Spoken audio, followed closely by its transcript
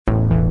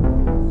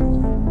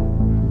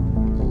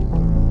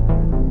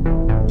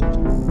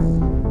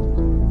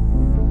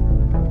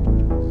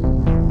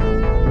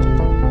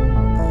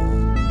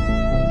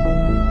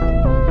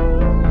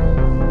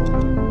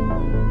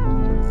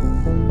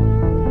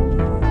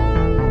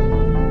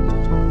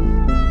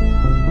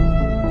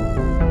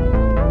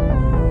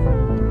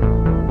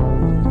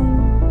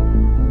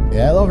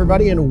Hello,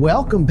 everybody, and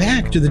welcome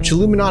back to the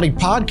Chilluminati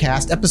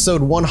Podcast,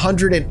 episode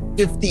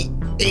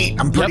 158.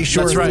 I'm pretty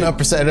sure it's an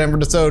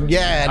episode.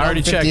 Yeah, I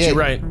already checked. You're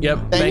right.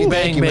 Yep. Bang,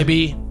 bang,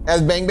 baby.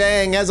 As bang,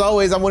 bang. As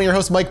always, I'm one of your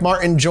hosts, Mike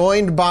Martin,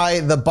 joined by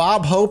the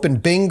Bob Hope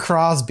and Bing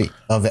Crosby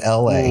of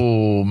LA.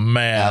 Oh,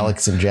 man.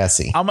 Alex and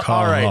Jesse. All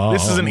right.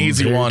 This is an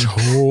easy one.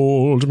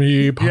 Told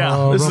me.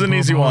 Yeah, this is an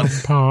easy one.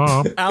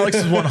 Alex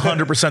is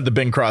 100% the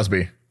Bing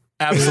Crosby.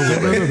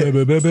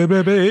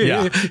 Absolutely.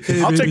 Yeah.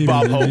 I'll take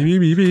Bob Hope.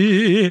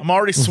 I'm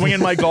already swinging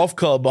my golf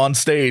club on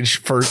stage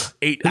for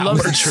 8 hours. He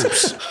loves the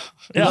troops.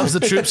 He loves the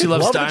troops. He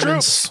loves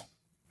diamonds.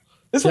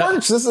 This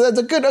works. This is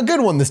a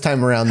good one this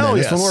time around.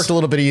 This one worked a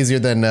little bit easier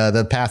than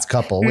the past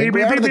couple. We're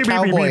out of the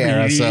cowboy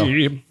era, so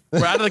we're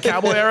out of the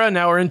cowboy era.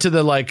 Now we're into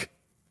the like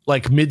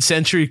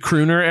mid-century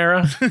crooner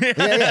era.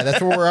 Yeah,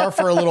 that's where we are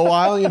for a little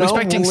while. You know, I'm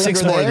expecting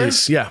 6 more of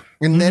these. Yeah.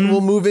 And then we'll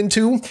move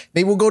into,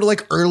 maybe we'll go to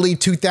like early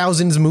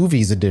 2000s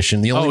movies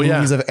edition. The only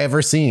movies I've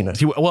ever seen.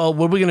 Well,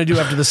 what are we going to do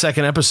after the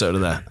second episode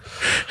of that?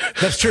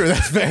 That's true.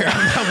 That's fair.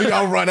 We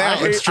all run out.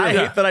 I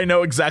hate that I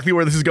know exactly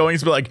where this is going.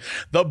 It's like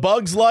The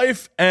Bug's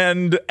Life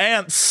and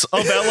Ants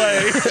of LA.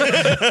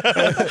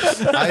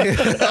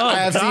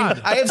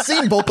 I have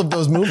seen both of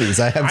those movies.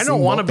 I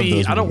don't want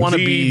to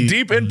be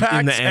Deep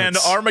Impact and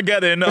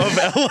Armageddon of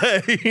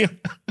LA.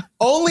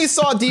 Only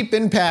saw Deep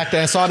Impact,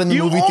 and I saw it in the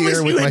movie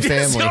theater with my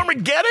family.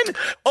 Armageddon?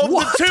 Of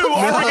the two,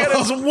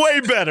 Armageddon's way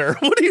better.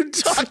 What are you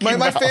talking about?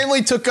 My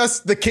family took us,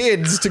 the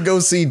kids, to go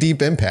see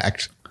Deep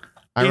Impact.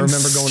 I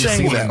remember going to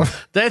see that.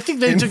 I think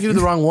they took you to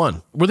the wrong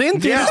one. Were they in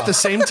theaters at the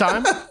same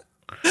time?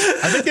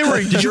 I think they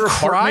were. Did you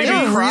cry?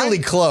 Really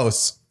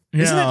close.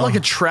 Yeah. Isn't it like a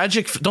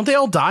tragic? Don't they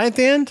all die at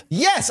the end?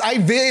 Yes, I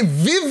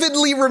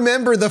vividly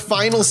remember the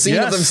final scene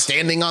of them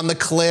standing on the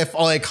cliff,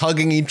 like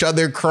hugging each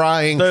other,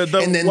 crying, and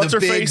then what's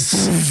her face,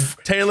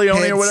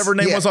 Taleone or whatever her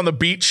name was on the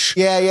beach.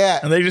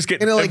 Yeah, and they just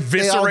get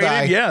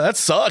eviscerated. Yeah, that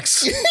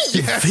sucks.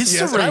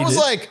 Yes. I was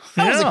like,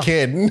 I was a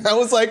kid, and I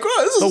was like,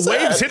 oh, this is the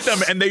waves hit them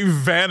and they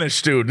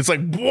vanish, dude. It's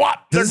like what?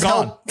 They're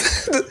gone.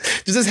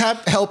 Does this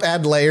help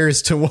add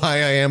layers to why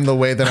I am the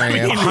way that I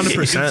am?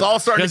 100%. It's all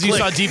starting because you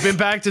saw Deep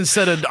Impact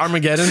instead of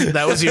Armageddon.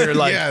 That was your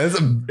that's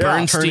a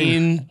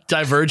Bernstein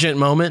Divergent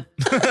moment.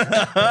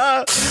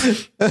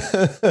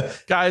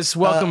 Guys,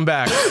 welcome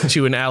back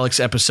to an Alex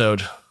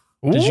episode.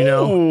 Did you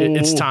know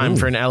it's time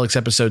for an Alex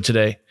episode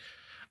today?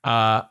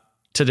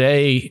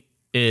 Today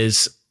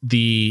is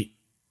the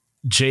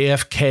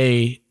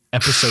JFK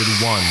episode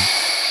 1.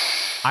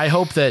 I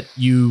hope that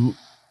you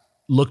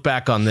look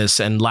back on this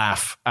and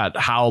laugh at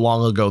how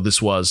long ago this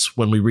was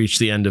when we reached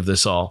the end of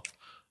this all.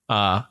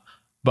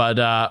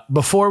 But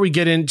before we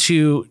get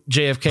into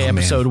JFK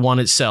episode 1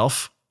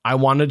 itself, I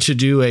wanted to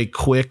do a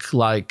quick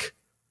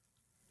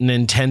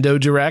Nintendo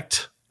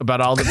Direct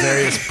about all the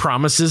various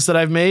promises that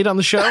I've made on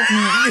the show. Now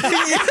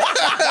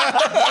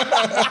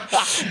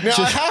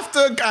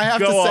I have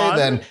to say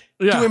then,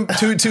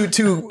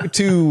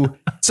 to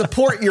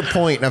support your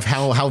point of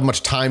how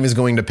much time is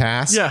going to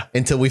pass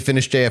until we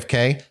finish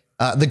JFK.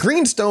 The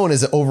Green Stone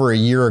is over a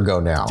year ago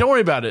now. Don't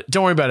worry about it.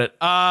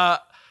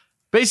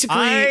 Basically,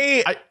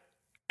 I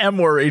am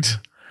worried.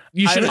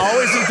 You should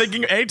always be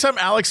thinking, anytime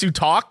Alex, you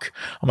talk,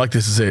 I'm like,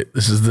 this is it.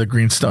 This is the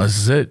Green Stone. This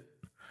is it.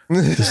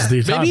 This is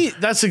the time. Maybe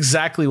that's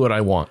exactly what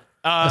I want.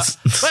 But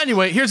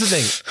anyway, here's the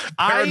thing.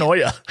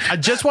 Paranoia. I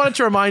just wanted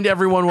to remind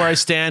everyone where I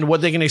stand,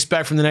 what they can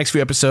expect from the next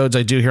few episodes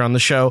I do here on the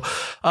show.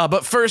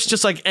 But first,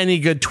 just like any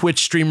good Twitch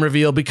stream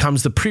reveal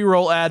becomes the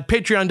pre-roll ad,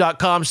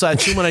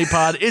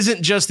 patreon.com/ChilluminatiPod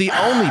isn't just the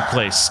only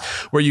place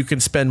where you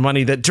can spend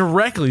money that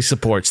directly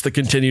supports the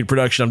continued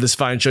production of this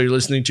fine show you're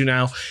listening to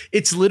now.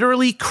 It's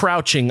literally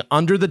crouching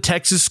under the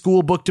Texas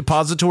School Book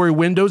Depository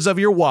windows of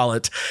your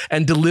wallet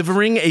and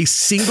delivering a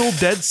single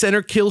dead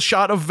center kill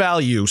shot of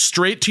value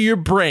straight to your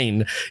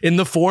brain in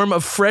the form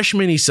of fresh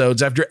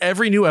minisodes after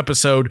every new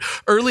episode,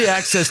 early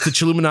access to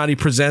Chilluminati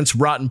Presents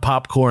Rotten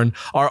Popcorn,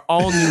 our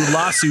all-new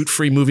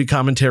lawsuit-free movie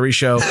commentary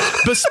show,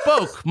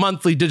 bespoke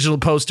monthly digital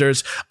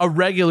posters, a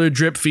regular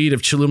drip feed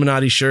of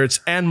Chilluminati shirts,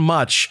 and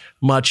much,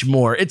 much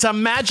more. It's a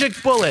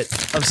magic bullet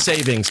of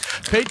savings.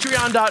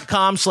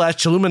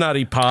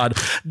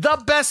 Patreon.com/ChilluminatiPod,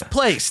 the best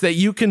place that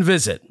you can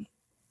visit.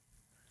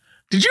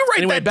 Did you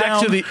write that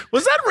down?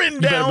 Was that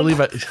written down?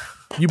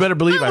 You better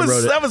believe I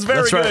wrote it. That was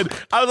very good.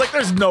 Right. I was like,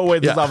 there's no way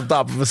this is off the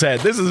top of his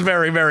head. This is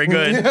very, very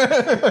good.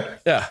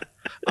 Yeah.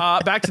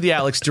 Back to the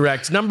Alex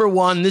Direct. Number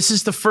 1, this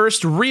is the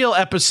first real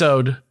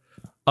episode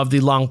of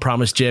the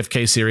long-promised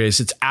JFK series.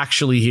 It's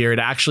actually here. It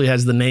actually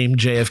has the name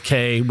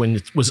JFK when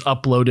it was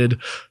uploaded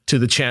to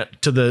the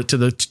to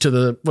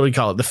the what do we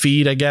call it? The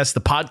feed, I guess.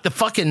 The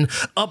fucking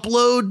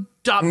upload.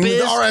 The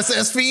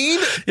RSS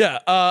feed. Yeah.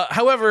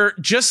 However,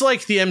 just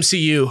like the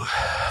MCU,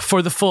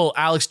 for the full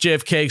Alex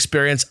JFK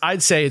experience,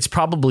 I'd say it's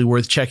probably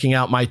worth checking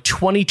out my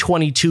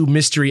 2022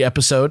 mystery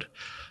episode,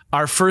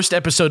 our first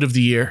episode of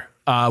the year,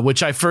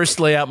 which I first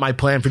lay out my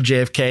plan for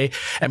JFK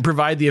and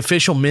provide the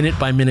official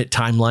minute-by-minute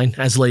timeline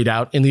as laid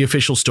out in the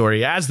official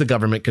story, as the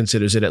government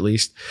considers it at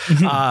least.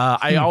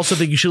 I also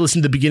think you should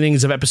listen to the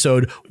beginnings of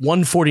episode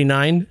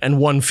 149 and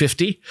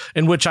 150,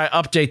 in which I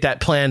update that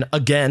plan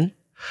again.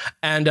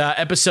 And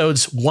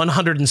episodes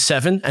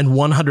 107 and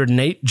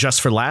 108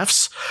 just for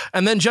laughs.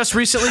 And then just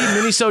recently,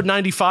 Minisode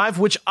 95,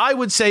 which I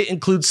would say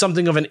includes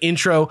something of an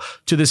intro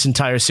to this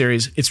entire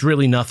series. It's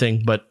really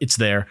nothing, but it's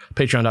there.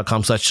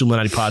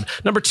 Patreon.com/Illuminati-pod.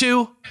 Number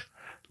 2,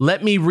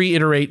 let me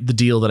reiterate the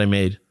deal that I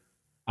made.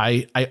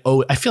 I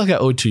feel like I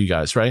owe it to you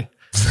guys, right?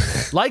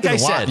 Like I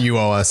said, you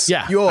owe us.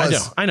 Yeah, you owe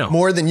us. I know.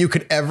 More than you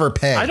could ever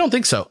pay. I don't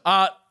think so.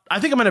 I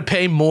think I'm going to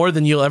pay more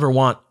than you'll ever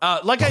want.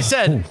 Like I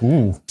said,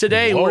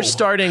 today we're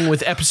starting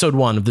with episode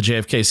 1 of the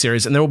JFK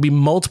series, and there will be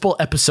multiple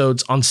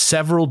episodes on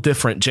several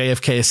different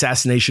JFK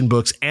assassination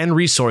books and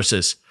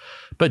resources.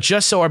 But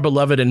just so our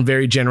beloved and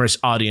very generous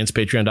audience,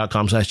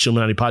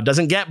 patreon.com/Illuminati-pod,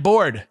 doesn't get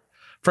bored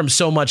from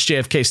so much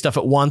JFK stuff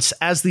at once,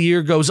 as the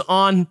year goes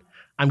on,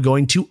 I'm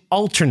going to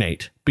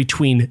alternate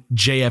between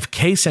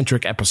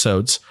JFK-centric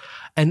episodes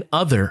and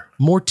other,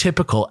 more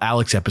typical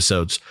Alex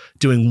episodes,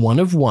 doing one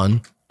of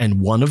one and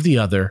one of the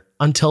other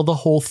until the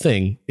whole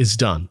thing is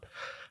done.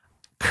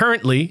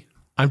 Currently,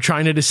 I'm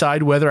trying to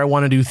decide whether I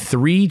want to do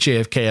 3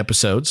 JFK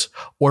episodes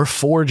or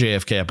 4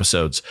 JFK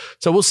episodes.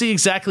 So we'll see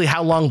exactly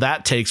how long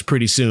that takes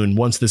pretty soon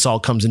once this all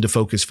comes into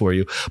focus for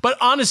you. But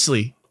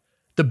honestly,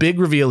 the big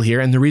reveal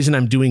here, and the reason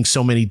I'm doing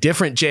so many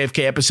different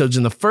JFK episodes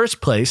in the first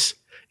place,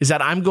 is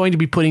that I'm going to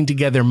be putting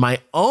together my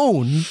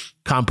own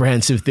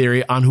comprehensive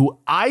theory on who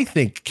I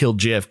think killed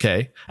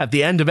JFK at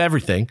the end of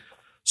everything.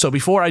 So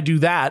before I do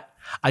that,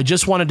 I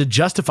just wanted to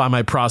justify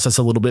my process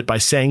a little bit by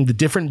saying the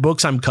different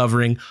books I'm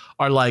covering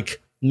are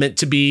like meant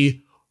to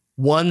be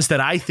ones that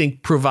I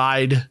think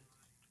provide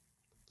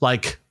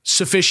like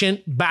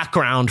sufficient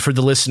background for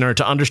the listener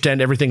to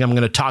understand everything I'm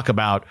going to talk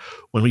about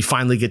when we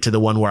finally get to the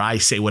one where I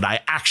say what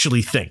I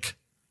actually think,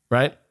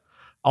 right?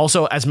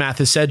 Also, as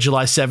Mathis said,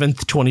 July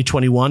 7th,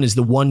 2021 is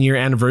the 1-year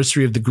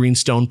anniversary of the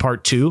Greenstone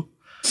Part 2.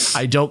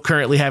 I don't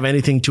currently have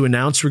anything to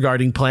announce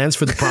regarding plans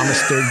for the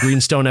promised 3rd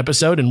Greenstone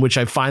episode, in which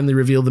I finally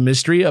reveal the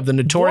mystery of the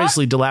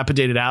notoriously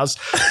dilapidated house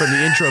from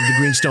the intro of the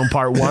Greenstone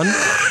Part 1.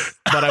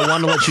 But I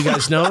want to let you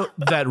guys know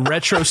that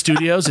Retro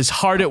Studios is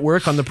hard at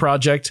work on the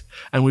project,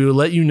 and we will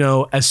let you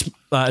know as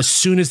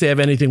soon as they have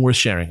anything worth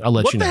sharing. I'll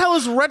let you know. What the hell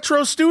is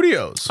Retro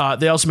Studios?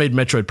 They also made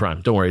Metroid Prime.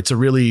 Don't worry. It's a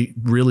really,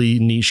 really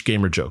niche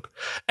gamer joke.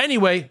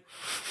 Anyway,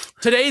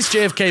 today's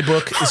JFK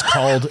book is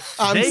called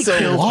They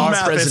Killed Our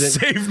President.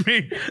 Save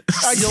me.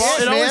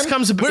 It always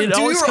comes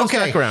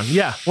back around.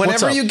 Yeah.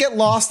 Whenever you get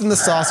lost in the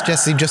sauce,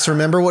 Jesse, just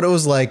remember what it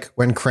was like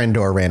when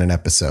Krendor ran an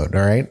episode.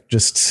 All right.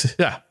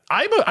 Yeah.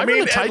 I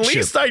mean, at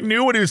least I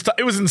knew what he was.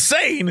 It was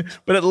insane,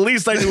 but at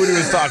least I knew what he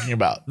was talking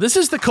about. This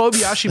is the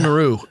Kobayashi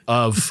Maru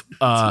of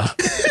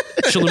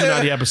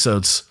Illuminati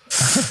episodes.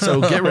 So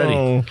get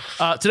ready.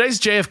 Today's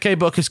JFK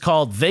book is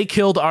called They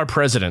Killed Our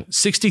President,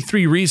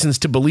 63 Reasons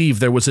to Believe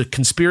There Was a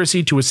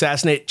Conspiracy to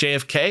Assassinate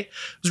JFK. It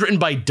was written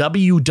by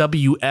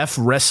WWF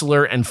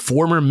wrestler and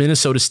former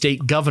Minnesota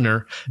State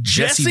Governor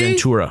Jesse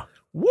Ventura.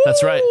 Woo!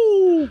 That's right.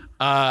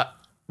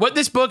 What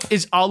this book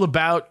is all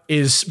about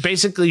is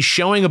basically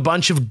showing a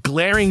bunch of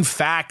glaring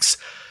facts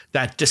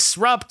that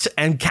disrupt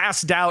and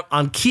cast doubt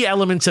on key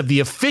elements of the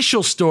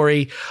official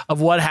story of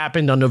what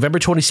happened on November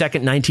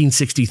 22nd,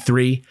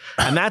 1963.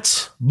 And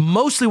that's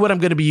mostly what I'm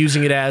going to be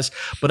using it as.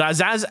 But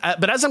as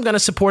I'm going to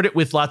support it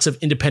with lots of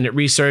independent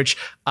research,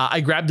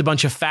 I grabbed a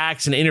bunch of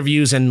facts and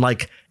interviews and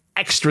like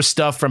extra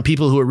stuff from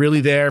people who are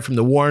really there, from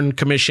the Warren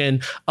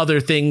Commission, other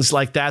things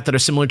like that are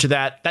similar to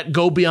that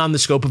go beyond the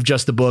scope of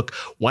just the book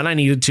when I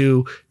needed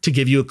to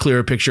give you a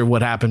clearer picture of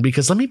what happened.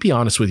 Because let me be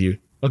honest with you.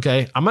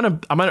 Okay,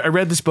 I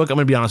read this book. I'm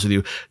going to be honest with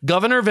you.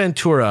 Governor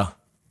Ventura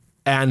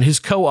and his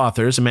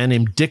co-authors, a man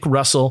named Dick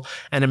Russell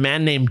and a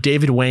man named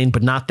David Wayne,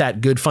 but not that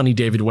good, funny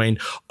David Wayne,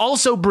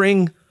 also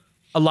bring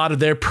a lot of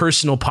their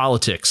personal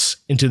politics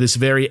into this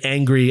very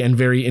angry and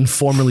very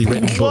informally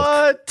written book.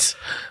 What?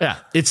 Yeah,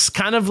 it's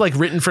kind of like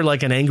written for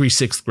like an angry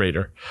 6th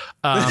grader.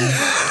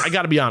 I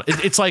got to be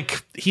honest. It's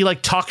like he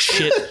like talks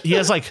shit. He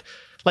has like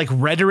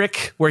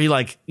rhetoric where he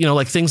like, you know,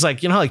 like things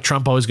like, you know, how like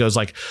Trump always goes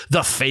like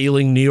the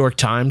failing New York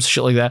Times,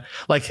 shit like that.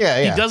 Like he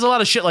does a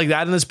lot of shit like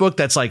that in this book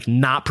that's like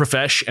not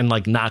profesh and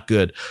like not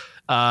good.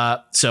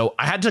 So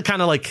I had to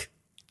kind of like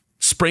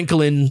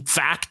sprinkle in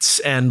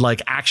facts and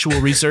like actual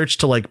research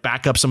to like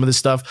back up some of this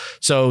stuff.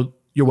 So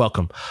you're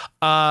welcome.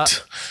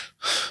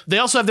 They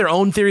also have their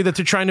own theory that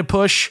they're trying to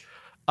push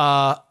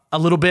a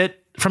little bit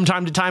from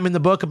time to time in the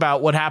book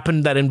about what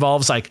happened that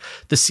involves like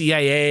the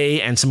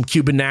CIA and some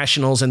Cuban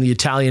nationals and the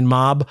Italian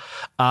mob.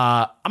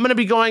 I'm going to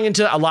be going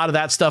into a lot of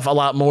that stuff in a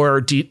lot more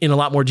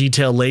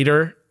detail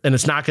later. And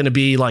it's not going to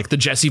be like the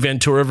Jesse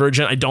Ventura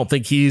version. I don't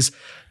think he's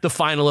the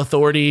final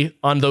authority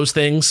on those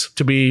things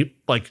to be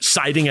like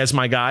citing as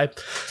my guy.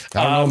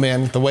 I don't know,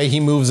 man. The way he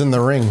moves in the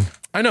ring.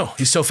 I know.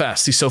 He's so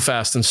fast. He's so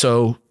fast and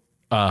so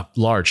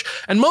large.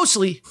 And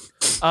mostly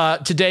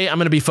today I'm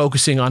going to be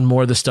focusing on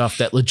more of the stuff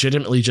that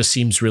legitimately just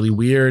seems really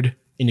weird,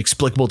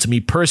 inexplicable to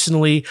me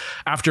personally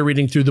after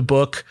reading through the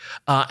book.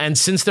 And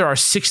since there are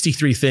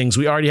 63 things,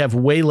 we already have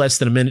way less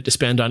than a minute to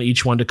spend on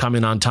each one to come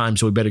in on time,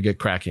 so we better get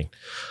cracking.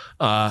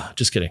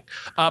 Just kidding.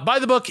 Buy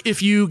the book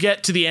if you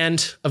get to the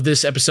end of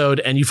this episode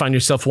and you find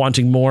yourself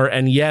wanting more.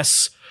 And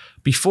yes,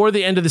 before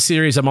the end of the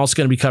series, I'm also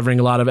going to be covering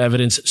a lot of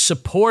evidence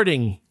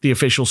supporting the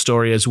official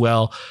story as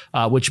well,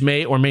 which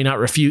may or may not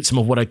refute some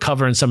of what I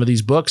cover in some of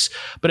these books.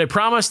 But I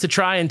promise to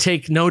try and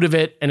take note of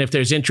it. And if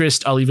there's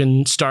interest, I'll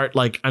even start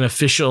like an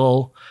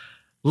official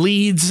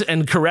leads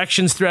and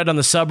corrections thread on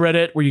the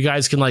subreddit where you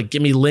guys can like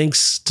give me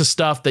links to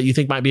stuff that you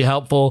think might be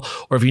helpful,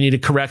 or if you need to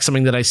correct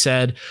something that I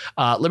said,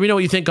 let me know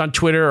what you think on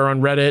Twitter or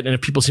on Reddit. And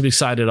if people seem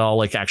excited, I'll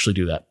like actually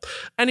do that.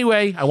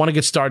 Anyway, I want to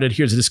get started.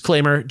 Here's a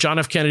disclaimer. John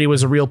F. Kennedy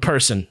was a real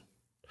person.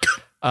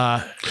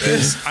 I'm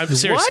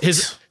serious.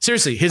 His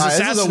assassination. This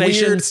is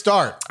a weird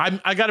start.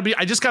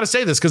 I just gotta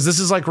say this because this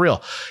is like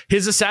real.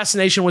 His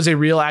assassination was a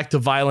real act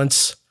of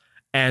violence.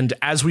 And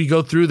as we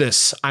go through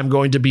this, I'm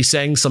going to be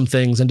saying some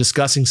things and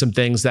discussing some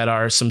things that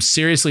are some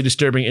seriously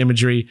disturbing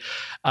imagery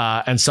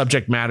and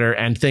subject matter,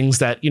 and things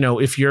that, you know,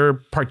 if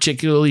you're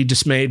particularly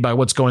dismayed by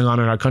what's going on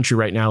in our country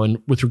right now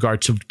and with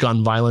regard to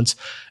gun violence,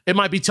 it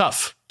might be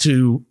tough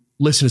to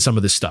listen to some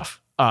of this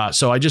stuff.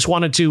 So I just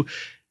wanted to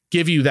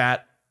give you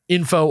that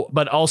info,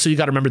 but also you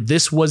got to remember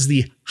this was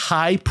the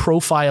high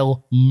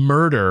profile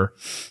murder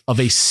of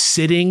a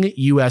sitting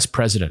US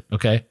president.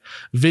 Okay.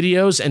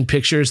 Videos and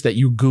pictures that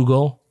you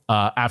Google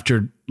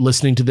after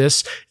listening to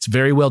this, it's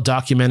very well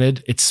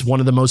documented. It's one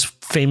of the most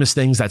famous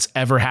things that's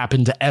ever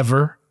happened to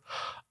ever.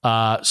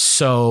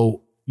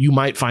 So you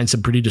might find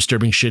some pretty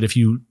disturbing shit if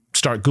you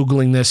start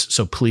Googling this.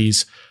 So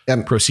please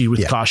proceed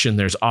with caution.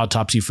 There's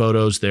autopsy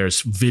photos.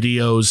 There's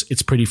videos.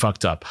 It's pretty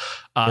fucked up.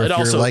 If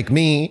you're like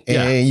me,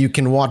 you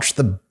can watch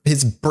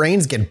his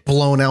brains get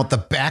blown out the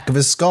back of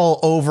his skull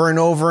over and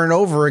over and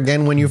over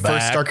again when you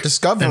first start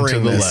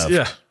discovering this.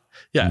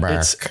 Yeah.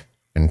 Back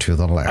and to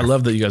the left. I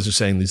love that you guys are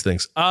saying these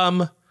things.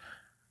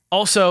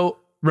 Also,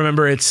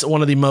 remember, it's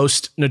one of the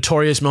most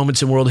notorious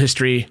moments in world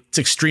history. It's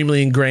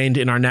extremely ingrained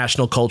in our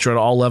national culture at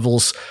all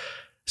levels.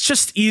 It's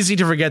just easy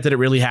to forget that it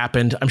really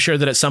happened. I'm sure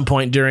that at some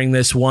point during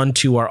this, one,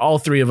 two, or all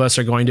three of us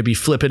are going to be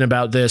flippant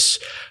about this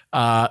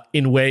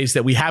in ways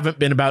that we haven't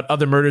been about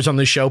other murders on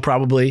this show,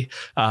 probably.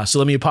 So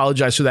let me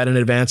apologize for that in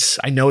advance.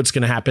 I know it's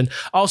going to happen.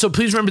 Also,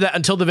 please remember that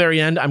until the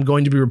very end, I'm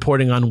going to be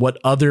reporting on what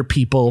other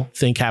people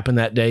think happened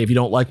that day. If you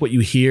don't like what you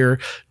hear,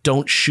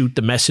 don't shoot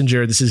the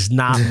messenger. This is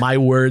not my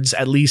words,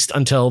 at least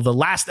until the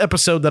last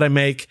episode that I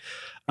make.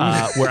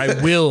 Where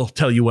I will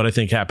tell you what I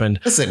think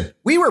happened. Listen,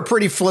 we were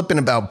pretty flippant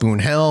about Boone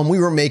Helm. We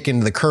were making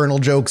the Colonel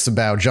jokes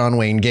about John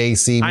Wayne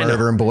Gacy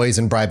murdering boys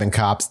and bribing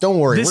cops. Don't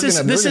worry, we're going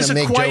to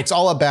make jokes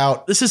all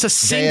about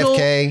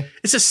JFK.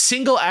 It's a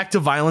single act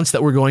of violence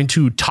that we're going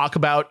to talk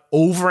about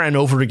over and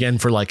over again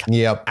for like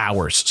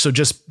hours. So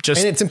just and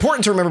it's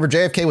important to remember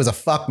JFK was a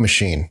fuck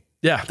machine.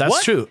 Yeah,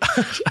 that's true.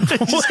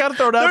 Just got to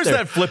throw it out there. There's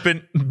that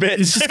flippant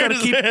bit. It's just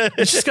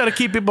got to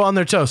keep people on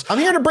their toes. I'm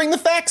here to bring the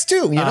facts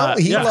too. You know,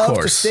 he loves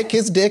to stick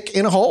his dick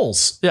in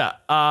holes. Yeah.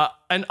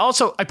 And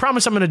also, I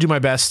promise I'm going to do my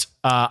best.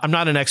 I'm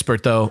not an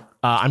expert though.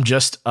 I'm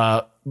just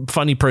a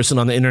funny person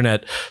on the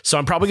internet. So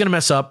I'm probably going to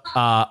mess up.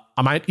 I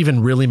might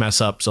even really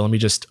mess up. So let me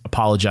just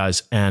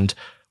apologize. And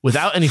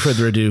without any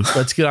further ado,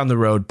 let's get on the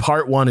road.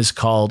 Part 1 is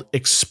called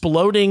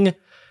Exploding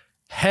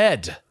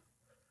Head.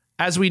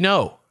 As we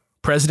know,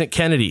 President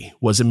Kennedy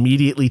was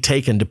immediately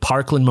taken to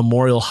Parkland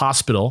Memorial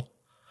Hospital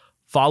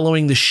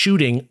following the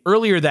shooting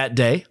earlier that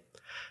day.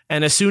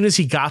 And as soon as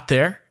he got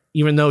there,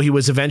 even though he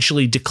was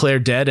eventually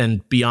declared dead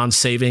and beyond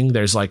saving,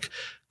 there's like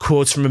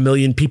quotes from a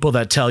million people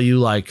that tell you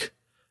like,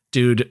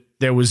 dude,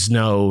 there was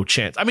no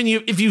chance. I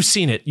mean, if you've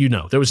seen it, you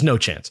know, there was no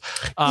chance.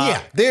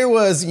 There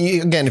was,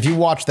 again, if you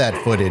watch that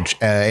footage,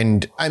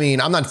 and I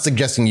mean, I'm not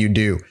suggesting you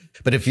do,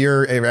 but if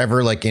you're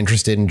ever like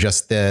interested in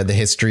just the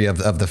history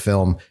of the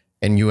film,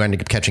 and you end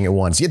up catching it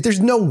once,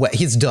 there's no way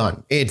he's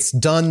done. It's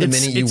done the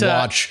minute you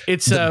watch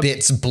the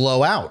bits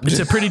blow out. It's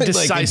a pretty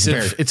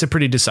decisive. It's a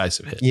pretty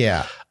decisive hit.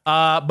 Yeah.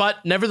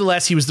 But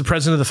nevertheless, he was the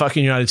president of the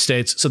fucking United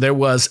States. So there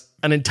was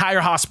an entire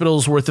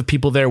hospital's worth of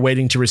people there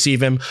waiting to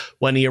receive him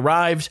when he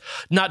arrived.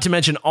 Not to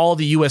mention all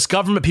the U.S.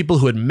 government people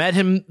who had met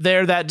him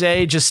there that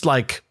day. Just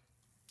like,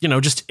 he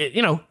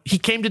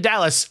came to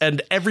Dallas,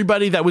 and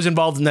everybody that was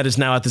involved in that is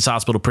now at this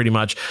hospital pretty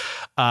much.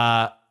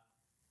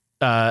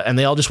 And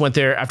they all just went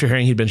there after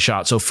hearing he'd been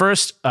shot. So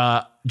first,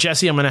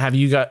 Jesse, I'm going to have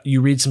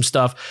you read some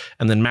stuff.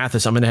 And then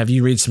Mathis, I'm going to have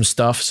you read some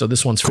stuff. So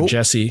this one's for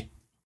Jesse.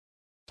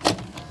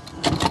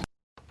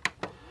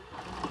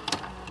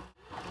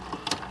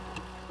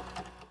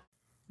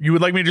 You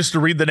would like me just to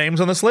read the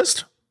names on this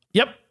list?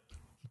 Yep.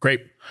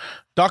 Great.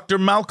 Dr.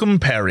 Malcolm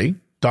Perry,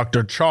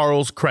 Dr.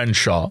 Charles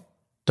Crenshaw,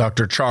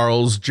 Dr.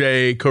 Charles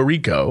J.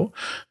 Corico,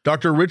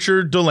 Dr.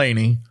 Richard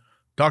Delaney,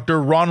 Dr.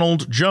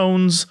 Ronald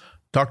Jones,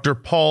 Dr.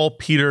 Paul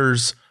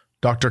Peters,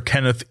 Dr.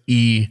 Kenneth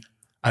E.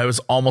 I was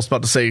almost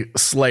about to say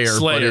Slayer.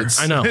 But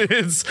I know.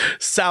 It's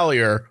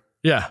Salyer.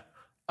 Yeah.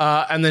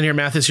 And then here,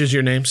 Mathis, here's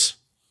your names.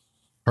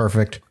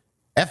 Perfect.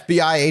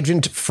 FBI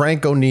agent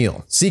Frank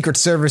O'Neill, Secret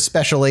Service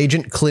Special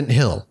Agent Clint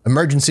Hill,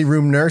 emergency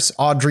room nurse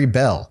Audrey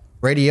Bell,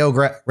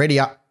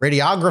 radiographer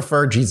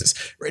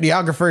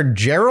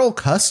Gerald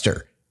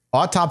Custer,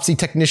 autopsy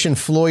technician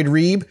Floyd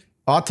Reeb,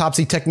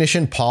 autopsy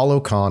technician Paul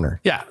O'Connor.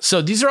 Yeah,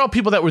 so these are all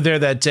people that were there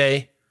that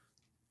day.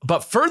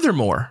 But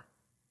furthermore,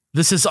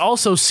 this is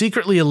also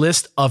secretly a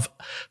list of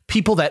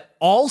people that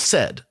all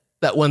said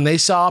that when they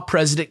saw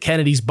President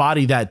Kennedy's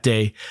body that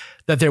day,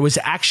 that there was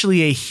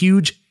actually a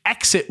huge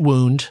exit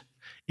wound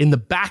in the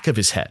back of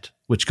his head,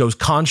 which goes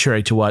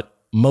contrary to what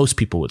most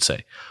people would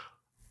say.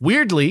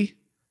 Weirdly,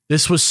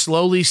 this was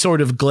slowly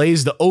sort of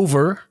glazed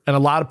over, and a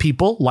lot of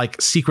people,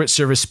 like Secret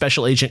Service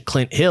Special Agent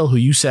Clint Hill, who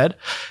you said,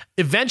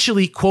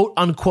 eventually, quote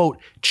unquote,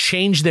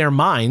 changed their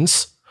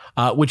minds,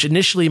 which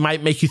initially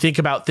might make you think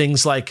about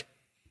things like,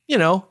 you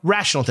know,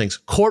 rational things,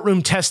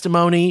 courtroom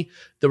testimony,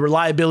 the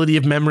reliability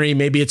of memory.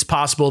 Maybe it's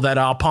possible that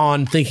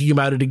upon thinking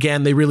about it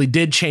again, they really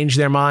did change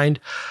their mind.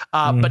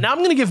 But now I'm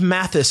going to give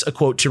Mathis a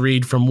quote to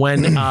read from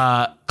when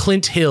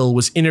Clint Hill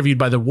was interviewed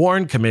by the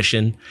Warren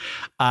Commission.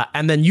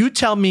 And then you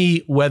tell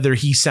me whether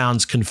he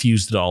sounds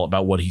confused at all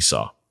about what he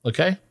saw.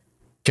 Okay.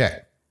 Okay.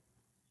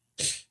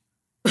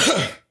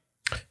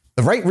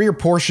 The right rear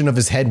portion of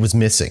his head was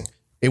missing.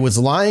 It was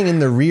lying in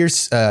the rear.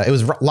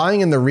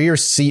 Lying in the rear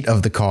seat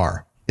of the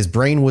car. His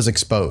brain was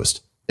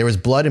exposed. There was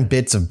blood and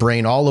bits of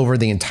brain all over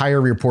the entire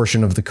rear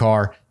portion of the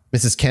car.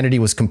 Mrs. Kennedy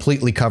was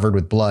completely covered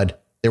with blood.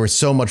 There was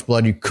so much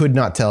blood you could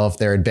not tell if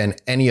there had been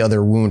any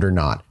other wound or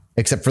not,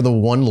 except for the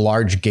one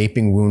large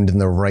gaping wound in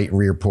the right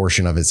rear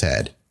portion of his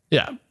head.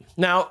 Yeah.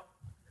 Now,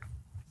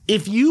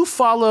 if you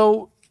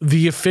follow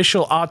the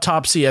official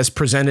autopsy as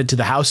presented to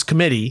the House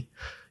committee,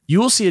 you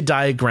will see a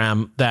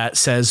diagram that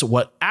says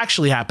what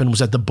actually happened was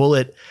that the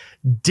bullet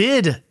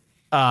did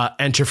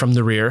enter from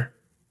the rear,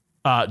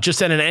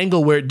 just at an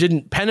angle where it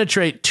didn't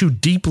penetrate too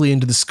deeply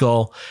into the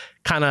skull,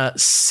 kind of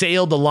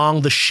sailed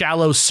along the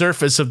shallow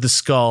surface of the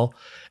skull.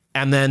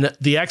 And then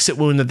the exit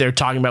wound that they're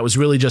talking about was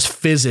really just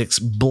physics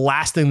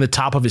blasting the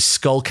top of his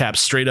skull cap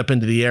straight up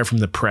into the air from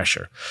the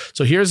pressure.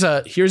 So here's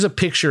a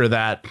picture of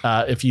that.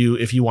 If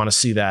you want to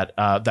see that,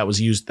 that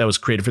was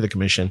created for the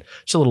commission.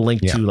 Just a little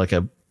link to like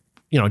a,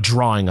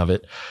 drawing of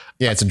it.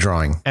 Yeah, it's a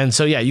drawing. And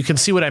so, yeah, you can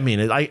see what I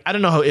mean. I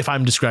don't know if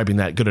I'm describing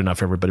that good enough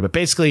for everybody, but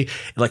basically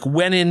like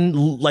went in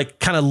like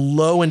kind of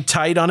low and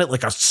tight on it,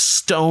 like a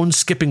stone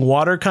skipping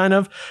water kind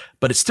of,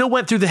 but it still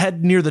went through the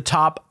head near the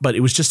top, but it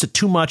was just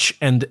too much.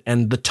 And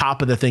the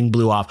top of the thing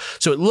blew off.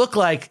 So it looked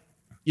like,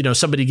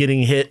 somebody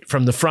getting hit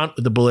from the front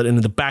with the bullet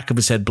and the back of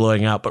his head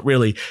blowing out. But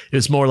really it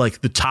was more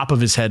like the top of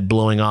his head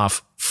blowing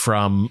off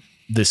from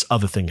this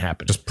other thing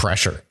happening. Just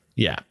pressure.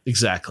 Yeah,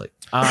 exactly.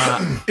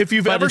 If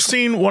you've ever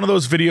seen one of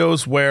those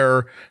videos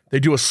where they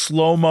do a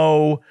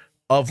slow-mo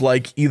of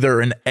like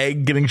either an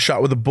egg getting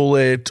shot with a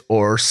bullet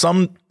or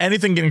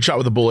anything getting shot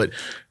with a bullet,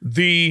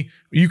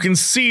 you can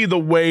see the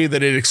way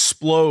that it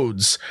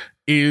explodes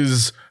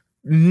is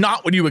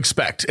not what you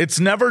expect. It's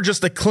never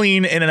just a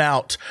clean in and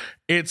out.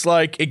 It's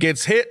like it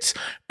gets hit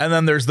and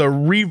then there's the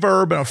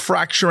reverb and a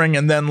fracturing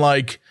and then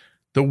like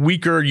the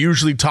weaker,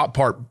 usually top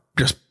part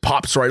just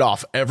pops right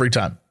off every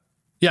time.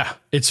 Yeah,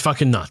 it's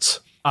fucking nuts.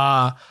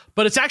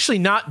 But it's actually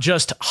not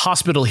just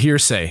hospital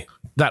hearsay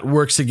that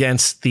works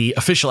against the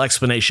official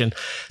explanation.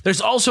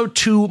 There's also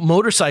 2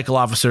 motorcycle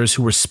officers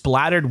who were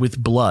splattered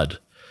with blood,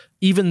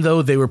 even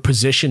though they were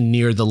positioned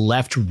near the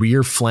left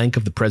rear flank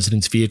of the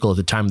president's vehicle at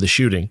the time of the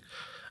shooting,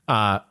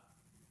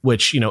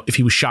 which, if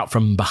he was shot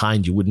from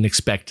behind, you wouldn't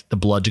expect the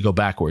blood to go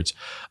backwards.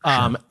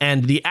 Sure.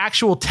 And the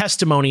actual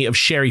testimony of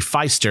Sherry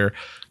Feister,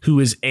 who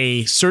is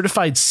a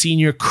certified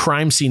senior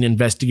crime scene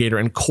investigator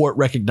and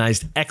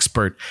court-recognized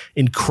expert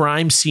in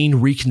crime scene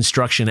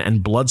reconstruction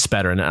and blood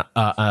spatter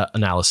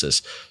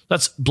analysis.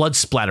 That's blood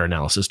splatter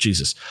analysis,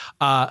 Jesus.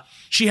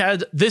 She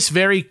had this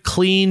very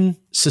clean,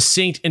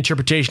 succinct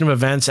interpretation of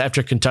events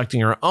after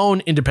conducting her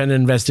own independent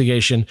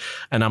investigation,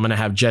 and I'm going to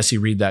have Jesse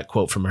read that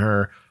quote from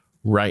her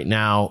right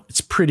now.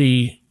 It's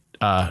pretty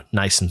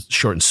nice and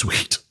short and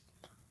sweet.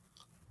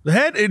 The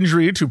head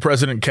injury to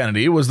President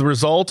Kennedy was the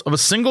result of a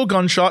single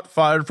gunshot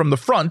fired from the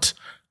front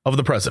of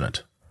the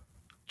president.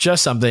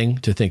 Just something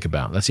to think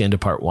about. That's the end of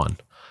part 1.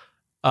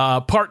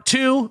 Part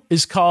 2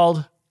 is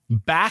called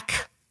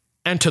Back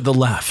and to the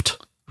Left.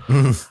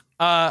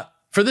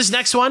 For this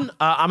next one,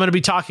 I'm going to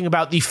be talking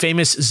about the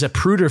famous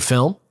Zapruder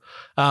film,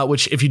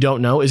 which, if you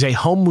don't know, is a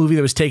home movie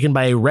that was taken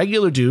by a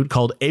regular dude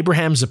called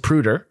Abraham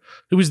Zapruder,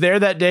 who was there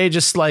that day,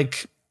 just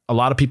like a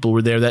lot of people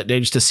were there that day,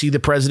 just to see the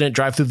president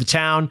drive through the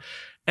town.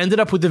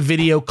 Ended up with a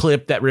video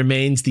clip that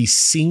remains the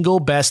single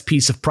best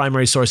piece of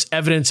primary source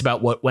evidence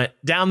about what went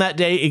down that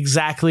day.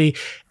 Exactly.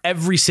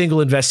 Every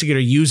single investigator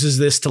uses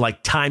this to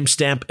like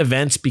timestamp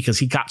events because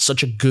he got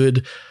such a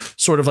good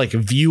sort of like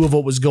view of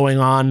what was going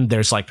on.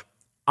 There's like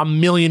a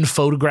million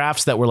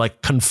photographs that were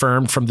like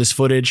confirmed from this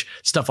footage,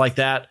 stuff like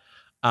that.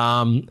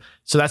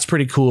 So that's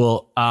pretty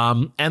cool.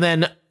 And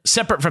then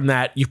separate from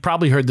that, you've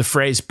probably heard the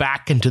phrase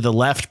back and to the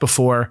left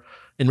before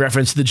in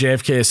reference to the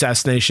JFK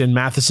assassination.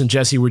 Mathis and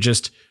Jesse were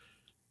just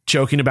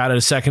joking about it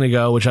a second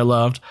ago, which I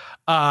loved.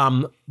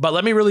 But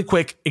let me really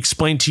quick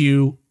explain to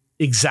you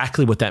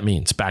exactly what that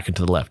means. Back and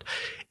to the left.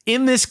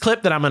 In this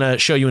clip that I'm going to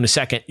show you in a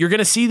second, you're going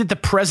to see that the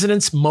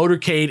president's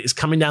motorcade is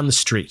coming down the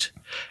street.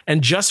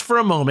 And just for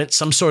a moment,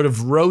 some sort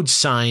of road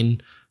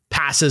sign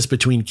passes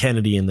between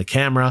Kennedy and the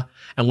camera.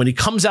 And when he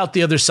comes out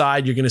the other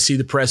side, you're going to see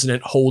the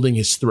president holding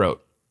his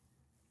throat.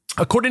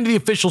 According to the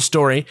official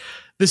story,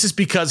 this is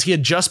because he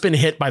had just been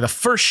hit by the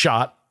first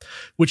shot,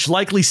 which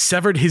likely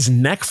severed his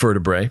neck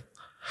vertebrae.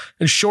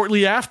 And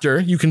shortly after,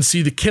 you can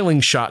see the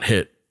killing shot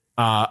hit.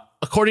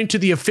 According to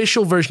the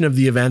official version of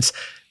the events,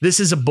 this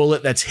is a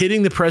bullet that's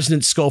hitting the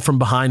president's skull from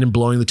behind and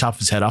blowing the top of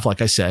his head off,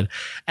 like I said.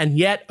 And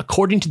yet,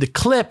 according to the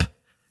clip,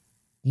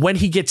 when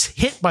he gets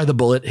hit by the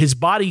bullet, his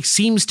body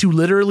seems to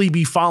literally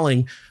be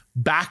falling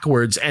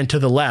backwards and to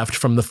the left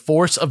from the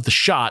force of the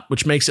shot,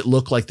 which makes it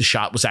look like the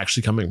shot was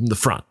actually coming from the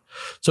front.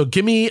 So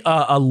give me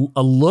a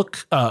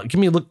look.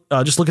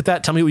 Just look at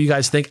that. Tell me what you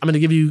guys think. I'm going to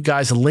give you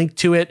guys a link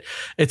to it.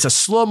 It's a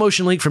slow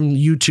motion link from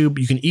YouTube.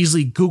 You can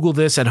easily Google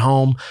this at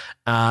home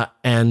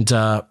and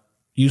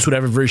use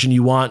whatever version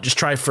you want. Just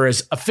try for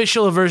as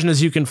official a version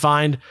as you can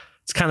find.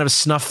 It's kind of a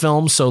snuff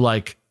film. So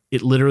like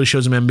it literally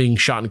shows a man being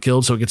shot and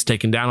killed. So it gets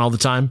taken down all the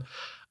time.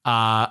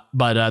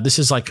 But this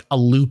is like a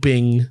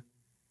looping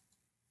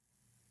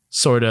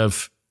sort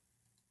of,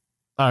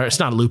 it's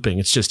not looping.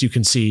 It's just, you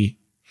can see,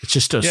 it's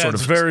just a sort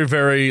of very,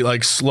 very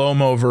like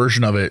slow-mo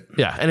version of it.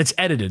 Yeah. And it's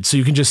edited. So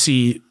you can just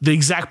see the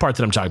exact part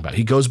that I'm talking about.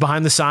 He goes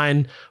behind the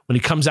sign. When he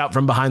comes out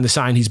from behind the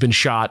sign, he's been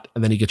shot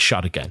and then he gets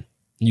shot again.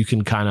 You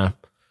can kind of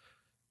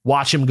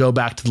watch him go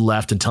back to the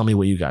left and tell me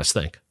what you guys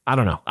think. I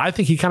don't know. I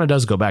think he kind of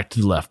does go back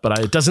to the left, but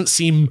it doesn't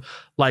seem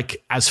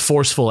like as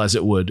forceful as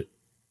it would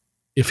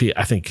if he,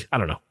 I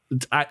don't know.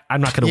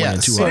 I'm not going to weigh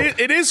in too hard.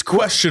 It is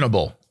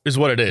questionable is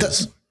what it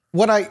is.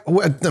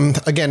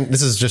 Again,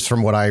 this is just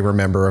from what I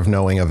remember of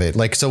knowing of it.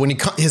 Like, so when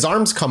his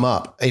arms come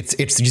up, it's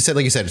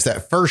like you said, it's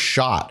that first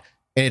shot,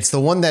 and it's the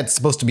one that's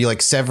supposed to be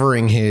like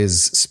severing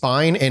his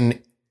spine.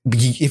 And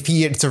if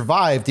he had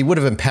survived, he would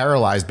have been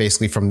paralyzed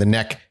basically from the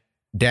neck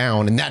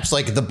down. And that's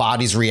like the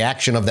body's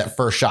reaction of that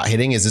first shot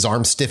hitting is his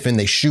arms stiffen,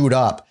 they shoot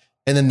up.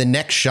 And then the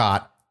next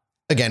shot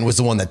again was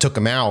the one that took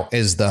him out,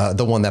 is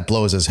the one that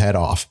blows his head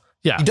off.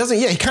 Yeah,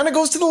 he kind of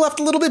goes to the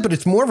left a little bit, but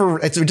it's more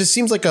of it just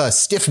seems like a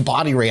stiff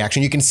body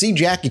reaction. You can see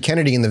Jackie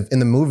Kennedy in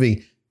the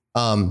movie,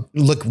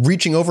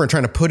 reaching over and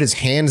trying to put his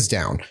hands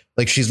down.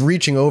 Like she's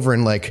reaching over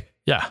and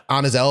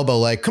on his elbow,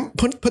 like, come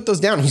put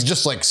those down. He's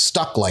just like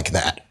stuck like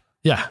that.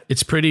 Yeah.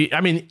 It's pretty, I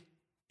mean,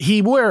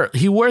 he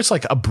wears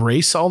like a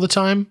brace all the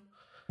time.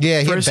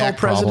 Yeah. For his whole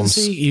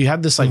presidency, he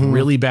had this like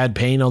really bad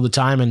pain all the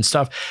time and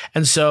stuff.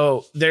 And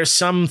so there's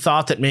some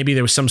thought that maybe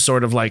there was some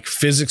sort of like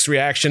physics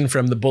reaction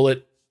from the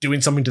bullet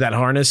doing something to that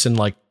harness and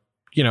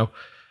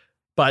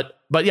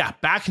but yeah,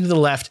 back into the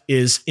left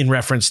is in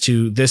reference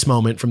to this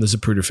moment from the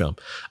Zapruder film.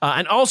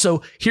 And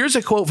also here's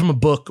a quote from a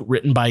book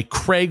written by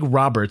Craig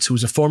Roberts, who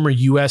was a former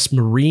U.S.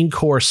 Marine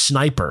Corps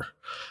sniper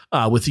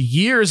with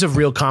years of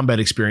real combat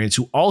experience,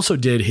 who also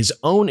did his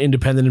own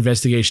independent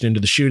investigation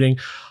into the shooting.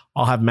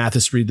 I'll have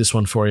Mathis read this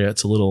one for you.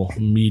 It's a little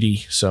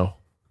meaty. So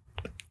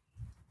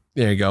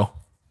there you go.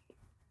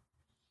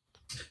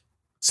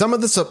 Some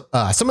of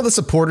the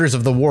supporters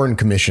of the Warren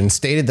Commission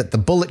stated that the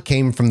bullet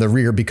came from the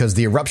rear because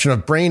the eruption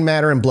of brain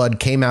matter and blood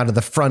came out of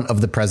the front of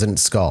the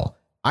president's skull.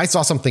 I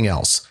saw something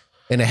else.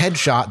 In a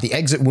headshot, the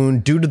exit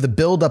wound, due to the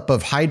buildup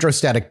of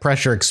hydrostatic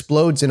pressure,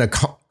 explodes in a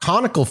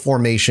conical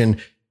formation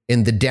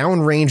in the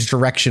downrange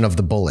direction of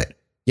the bullet.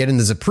 Yet in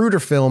the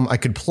Zapruder film, I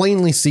could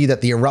plainly see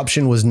that the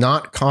eruption was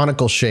not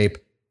conical shape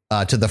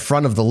to the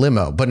front of the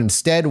limo, but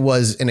instead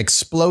was an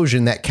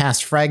explosion that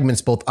cast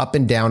fragments both up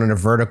and down in a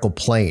vertical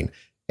plane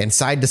and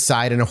side to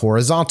side in a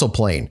horizontal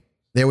plane.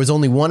 There was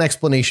only one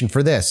explanation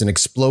for this: an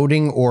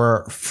exploding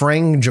or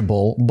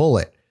frangible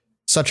bullet.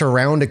 Such a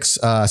round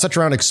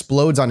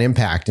explodes on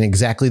impact in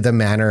exactly the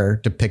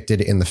manner depicted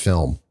in the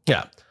film.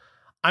 Yeah.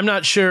 I'm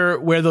not sure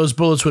where those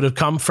bullets would have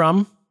come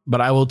from, but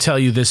I will tell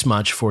you this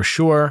much for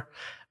sure.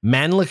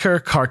 Mannlicher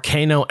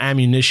Carcano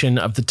ammunition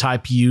of the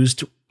type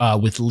used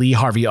with Lee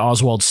Harvey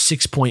Oswald's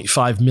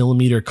 6.5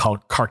 millimeter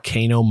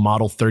Carcano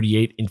Model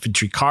 38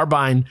 infantry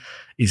carbine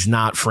is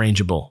not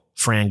frangible.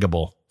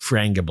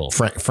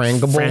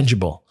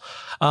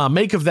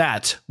 Make of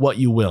that what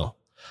you will.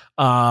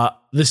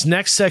 This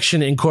next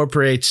section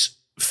incorporates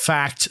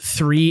fact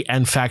 3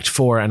 and fact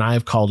 4, and I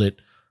have called it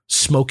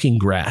smoking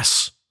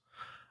grass.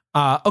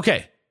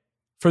 Okay.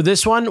 For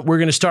this one, we're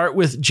going to start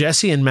with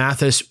Jesse and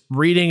Mathis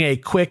reading a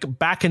quick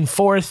back and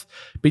forth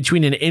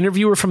between an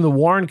interviewer from the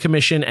Warren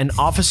Commission and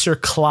Officer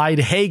Clyde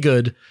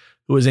Haygood,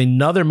 who is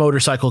another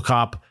motorcycle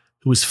cop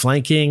who was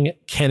flanking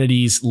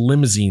Kennedy's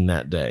limousine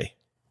that day.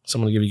 So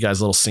I'm going to give you guys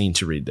a little scene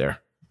to read there.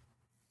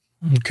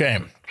 Okay.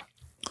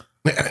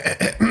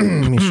 Let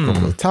me scroll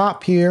to the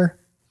top here.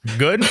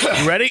 Good.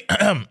 You ready?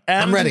 I'm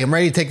ready. I'm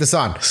ready to take this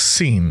on.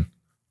 Scene.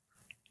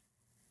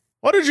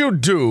 What did you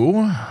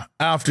do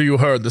after you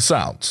heard the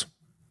sounds?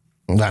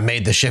 I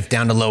made the shift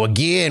down to lower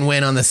gear and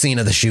went on the scene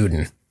of the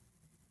shooting.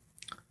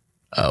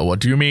 What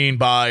do you mean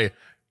by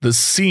the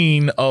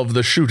scene of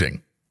the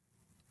shooting?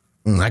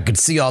 I could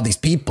see all these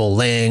people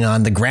laying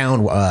on the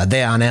ground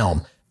there on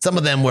Elm. Some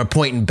of them were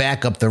pointing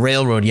back up the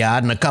railroad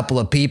yard, and a couple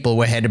of people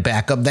were headed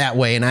back up that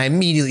way, and I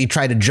immediately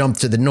tried to jump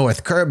to the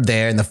north curb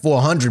there in the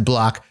 400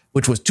 block,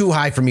 which was too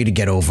high for me to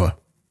get over.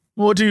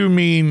 What do you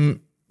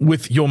mean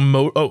with your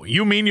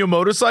you mean your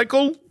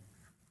motorcycle?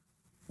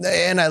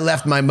 And I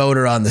left my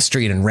motor on the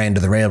street and ran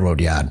to the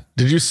railroad yard.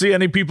 Did you see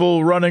any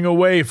people running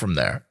away from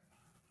there?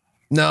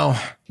 No,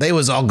 they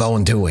was all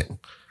going to it.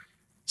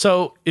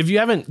 So, if you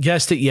haven't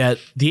guessed it yet,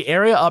 the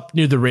area up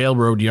near the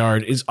railroad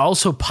yard is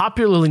also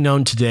popularly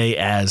known today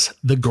as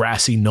the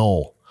Grassy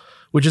Knoll,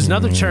 which is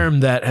another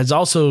term that has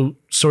also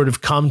sort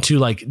of come to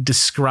like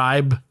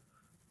describe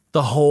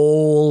the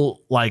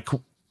whole like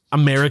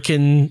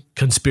American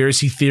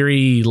conspiracy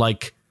theory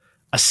like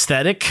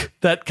aesthetic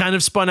that kind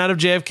of spun out of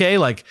JFK.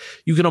 Like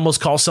you can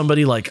almost call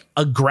somebody like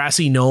a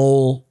grassy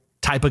knoll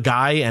type of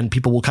guy and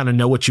people will kind of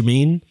know what you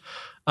mean.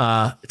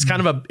 It's kind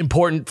of an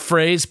important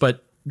phrase,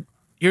 but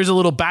here's a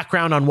little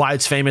background on why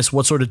it's famous,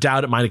 what sort of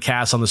doubt it might have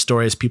cast on the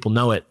story as people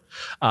know it.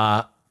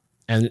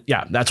 And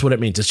yeah, that's what it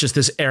means. It's just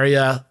this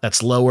area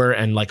that's lower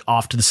and like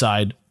off to the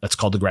side. That's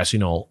called the Grassy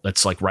Knoll.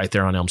 That's like right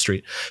there on Elm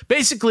Street.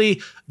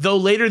 Basically, though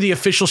later the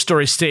official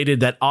story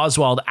stated that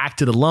Oswald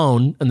acted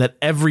alone and that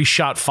every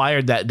shot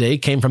fired that day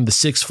came from the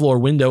 6th floor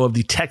window of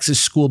the Texas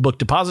School Book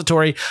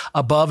Depository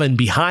above and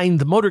behind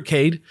the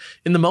motorcade,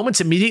 in the moments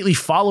immediately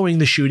following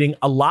the shooting,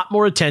 a lot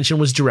more attention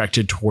was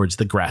directed towards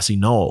the Grassy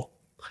Knoll.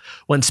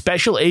 When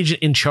Special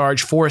Agent in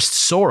Charge Forrest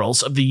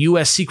Sorrells of the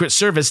U.S. Secret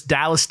Service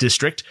Dallas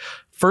District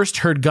first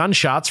heard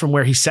gunshots from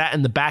where he sat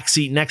in the back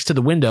seat next to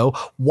the window,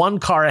 one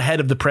car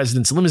ahead of the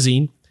president's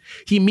limousine,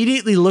 he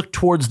immediately looked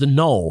towards the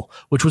knoll,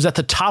 which was at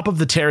the top of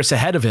the terrace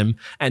ahead of him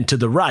and to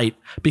the right,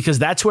 because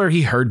that's where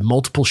he heard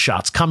multiple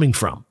shots coming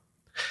from.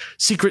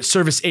 Secret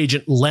Service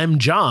agent Lem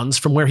Johns,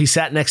 from where he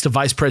sat next to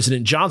Vice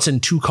President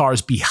Johnson, 2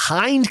 cars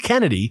behind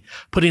Kennedy,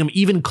 putting him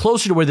even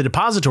closer to where the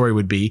depository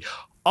would be,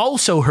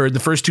 also heard the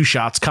first 2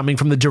 shots coming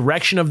from the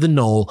direction of the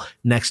knoll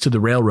next to the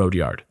railroad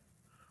yard.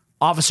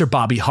 Officer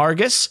Bobby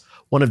Hargis,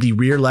 one of the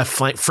rear left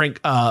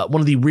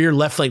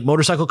flank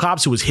motorcycle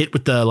cops who was hit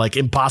with the like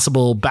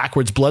impossible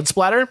backwards blood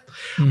splatter,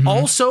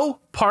 also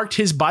parked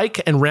his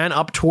bike and ran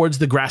up towards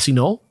the Grassy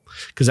Knoll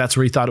because that's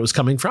where he thought it was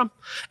coming from.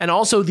 And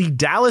also the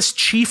Dallas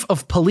chief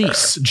of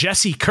police,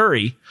 Jesse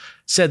Curry,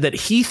 said that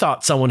he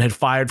thought someone had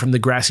fired from the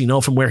Grassy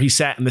Knoll from where he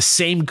sat in the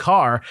same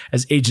car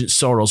as Agent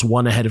Sorrells,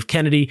 one ahead of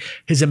Kennedy.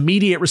 His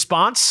immediate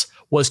response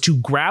was to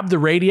grab the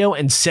radio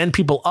and send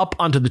people up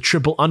onto the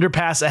triple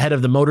underpass ahead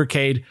of the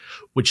motorcade,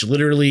 which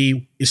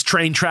literally is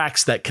train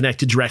tracks that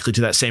connected directly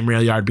to that same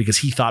rail yard because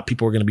he thought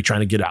people were going to be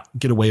trying to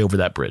get away over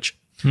that bridge.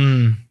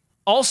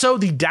 Also,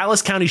 the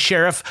Dallas County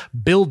Sheriff,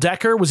 Bill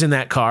Decker, was in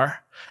that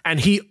car, and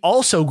he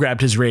also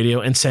grabbed his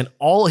radio and sent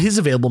all his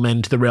available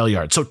men to the rail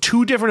yard. So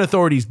 2 different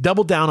authorities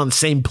doubled down on the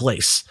same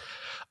place.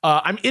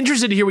 I'm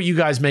interested to hear what you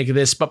guys make of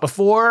this, but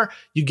before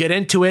you get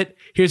into it,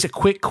 here's a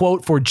quick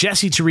quote for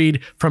Jesse to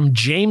read from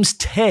James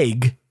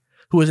Tague,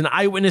 who was an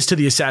eyewitness to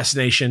the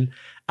assassination,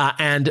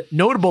 and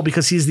notable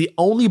because he's the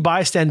only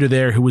bystander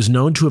there who was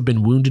known to have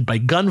been wounded by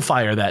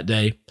gunfire that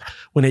day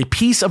when a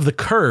piece of the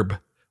curb,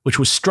 which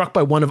was struck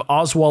by one of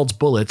Oswald's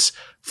bullets,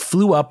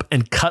 flew up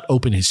and cut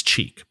open his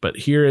cheek. But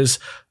here is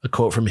a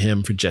quote from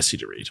him for Jesse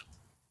to read.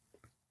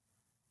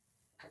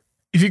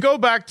 If you go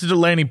back to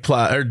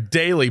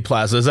Daly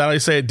Plaza, is that how you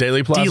say it?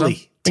 Daly Plaza?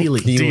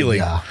 Dealey.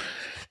 Yeah.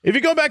 If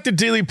you go back to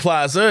Dealey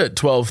Plaza at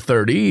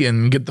 12:30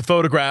 and get the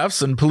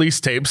photographs and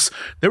police tapes,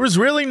 there was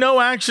really no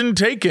action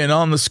taken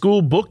on the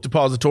school book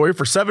depository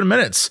for 7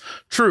 minutes.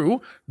 True,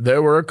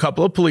 there were a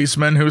couple of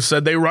policemen who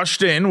said they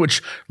rushed in,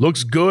 which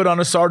looks good on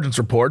a sergeant's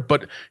report,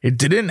 but it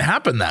didn't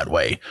happen that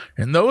way.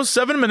 In those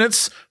 7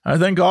 minutes, I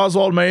think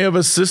Oswald may have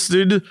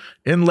assisted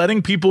in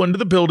letting people into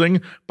the building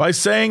by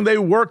saying they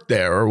worked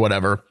there or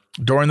whatever.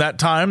 During that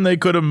time, they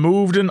could have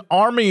moved an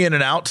army in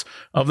and out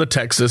of the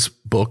Texas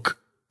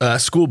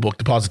school book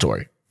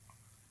depository.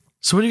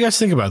 So what do you guys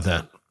think about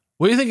that?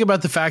 What do you think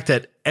about the fact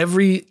that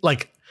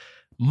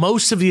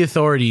most of the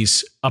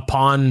authorities,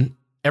 upon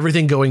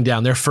everything going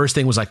down, their first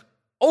thing was like,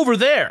 over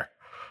there,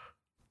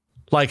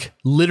 like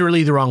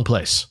literally the wrong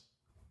place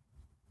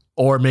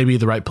or maybe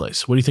the right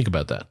place? What do you think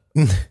about that?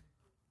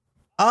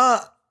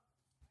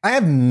 I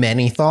have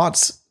many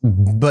thoughts,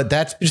 but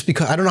that's just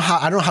because I don't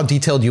know how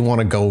detailed you want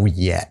to go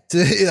yet.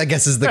 I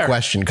guess is the Fair.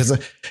 question. Because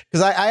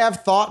I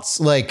have thoughts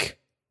like,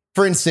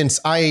 for instance,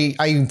 I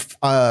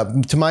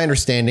to my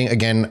understanding,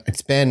 again,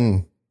 it's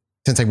been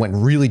since I went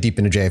really deep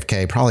into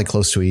JFK, probably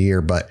close to a year,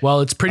 but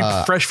Well, it's pretty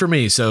fresh for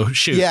me. So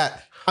shoot. yeah,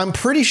 I'm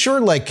pretty sure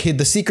like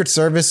the Secret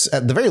Service,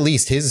 at the very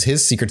least,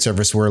 his Secret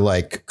Service were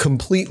like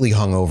completely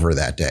hungover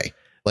that day.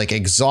 Like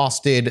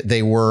exhausted.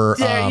 They were.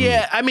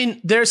 Yeah. I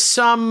mean, there's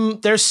some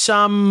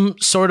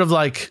sort of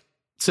like,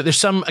 so there's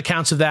some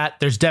accounts of that.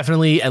 There's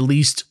definitely at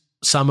least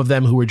some of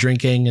them who were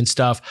drinking and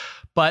stuff.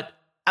 But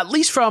at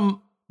least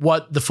from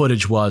what the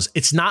footage was,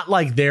 it's not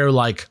like they're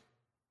like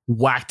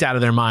whacked out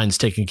of their minds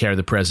taking care of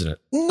the president.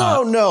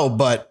 No,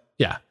 but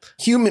yeah,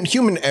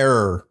 human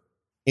error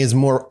is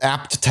more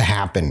apt to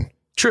happen.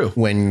 True.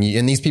 And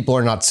these people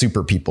are not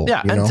super people.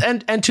 Yeah. You know?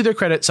 And to their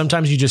credit,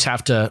 sometimes you just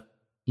have to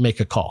make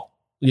a call,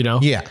 you know?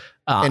 Yeah.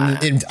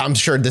 And I'm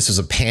sure this was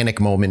a panic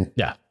moment.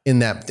 Yeah. In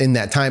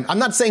that time. I'm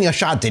not saying a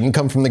shot didn't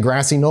come from the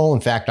grassy knoll.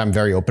 In fact, I'm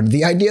very open to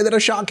the idea that a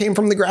shot came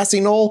from the grassy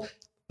knoll,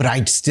 but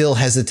I still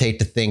hesitate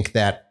to think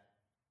that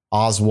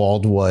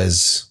Oswald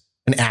was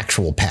an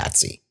actual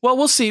patsy. Well,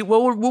 we'll see.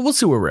 Well, we'll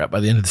see where we're at by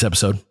the end of this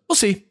episode. We'll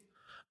see.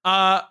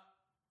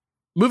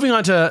 Moving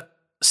on to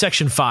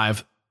section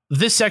 5.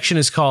 This section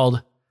is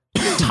called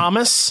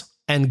Thomas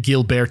and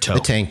Gilberto.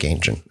 The tank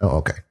agent. Oh,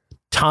 okay.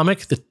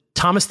 Thomas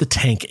the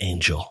Tank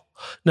Angel.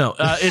 No,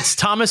 it's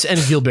Thomas and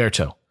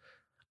Gilberto.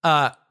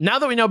 Now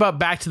that we know about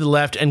Back to the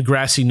Left and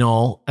Grassy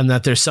Knoll, and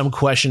that there's some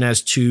question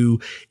as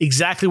to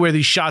exactly where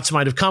these shots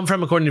might have come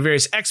from, according to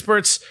various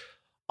experts,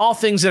 all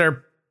things that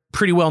are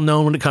pretty well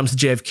known when it comes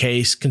to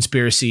JFK's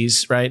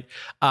conspiracies, right?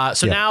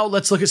 Now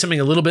let's look at something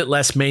a little bit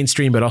less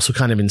mainstream, but also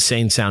kind of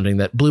insane sounding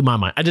that blew my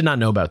mind. I did not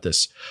know about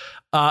this.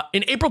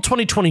 In April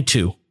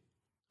 2022,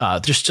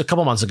 just a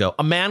couple months ago,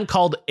 a man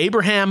called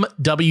Abraham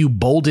W.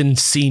 Bolden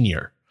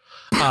Sr.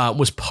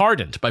 Was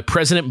pardoned by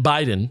President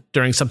Biden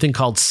during something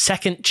called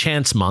Second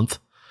Chance Month,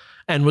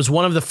 and was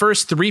one of the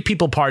first 3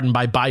 people pardoned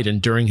by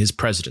Biden during his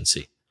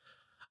presidency.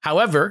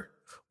 However,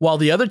 while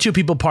the other 2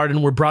 people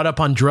pardoned were brought up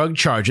on drug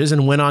charges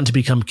and went on to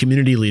become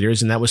community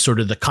leaders, and that was sort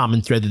of the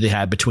common thread that they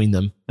had between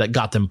them that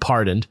got them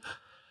pardoned,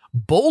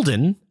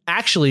 Bolden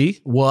actually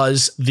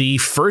was the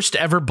first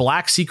ever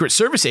Black Secret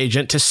Service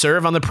agent to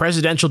serve on the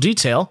presidential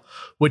detail,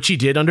 which he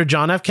did under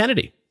John F.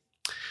 Kennedy.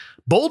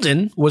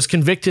 Bolden was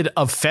convicted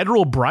of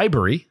federal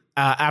bribery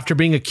after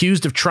being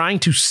accused of trying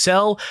to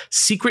sell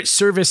Secret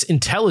Service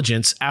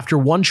intelligence after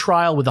one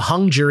trial with a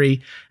hung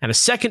jury and a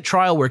second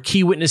trial where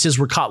key witnesses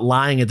were caught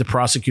lying at the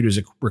prosecutor's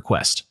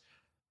request.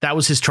 That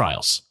was his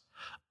trials.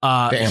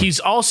 He's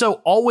also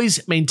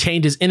always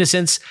maintained his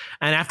innocence,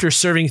 and after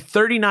serving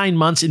 39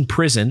 months in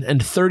prison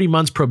and 30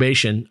 months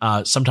probation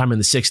sometime in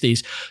the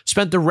 60s,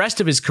 spent the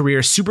rest of his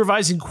career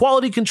supervising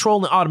quality control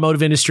in the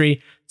automotive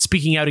industry,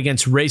 speaking out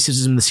against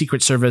racism in the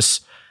Secret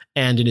Service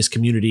and in his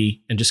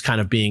community, and just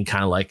kind of being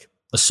kind of like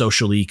a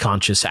socially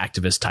conscious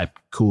activist type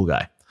cool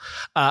guy.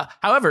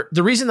 However,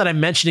 the reason that I'm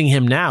mentioning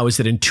him now is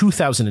that in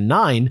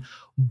 2009,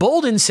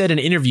 Bolden said in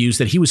interviews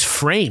that he was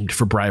framed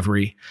for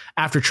bribery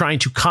after trying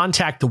to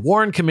contact the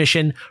Warren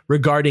Commission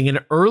regarding an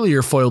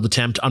earlier foiled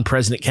attempt on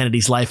President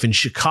Kennedy's life in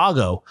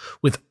Chicago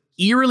with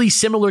eerily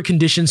similar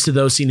conditions to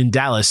those seen in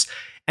Dallas,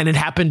 and it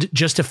happened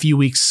just a few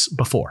weeks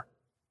before.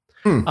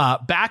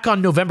 Back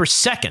on November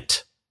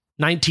 2nd,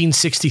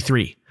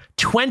 1963,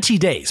 20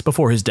 days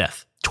before his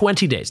death,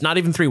 20 days, not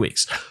even 3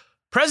 weeks,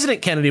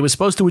 President Kennedy was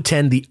supposed to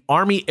attend the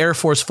Army Air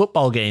Force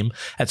football game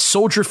at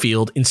Soldier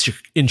Field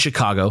in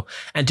Chicago,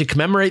 and to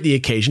commemorate the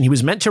occasion, he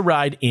was meant to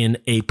ride in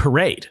a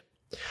parade.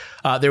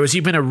 There was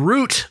even a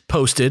route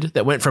posted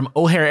that went from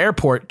O'Hare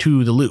Airport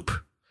to the Loop.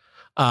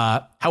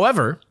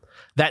 However,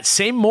 that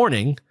same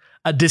morning,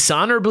 a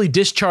dishonorably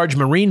discharged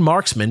Marine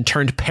marksman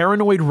turned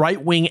paranoid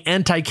right-wing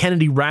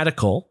anti-Kennedy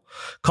radical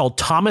called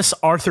Thomas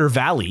Arthur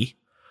Valley,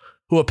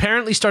 who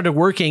apparently started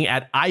working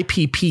at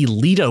IPP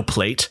Lido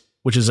Plate,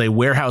 which is a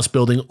warehouse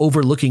building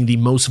overlooking the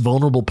most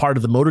vulnerable part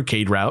of the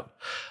motorcade route.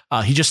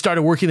 He just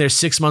started working there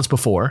 6 months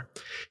before.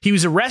 He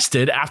was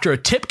arrested after a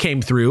tip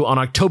came through on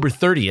October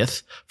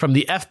 30th from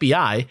the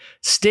FBI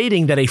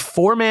stating that a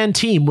 4-man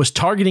team was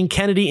targeting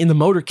Kennedy in the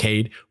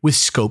motorcade with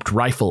scoped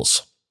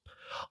rifles.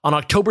 On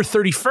October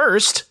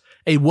 31st,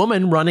 a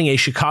woman running a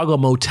Chicago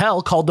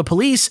motel called the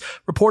police,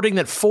 reporting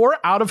that 4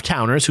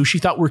 out-of-towners who she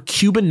thought were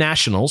Cuban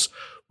nationals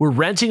were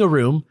renting a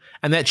room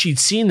and that she'd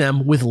seen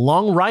them with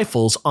long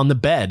rifles on the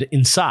bed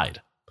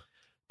inside.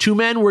 2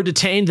 men were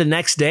detained the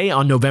next day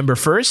on November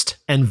 1st,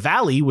 and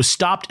Valley was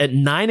stopped at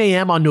 9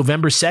 a.m. on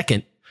November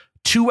 2nd,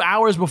 2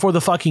 hours before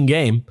the fucking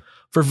game,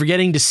 for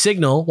forgetting to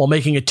signal while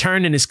making a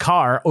turn in his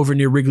car over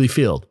near Wrigley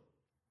Field.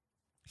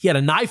 He had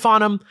a knife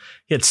on him.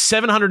 He had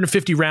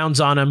 750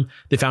 rounds on him.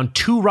 They found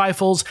 2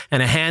 rifles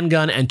and a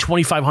handgun and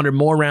 2,500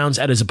 more rounds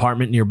at his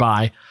apartment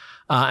nearby.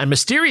 And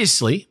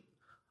mysteriously,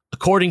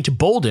 according to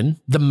Bolden,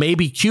 the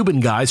maybe Cuban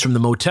guys from the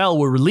motel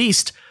were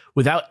released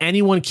without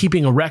anyone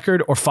keeping a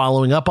record or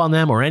following up on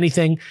them or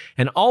anything,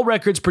 and all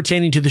records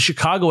pertaining to the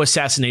Chicago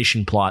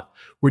assassination plot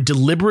were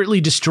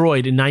deliberately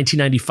destroyed in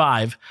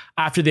 1995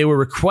 after they were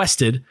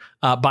requested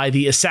by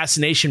the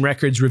Assassination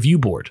Records Review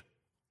Board.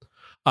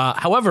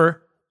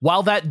 However,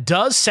 while that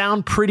does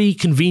sound pretty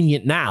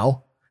convenient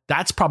now,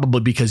 that's probably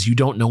because you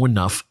don't know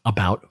enough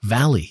about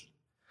Valley.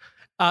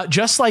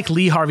 Just like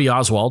Lee Harvey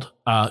Oswald,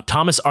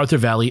 Thomas Arthur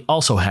Valley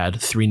also had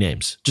 3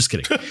 names. Just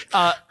kidding.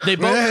 They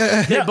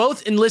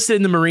both enlisted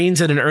in the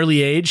Marines at an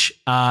early age,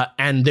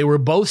 and they were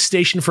both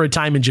stationed for a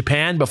time in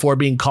Japan before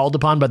being called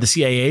upon by the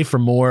CIA for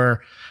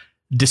more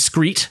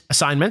discreet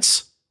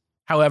assignments.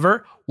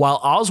 However, while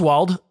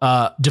Oswald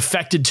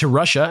defected to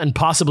Russia and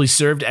possibly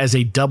served as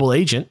a double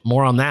agent,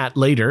 more on that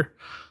later,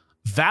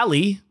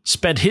 Valley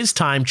spent his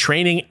time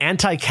training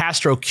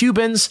anti-Castro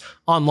Cubans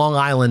on Long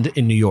Island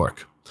in New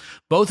York.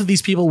 Both of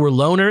these people were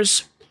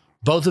loners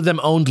Both of them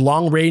owned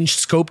long-range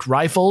scoped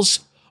rifles.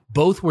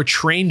 Both were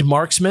trained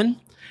marksmen.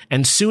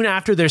 And soon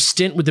after their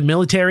stint with the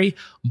military,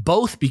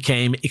 both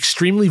became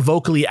extremely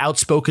vocally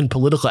outspoken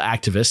political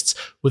activists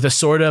with a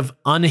sort of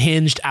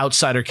unhinged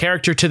outsider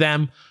character to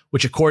them,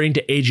 which, according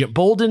to Agent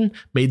Bolden,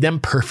 made them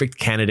perfect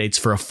candidates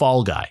for a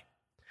fall guy.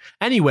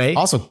 Anyway.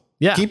 Also,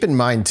 keep in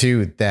mind,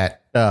 too,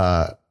 that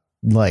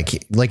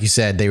like you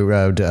said, they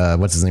rode,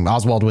 what's his name?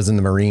 Oswald was in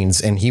the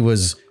Marines, and he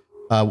was,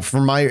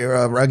 from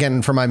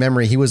my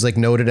memory, he was like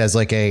noted as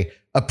like a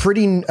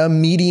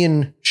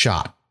median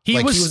shot.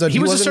 He was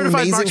a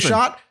certified marksman.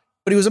 Shot,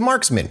 but he was a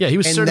marksman. Yeah, he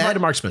was certified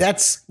marksman.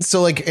 That's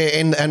so like,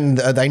 and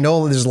I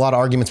know there's a lot of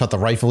arguments about the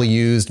rifle he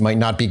used might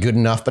not be good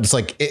enough, but it's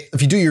like,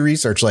 if you do your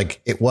research,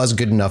 like it was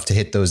good enough to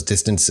hit those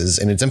distances.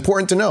 And it's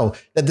important to know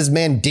that this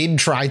man did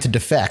try to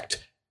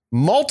defect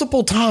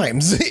multiple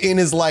times in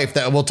his life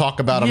that we'll talk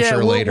about, I'm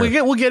sure later.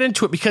 We'll get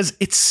into it because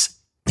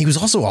he was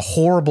also a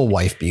horrible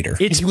wife beater.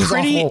 He was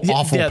an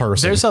awful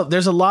person.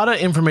 There's a lot of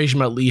information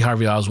about Lee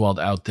Harvey Oswald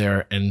out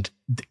there, and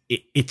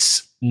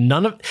it's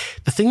none of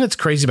the thing that's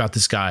crazy about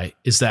this guy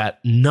is that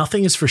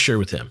nothing is for sure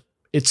with him.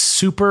 It's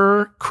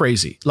super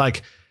crazy.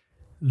 Like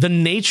the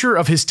nature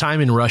of his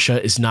time in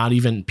Russia is not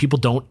even, people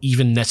don't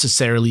even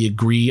necessarily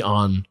agree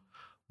on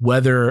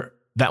whether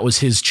that was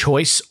his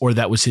choice or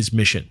that was his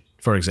mission,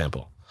 for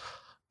example.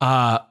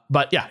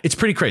 But yeah, it's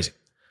pretty crazy.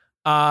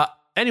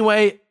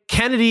 Anyway,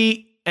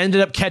 Kennedy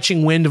ended up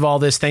catching wind of all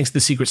this thanks to the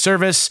Secret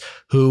Service,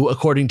 who,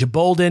 according to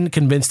Bolden,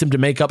 convinced him to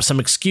make up some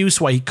excuse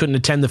why he couldn't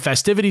attend the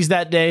festivities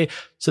that day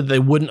so that they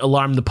wouldn't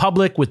alarm the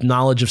public with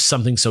knowledge of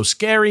something so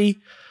scary.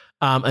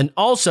 And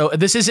also,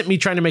 this isn't me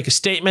trying to make a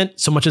statement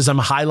so much as I'm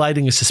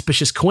highlighting a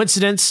suspicious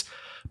coincidence,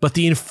 but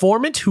the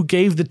informant who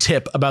gave the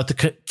tip about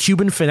the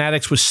Cuban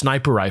fanatics with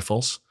sniper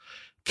rifles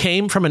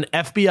came from an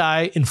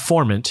FBI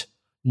informant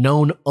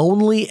known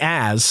only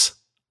as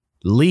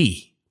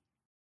Lee.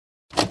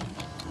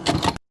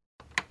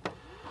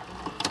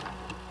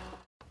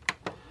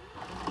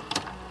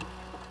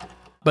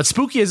 But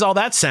spooky as all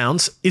that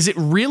sounds, is it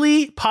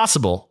really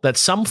possible that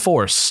some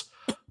force,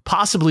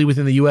 possibly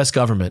within the US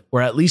government,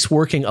 or at least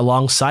working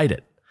alongside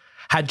it,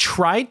 had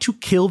tried to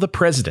kill the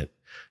president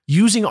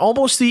using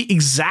almost the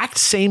exact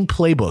same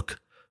playbook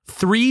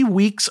 3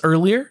 weeks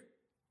earlier?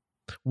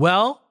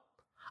 Well,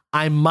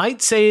 I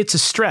might say it's a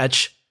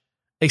stretch,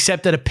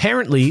 except that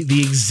apparently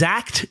the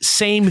exact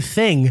same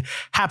thing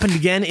happened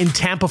again in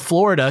Tampa,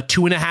 Florida,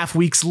 2.5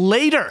 weeks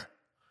later.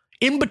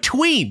 In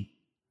between.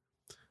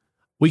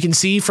 We can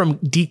see from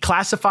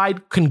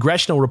declassified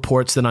congressional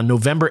reports that on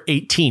November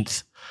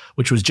 18th,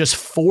 which was just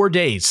 4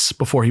 days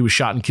before he was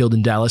shot and killed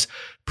in Dallas,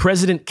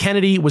 President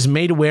Kennedy was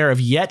made aware of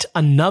yet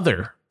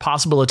another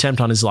possible attempt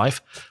on his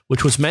life,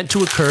 which was meant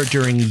to occur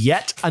during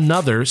yet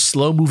another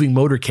slow-moving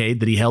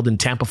motorcade that he held in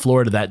Tampa,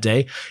 Florida that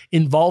day,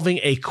 involving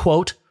a,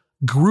 quote,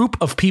 group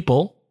of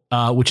people,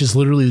 which is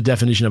literally the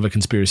definition of a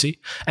conspiracy,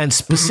 and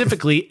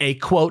specifically a,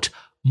 quote,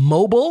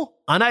 mobile,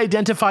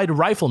 unidentified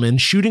rifleman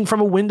shooting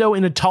from a window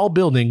in a tall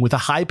building with a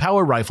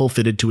high-power rifle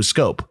fitted to a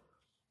scope.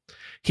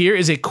 Here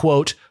is a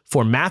quote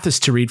for Mathis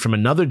to read from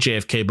another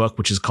JFK book,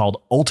 which is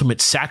called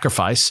Ultimate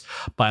Sacrifice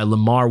by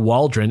Lamar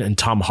Waldron and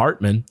Tom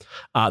Hartman,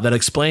 that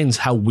explains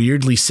how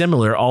weirdly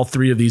similar all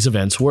three of these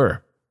events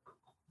were.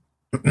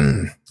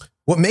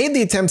 What made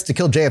the attempts to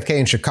kill JFK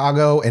in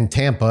Chicago and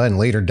Tampa and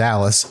later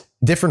Dallas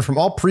different from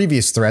all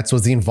previous threats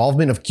was the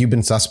involvement of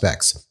Cuban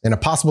suspects and a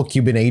possible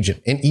Cuban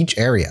agent in each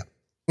area.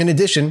 In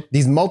addition,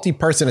 these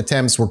multi-person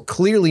attempts were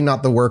clearly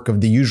not the work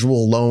of the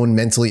usual lone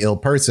mentally ill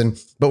person,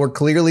 but were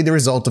clearly the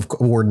result of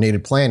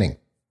coordinated planning.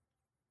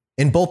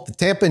 In both the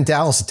Tampa and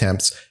Dallas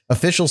attempts,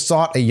 officials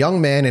sought a young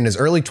man in his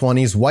early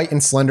 20s, white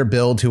and slender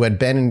build, who had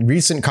been in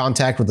recent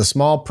contact with a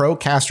small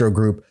pro-Castro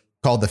group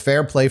called the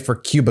Fair Play for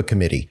Cuba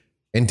Committee.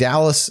 In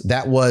Dallas,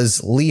 that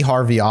was Lee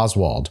Harvey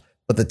Oswald,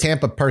 but the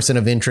Tampa person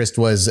of interest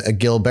was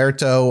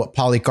Gilberto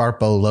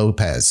Policarpo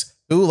Lopez,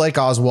 who, like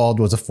Oswald,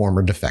 was a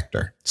former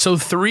defector. So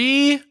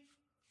 3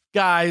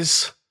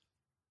 guys,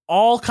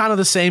 all kind of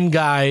the same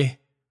guy,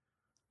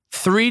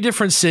 3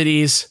 different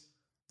cities,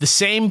 the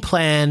same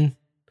plan,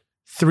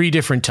 3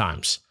 different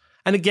times.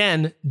 And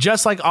again,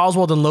 just like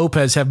Oswald and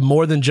Lopez have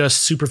more than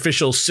just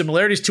superficial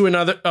similarities to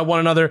one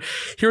another,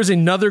 here's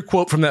another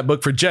quote from that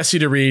book for Jesse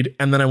to read,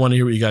 and then I want to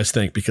hear what you guys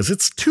think, because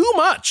it's too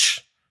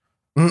much.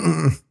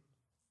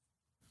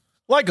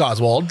 Like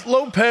Oswald,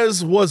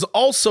 Lopez was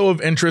also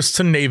of interest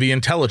to Navy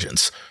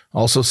intelligence.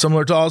 Also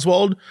similar to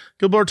Oswald,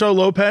 Gilberto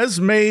Lopez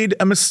made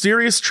a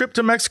mysterious trip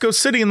to Mexico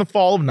City in the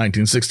fall of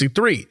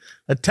 1963,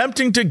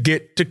 attempting to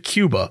get to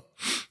Cuba.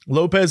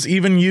 Lopez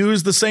even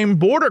used the same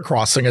border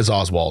crossing as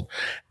Oswald,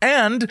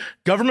 and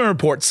government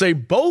reports say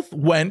both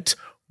went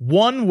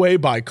one way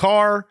by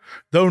car,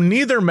 though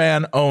neither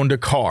man owned a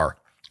car.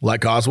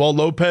 Like Oswald,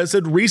 Lopez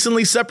had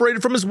recently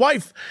separated from his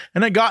wife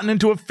and had gotten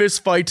into a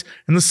fist fight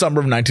in the summer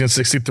of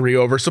 1963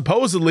 over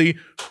supposedly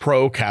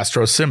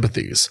pro-Castro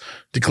sympathies.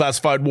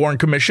 Declassified Warren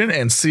Commission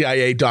and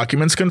CIA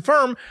documents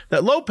confirm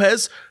that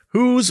Lopez,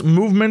 whose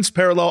movements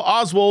parallel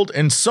Oswald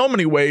in so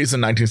many ways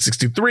in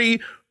 1963,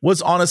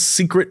 was on a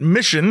secret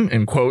mission,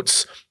 in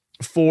quotes,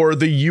 for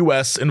the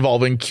U.S.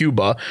 involving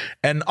Cuba,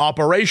 an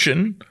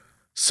operation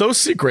so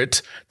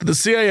secret that the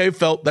CIA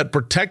felt that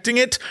protecting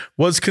it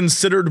was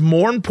considered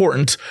more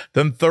important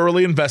than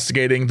thoroughly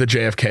investigating the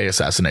JFK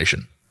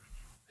assassination.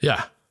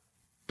 Yeah.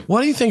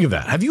 What do you think of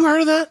that? Have you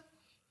heard of that?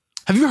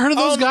 Have you heard of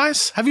those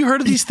guys? Have you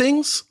heard of these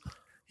things?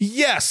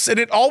 Yes. And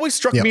it always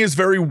struck me as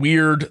very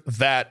weird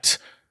that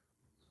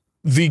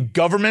the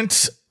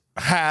government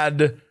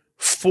had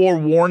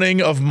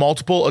forewarning of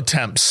multiple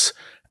attempts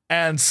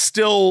and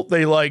still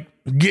they like,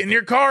 get in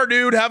your car,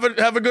 dude. Have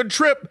a good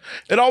trip.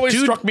 It always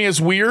struck me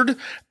as weird.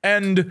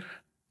 And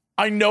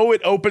I know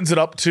it opens it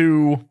up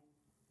to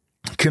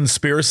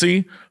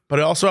conspiracy, but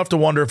I also have to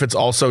wonder if it's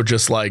also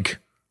just like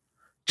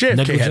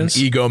JFK had an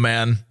ego,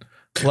 man.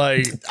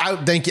 Like, I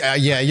think,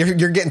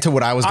 you're getting to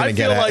what I was going to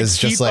get at. Like is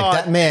just like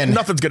that man.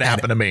 Nothing's going to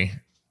happen to me.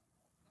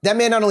 That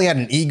man not only had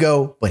an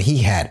ego, but he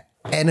had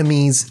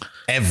enemies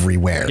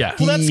everywhere. Yeah,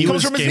 he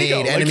comes from his made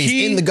ego. enemies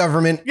in the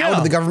government, out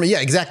of the government.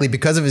 Yeah, exactly.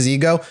 Because of his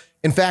ego.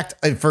 In fact,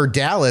 for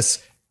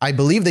Dallas, I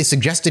believe they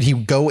suggested he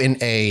go in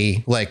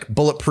a like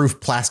bulletproof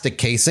plastic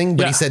casing,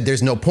 but he said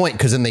there's no point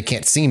because then they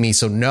can't see me.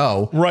 So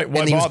no. Right.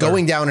 And he was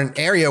going down an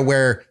area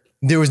where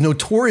there was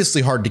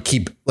notoriously hard to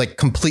keep like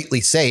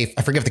completely safe.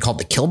 I forget if they call it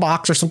the kill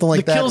box or something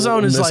like that. The kill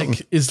zone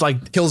is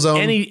like kill zone.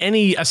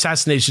 Any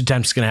assassination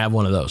attempt is going to have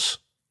one of those.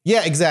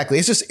 Yeah, exactly.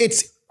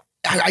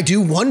 I do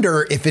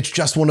wonder if it's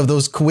just one of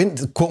those quote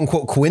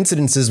unquote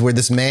coincidences where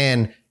this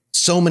man,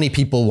 so many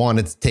people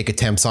wanted to take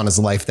attempts on his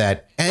life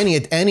that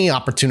any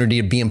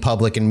opportunity to be in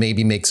public and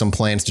maybe make some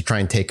plans to try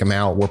and take him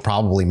out were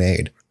probably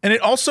made. And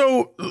it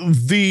also,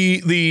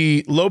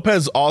 the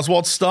Lopez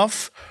Oswald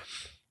stuff,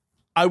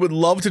 I would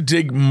love to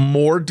dig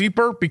more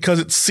deeper because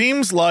it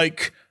seems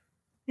like,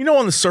 you know,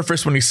 on the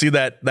surface, when you see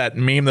that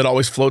meme that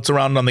always floats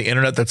around on the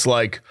internet, that's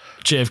like,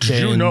 JFK.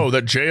 Did you know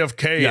that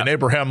JFK and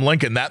Abraham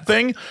Lincoln, that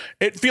thing,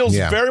 it feels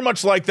very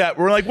much like that.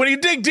 We're like, when you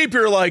dig deep,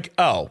 you're like,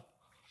 oh,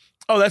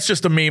 that's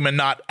just a meme and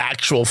not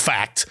actual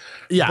fact.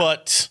 Yeah.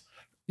 But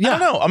I don't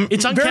know.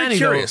 It's very uncanny,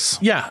 curious.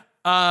 Though. Yeah.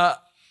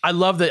 I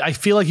love that. I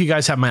feel like you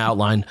guys have my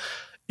outline.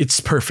 It's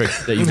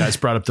perfect that you guys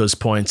brought up those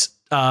points.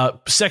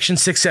 Section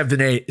 6, 7,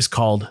 and 8 is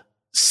called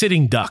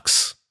Sitting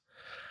Ducks.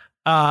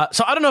 So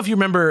I don't know if you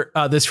remember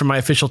this from my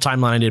official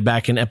timeline I did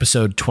back in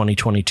episode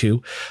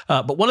 2022.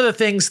 But one of the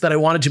things that I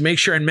wanted to make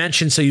sure and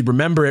mention so you'd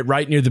remember it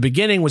right near the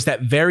beginning was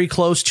that very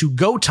close to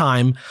go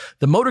time,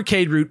 the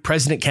motorcade route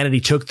President Kennedy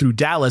took through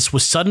Dallas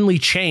was suddenly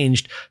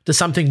changed to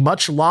something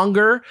much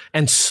longer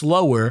and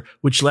slower,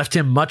 which left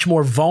him much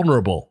more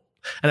vulnerable.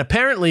 And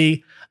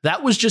apparently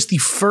that was just the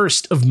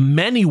first of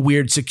many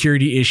weird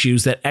security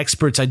issues that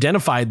experts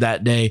identified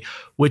that day,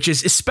 which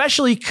is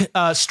especially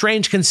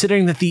strange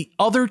considering that the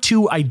other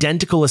two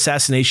identical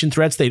assassination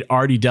threats they'd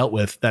already dealt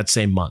with that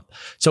same month.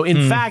 So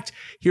in fact,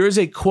 here is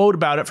a quote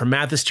about it from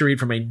Mathis to read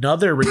from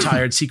another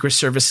retired Secret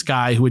Service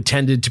guy who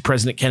attended to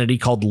President Kennedy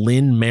called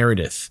Lynn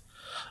Meredith.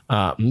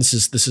 This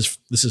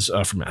is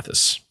from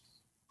Mathis.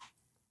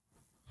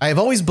 I have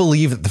always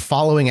believed that the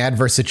following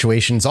adverse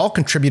situations all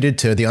contributed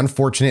to the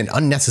unfortunate and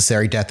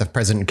unnecessary death of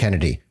President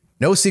Kennedy.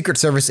 No Secret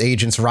Service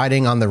agents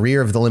riding on the rear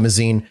of the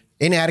limousine,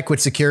 inadequate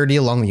security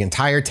along the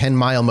entire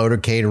 10-mile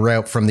motorcade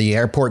route from the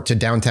airport to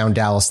downtown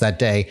Dallas that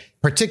day,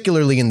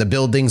 particularly in the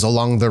buildings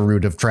along the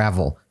route of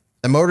travel.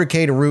 The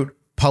motorcade route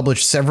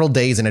published several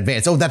days in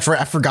advance. Oh, that's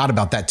right. I forgot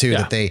about that too,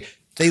 that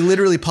they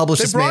literally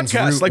published this man's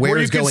route, like where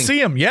you can going.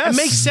 see him. Yes. It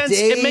makes sense.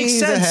 It makes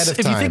sense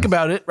if you think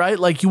about it, right?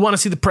 Like you want to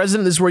see the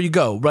president, this is where you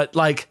go. But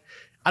like,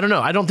 I don't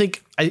know. I don't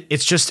think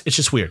it's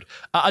just weird.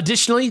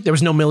 Additionally, there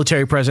was no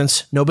military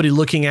presence, nobody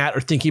looking at or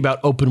thinking about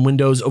open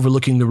windows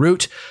overlooking the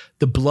route.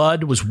 The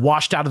blood was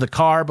washed out of the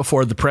car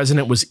before the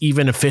president was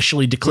even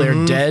officially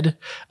declared dead.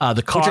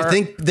 The car, which I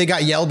think they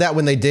got yelled at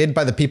when they did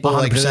by the people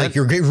 100%. like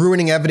you're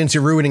ruining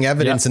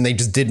evidence, and they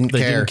just didn't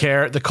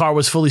care. The car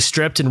was fully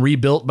stripped and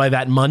rebuilt by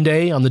that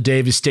Monday on the day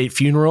of his state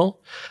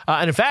funeral.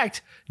 And in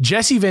fact,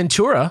 Jesse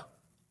Ventura,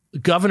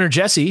 Governor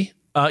Jesse,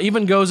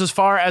 even goes as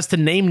far as to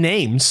name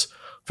names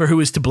for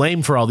who is to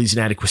blame for all these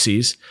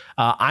inadequacies.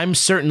 I'm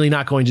certainly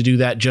not going to do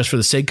that just for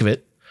the sake of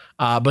it.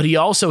 But he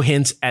also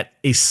hints at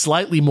a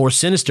slightly more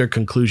sinister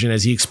conclusion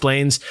as he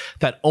explains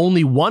that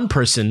only one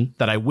person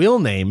that I will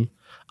name,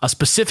 a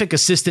specific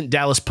assistant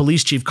Dallas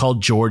police chief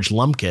called George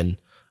Lumpkin,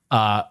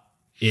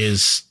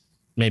 is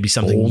maybe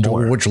something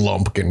more. George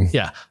Lumpkin.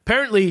 Yeah.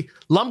 Apparently,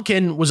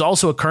 Lumpkin was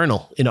also a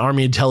colonel in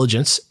Army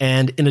intelligence.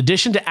 And in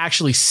addition to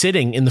actually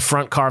sitting in the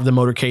front car of the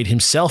motorcade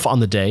himself on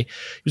the day,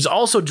 he was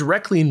also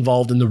directly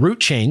involved in the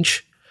route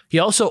change. He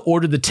also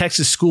ordered the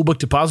Texas Schoolbook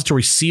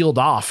Depository sealed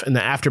off in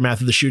the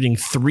aftermath of the shooting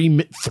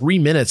 3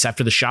 minutes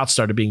after the shots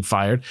started being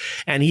fired.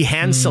 And he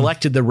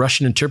hand-selected the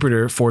Russian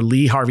interpreter for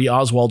Lee Harvey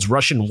Oswald's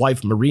Russian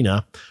wife,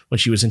 Marina, when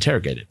she was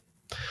interrogated.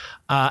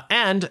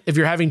 And if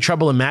you're having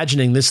trouble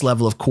imagining this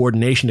level of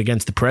coordination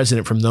against the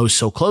president from those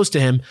so close to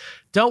him,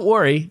 don't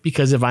worry,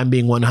 because if I'm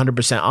being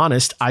 100%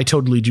 honest, I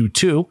totally do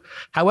too.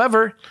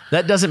 However,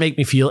 that doesn't make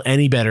me feel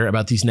any better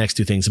about these next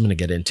two things I'm going to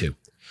get into.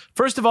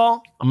 First of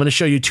all, I'm going to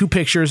show you two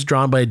pictures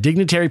drawn by a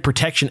dignitary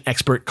protection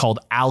expert called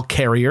Al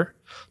Carrier.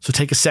 So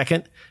take a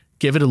second,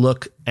 give it a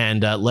look,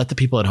 and let the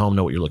people at home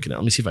know what you're looking at.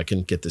 Let me see if I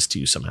can get this to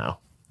you somehow.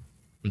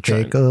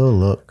 Take a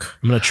look.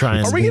 I'm going to try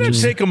and... Are we going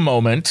to take a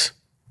moment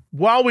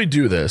while we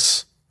do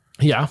this?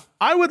 Yeah.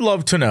 I would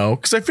love to know,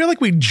 because I feel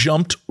like we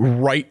jumped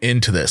right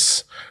into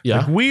this.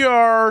 Yeah.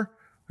 Like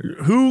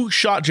who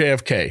shot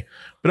JFK?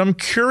 But I'm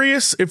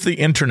curious if the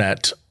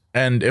internet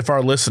and if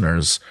our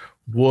listeners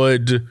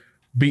would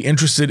be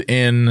interested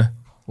in,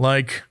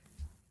 like,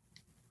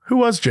 who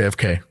was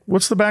JFK?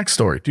 What's the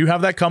backstory? Do you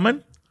have that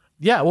coming?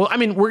 Yeah, well, I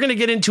mean, we're going to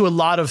get into a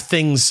lot of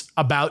things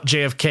about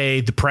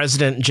JFK, the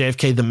president,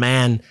 JFK, the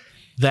man,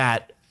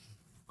 that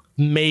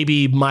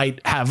maybe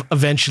might have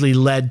eventually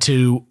led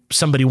to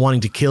somebody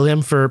wanting to kill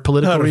him for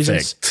political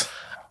reasons.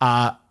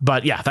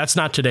 But yeah, that's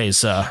not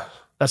today's,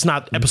 that's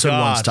not episode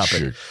one's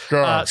topic.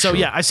 So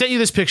yeah, I sent you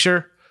this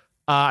picture.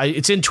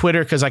 It's in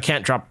Twitter because I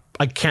can't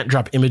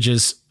drop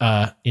images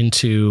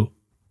into.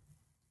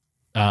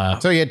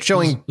 So yeah, it's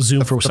showing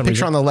Zoom for the some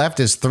picture reason. on the left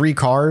is 3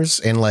 cars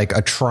and like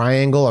a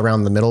triangle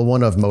around the middle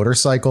one of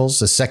motorcycles.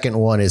 The second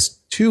one is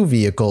 2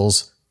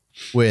 vehicles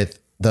with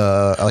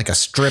like a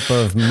strip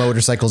of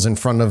motorcycles in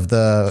front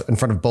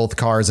of both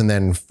cars, and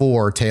then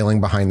 4 tailing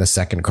behind the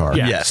second car.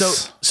 Yeah.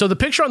 Yes. So the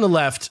picture on the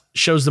left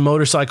shows the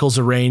motorcycles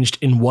arranged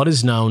in what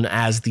is known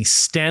as the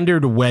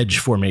standard wedge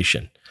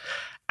formation.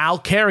 Al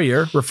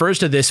Carrier refers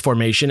to this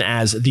formation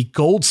as the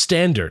gold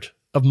standard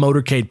of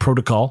motorcade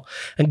protocol,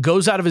 and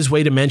goes out of his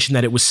way to mention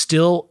that it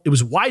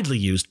was widely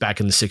used back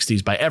in the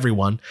 60s by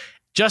everyone,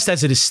 just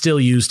as it is still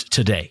used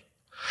today.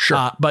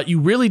 Sure. But you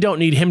really don't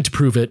need him to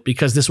prove it,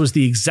 because this was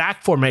the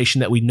exact formation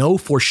that we know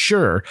for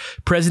sure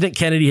President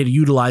Kennedy had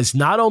utilized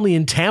not only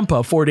in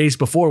Tampa 4 days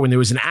before when there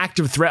was an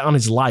active threat on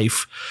his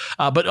life,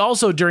 but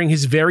also during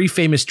his very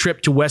famous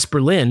trip to West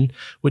Berlin,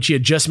 which he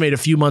had just made a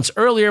few months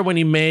earlier when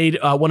he made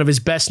one of his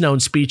best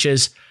known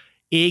speeches,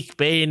 Ich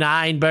bin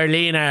ein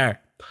Berliner.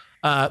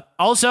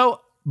 Also,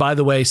 by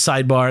the way,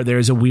 sidebar,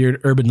 there's a weird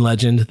urban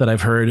legend that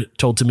I've heard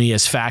told to me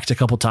as fact a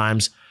couple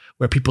times,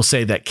 where people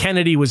say that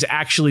Kennedy was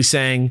actually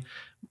saying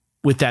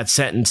with that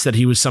sentence that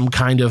he was some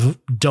kind of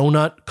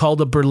donut called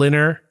a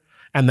Berliner,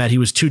 and that he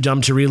was too dumb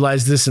to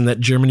realize this, and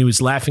that Germany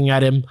was laughing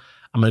at him.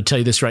 I'm going to tell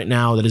you this right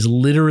now. That is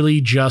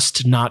literally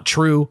just not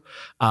true.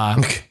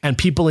 And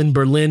people in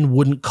Berlin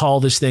wouldn't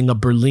call this thing a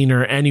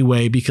Berliner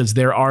anyway, because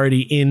they're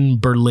already in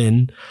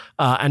Berlin.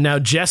 And now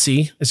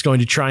Jesse is going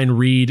to try and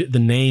read the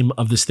name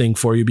of this thing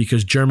for you,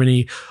 because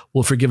Germany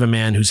will forgive a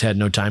man who's had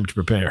no time to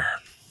prepare.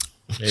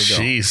 There you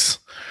go. Jeez.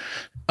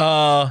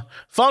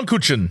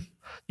 Pfannkuchen.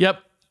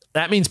 Yep.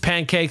 That means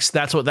pancakes.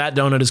 That's what that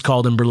donut is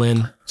called in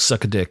Berlin.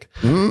 Suck a dick.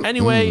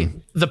 Anyway,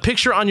 the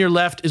picture on your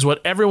left is what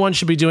everyone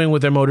should be doing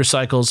with their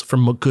motorcycles for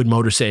good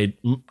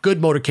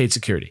motorcade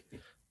security.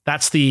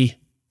 That's the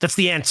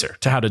answer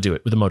to how to do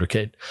it with a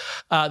motorcade.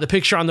 The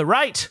picture on the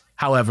right,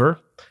 however,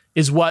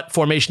 is what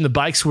formation the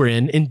bikes were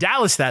in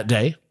Dallas that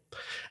day.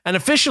 And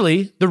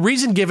officially, the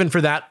reason given for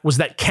that was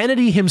that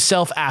Kennedy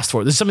himself asked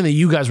for it. This is something that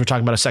you guys were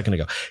talking about a second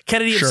ago.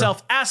 Kennedy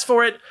himself asked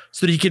for it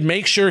so that he could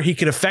make sure he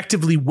could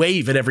effectively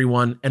wave at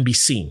everyone and be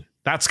seen.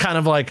 That's kind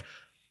of like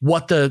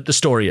what the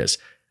story is.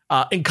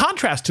 In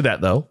contrast to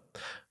that, though,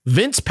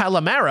 Vince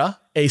Palomera,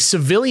 a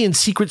civilian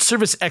Secret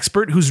Service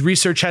expert whose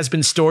research has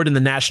been stored in the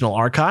National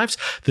Archives,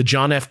 the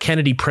John F.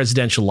 Kennedy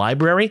Presidential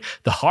Library,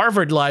 the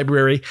Harvard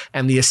Library,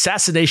 and the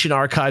Assassination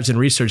Archives and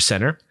Research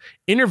Center,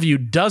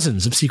 interviewed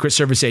dozens of Secret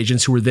Service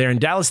agents who were there in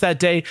Dallas that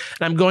day.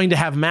 And I'm going to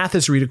have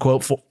Mathis read a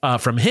quote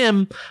from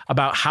him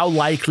about how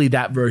likely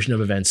that version of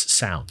events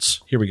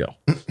sounds. Here we go.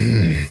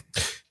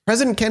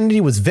 President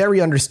Kennedy was very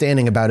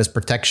understanding about his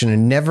protection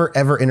and never,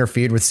 ever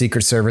interfered with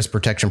Secret Service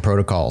protection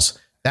protocols.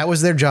 That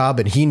was their job,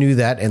 and he knew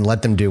that and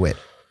let them do it.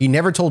 He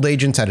never told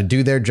agents how to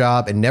do their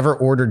job and never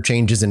ordered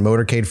changes in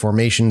motorcade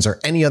formations or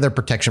any other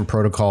protection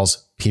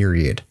protocols,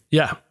 period.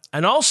 Yeah.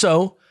 And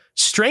also,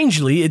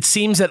 strangely, it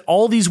seems that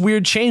all these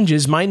weird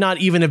changes might not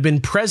even have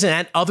been present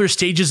at other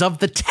stages of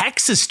the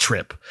Texas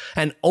trip,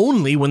 and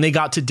only when they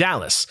got to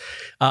Dallas.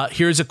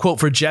 Here's a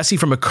quote for Jesse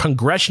from a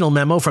congressional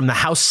memo from the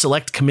House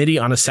Select Committee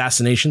on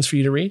Assassinations for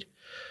you to read.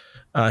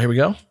 Here we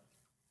go.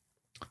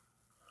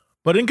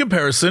 But in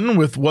comparison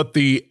with what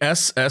the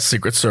SS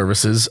Secret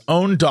Service's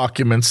own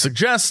documents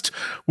suggest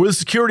were the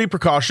security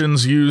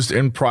precautions used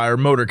in prior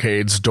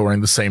motorcades during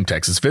the same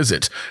Texas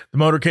visit, the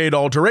motorcade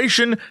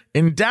alteration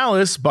in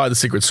Dallas by the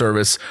Secret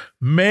Service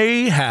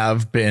may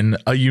have been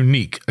a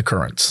unique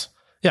occurrence.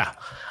 Yeah.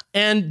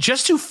 And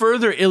just to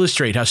further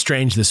illustrate how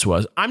strange this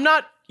was, I'm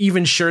not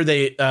even sure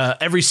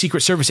every Secret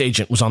Service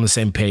agent was on the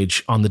same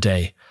page on the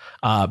day.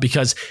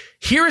 Because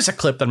here is a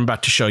clip that I'm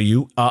about to show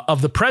you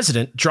of the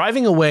president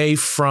driving away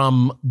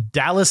from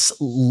Dallas,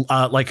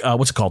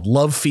 what's it called?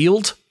 Love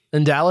Field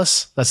in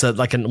Dallas. That's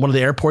one of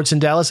the airports in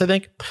Dallas, I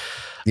think.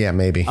 Yeah,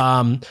 maybe.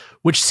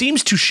 Which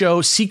seems to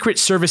show Secret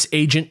Service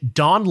agent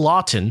Don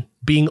Lawton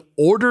being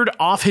ordered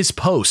off his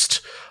post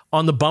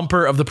on the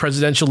bumper of the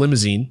presidential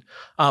limousine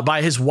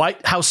by his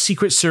White House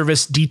Secret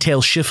Service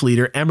detail shift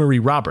leader, Emery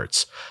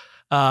Roberts.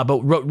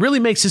 But what really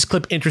makes this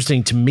clip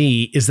interesting to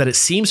me is that it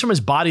seems from his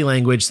body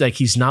language that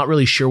he's not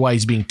really sure why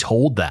he's being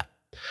told that.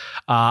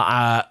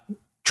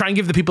 Try and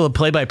give the people a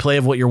play-by-play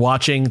of what you're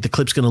watching. The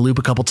clip's going to loop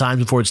a couple times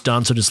before it's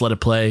done, so just let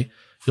it play.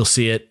 You'll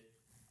see it.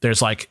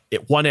 There's like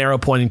one arrow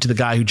pointing to the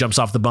guy who jumps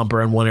off the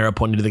bumper and one arrow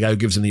pointing to the guy who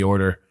gives him the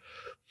order.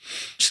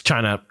 Just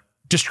trying to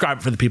describe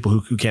it for the people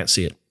who can't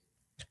see it.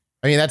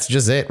 I mean, that's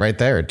just it right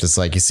there. Just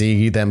like you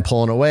see them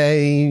pulling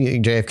away,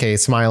 JFK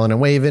smiling and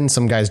waving,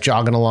 some guys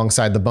jogging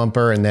alongside the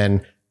bumper, and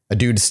then a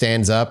dude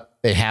stands up.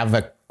 They have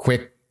a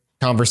quick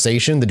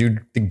conversation. The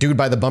dude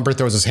by the bumper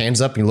throws his hands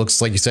up. He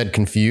looks, like you said,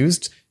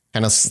 confused,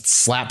 kind of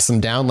slaps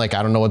him down like,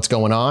 I don't know what's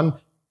going on.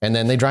 And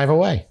then they drive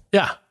away.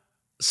 Yeah.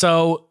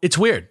 So it's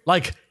weird.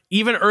 Like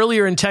even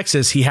earlier in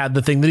Texas, he had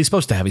the thing that he's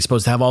supposed to have. He's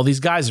supposed to have all these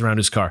guys around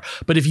his car.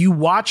 But if you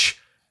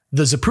watch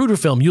the Zapruder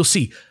film, you'll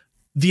see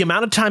the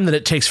amount of time that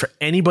it takes for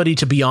anybody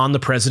to be on the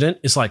president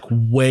is like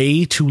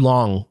way too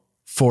long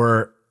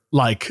for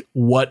like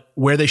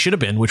where they should have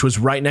been, which was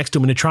right next to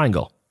him in a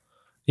triangle,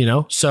 you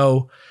know?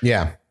 So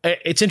yeah,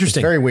 it's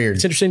interesting. It's very weird.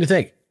 It's interesting to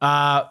think.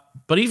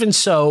 But even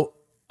so,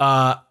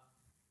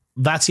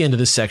 that's the end of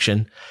this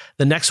section.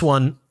 The next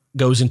one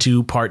goes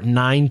into part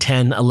 9,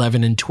 10,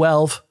 11, and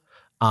 12.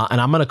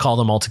 And I'm going to call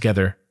them all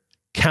together.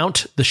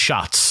 Count the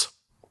shots.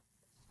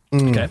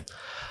 Okay.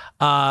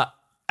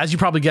 As you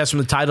probably guessed from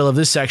the title of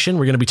this section,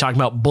 we're going to be talking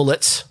about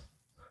bullets,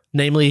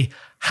 namely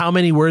how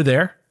many were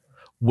there,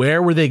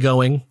 where were they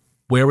going,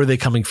 where were they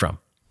coming from.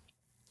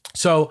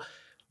 So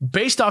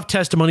based off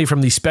testimony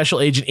from the special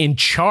agent in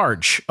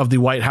charge of the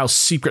White House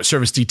Secret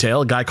Service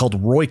detail, a guy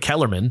called Roy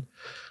Kellerman,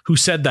 who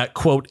said that,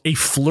 quote, a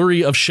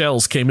flurry of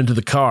shells came into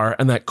the car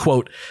and that,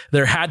 quote,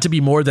 there had to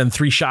be more than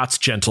 3 shots,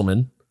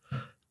 gentlemen.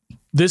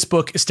 This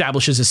book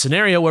establishes a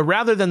scenario where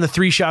rather than the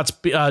 3 shots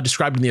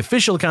described in the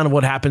official account of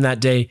what happened that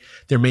day,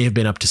 there may have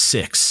been up to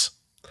 6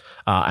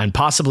 and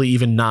possibly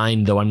even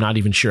 9, though I'm not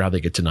even sure how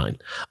they get to 9.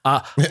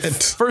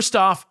 First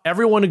off,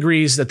 everyone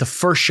agrees that the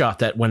first shot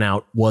that went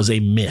out was a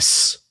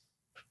miss.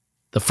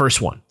 The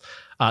first one,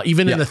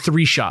 even in the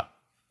 3-shot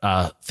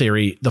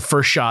theory, the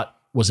first shot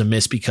was a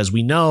miss because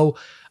we know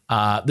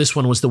this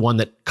one was the one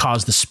that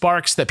caused the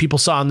sparks that people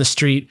saw on the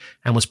street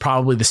and was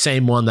probably the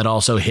same one that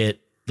also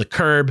hit the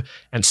curb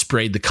and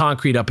sprayed the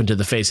concrete up into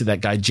the face of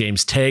that guy,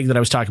 James Tague, that I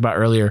was talking about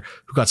earlier,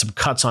 who got some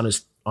cuts on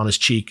his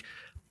cheek.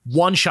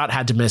 One shot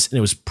had to miss, and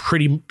it was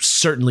pretty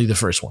certainly the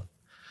first one.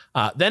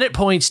 Then it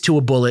points to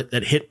a bullet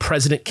that hit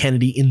President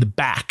Kennedy in the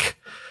back,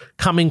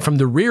 coming from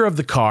the rear of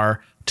the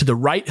car to the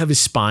right of his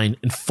spine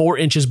and 4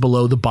 inches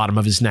below the bottom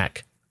of his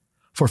neck.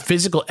 For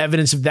physical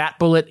evidence of that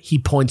bullet, he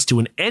points to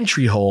an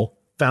entry hole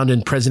found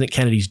in President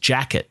Kennedy's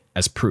jacket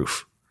as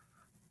proof.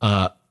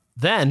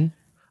 Then,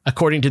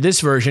 according to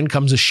this version,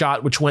 comes a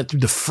shot which went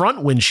through the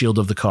front windshield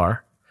of the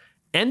car,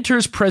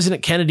 enters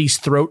President Kennedy's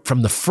throat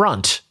from the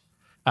front.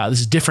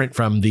 This is different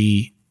from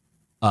the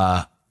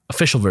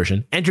official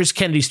version. Enters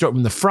Kennedy's throat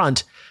from the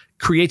front,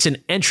 creates an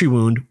entry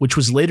wound, which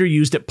was later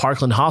used at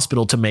Parkland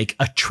Hospital to make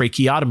a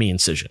tracheotomy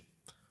incision.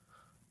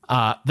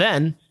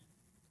 Then,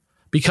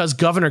 because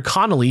Governor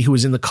Connolly, who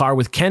was in the car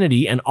with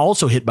Kennedy and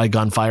also hit by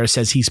gunfire,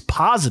 says he's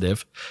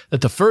positive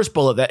that the first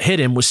bullet that hit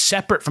him was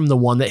separate from the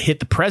one that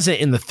hit the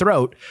president in the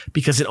throat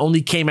because it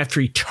only came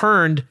after he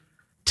turned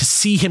to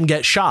see him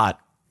get shot,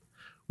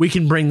 we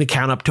can bring the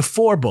count up to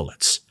 4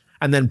 bullets,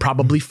 and then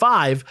probably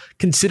 5,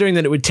 considering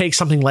that it would take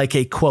something like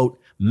a, quote,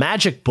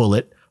 magic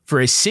bullet for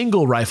a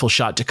single rifle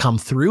shot to come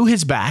through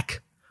his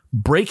back,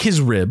 break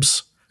his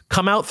ribs,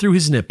 come out through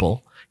his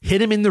nipple, hit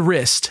him in the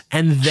wrist,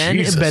 and then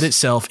embed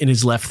itself in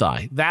his left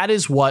thigh. That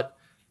is what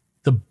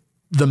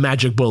the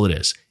magic bullet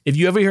is. If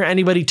you ever hear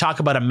anybody talk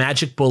about a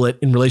magic bullet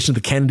in relation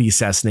to the Kennedy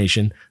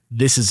assassination,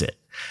 this is it.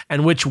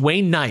 And which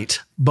Wayne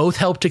Knight both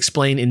helped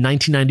explain in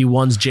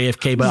 1991's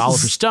JFK by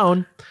Oliver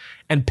Stone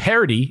and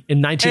parody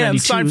in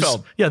 1992's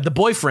Seinfeld. Yeah, The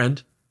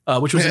Boyfriend,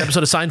 which was an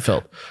episode of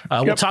Seinfeld.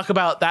 We'll talk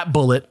about that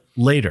bullet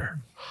later.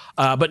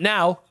 But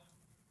now,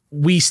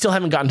 we still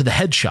haven't gotten to the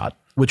headshot,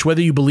 which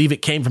whether you believe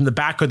it came from the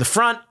back or the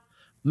front,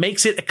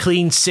 makes it a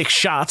clean 6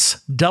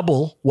 shots,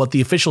 double what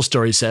the official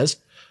story says.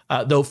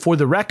 Though for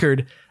the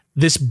record,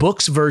 this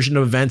book's version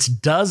of events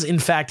does in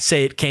fact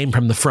say it came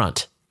from the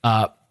front,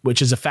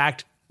 which is a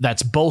fact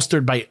that's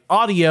bolstered by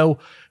audio,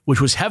 which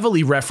was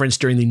heavily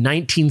referenced during the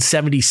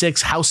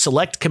 1976 House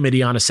Select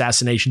Committee on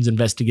Assassination's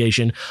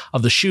investigation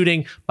of the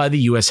shooting by the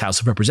U.S.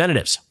 House of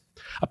Representatives.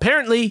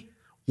 Apparently,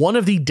 one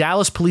of the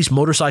Dallas police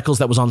motorcycles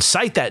that was on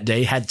site that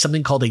day had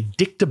something called a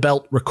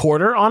Dictabelt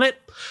recorder on it,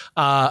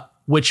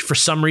 which for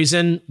some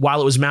reason,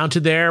 while it was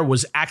mounted there,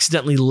 was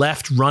accidentally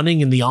left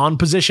running in the on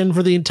position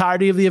for the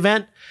entirety of the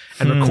event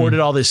and recorded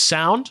all this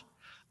sound.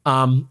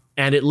 And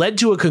it led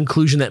to a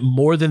conclusion that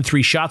more than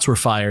 3 shots were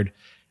fired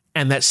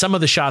and that some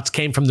of the shots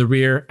came from the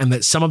rear and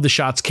that some of the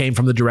shots came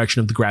from the direction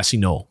of the grassy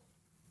knoll.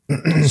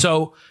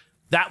 So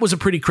that was a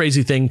pretty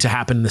crazy thing to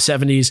happen in the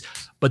 70s.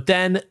 But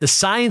then the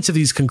science of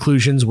these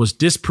conclusions was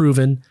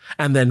disproven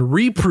and then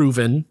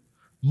reproven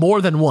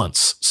more than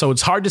once. So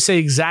it's hard to say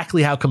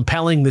exactly how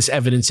compelling this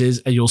evidence is,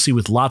 and you'll see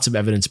with lots of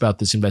evidence about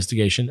this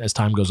investigation as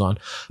time goes on.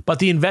 But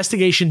the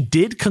investigation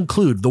did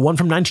conclude, the one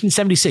from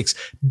 1976,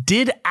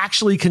 did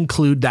actually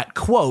conclude that,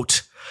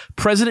 quote,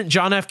 President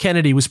John F.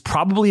 Kennedy was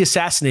probably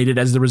assassinated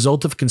as the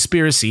result of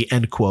conspiracy,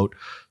 end quote.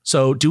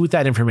 So do with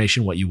that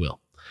information what you will.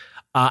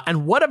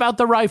 And what about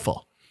the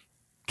rifle?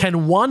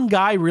 Can one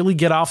guy really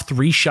get off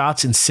 3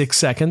 shots in 6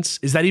 seconds?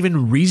 Is that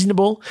even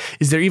reasonable?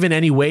 Is there even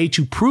any way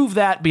to prove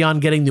that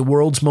beyond getting the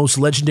world's most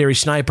legendary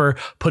sniper,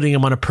 putting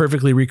him on a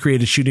perfectly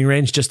recreated shooting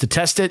range just to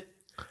test it?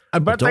 I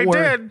bet they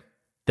did.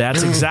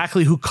 That's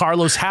exactly who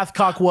Carlos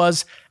Hathcock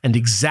was and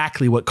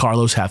exactly what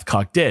Carlos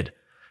Hathcock did.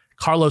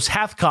 Carlos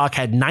Hathcock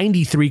had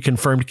 93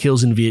 confirmed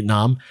kills in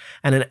Vietnam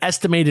and an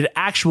estimated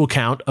actual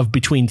count of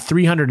between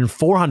 300 and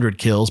 400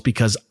 kills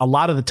because a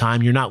lot of the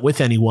time you're not with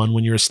anyone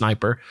when you're a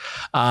sniper.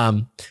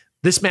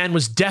 This man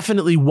was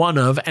definitely one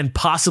of and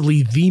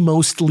possibly the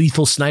most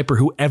lethal sniper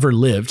who ever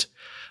lived.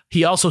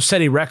 He also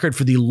set a record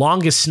for the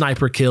longest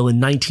sniper kill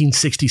in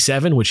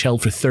 1967, which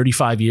held for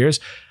 35 years.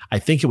 I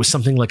think it was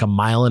something like 1.5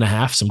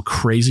 miles, some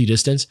crazy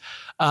distance.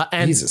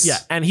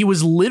 And he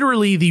was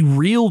literally the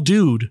real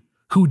dude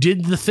who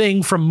did the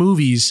thing from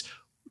movies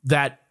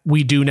that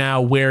we do now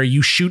where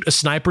you shoot a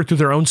sniper through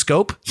their own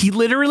scope. He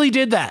literally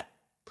did that.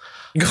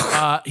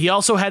 He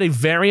also had a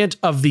variant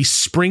of the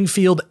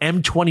Springfield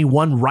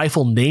M21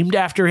 rifle named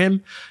after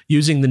him,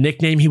 using the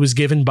nickname he was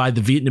given by the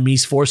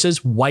Vietnamese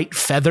forces, White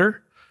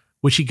Feather,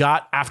 which he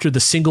got after the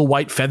single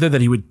white feather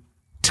that he would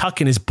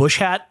tuck in his bush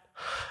hat.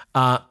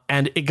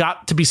 And it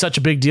got to be such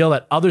a big deal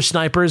that other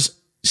snipers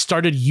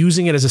started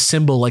using it as a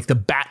symbol, like the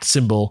bat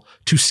symbol,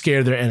 to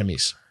scare their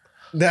enemies.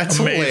 That's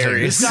amazing.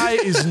 hilarious. This guy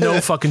is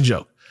no fucking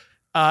joke.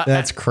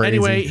 That's crazy.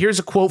 Anyway, here's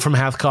a quote from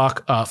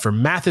Hathcock for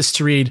Mathis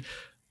to read.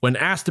 When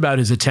asked about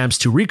his attempts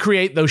to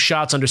recreate those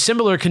shots under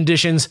similar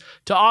conditions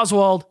to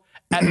Oswald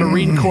at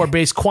Marine Corps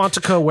Base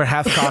Quantico, where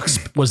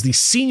Hathcock was the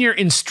senior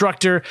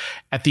instructor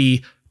at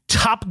the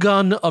Top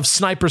Gun of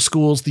sniper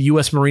schools, the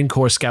U.S. Marine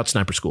Corps Scout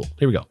Sniper School.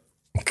 Here we go.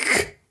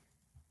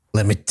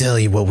 Let me tell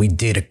you what we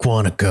did at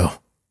Quantico.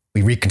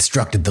 We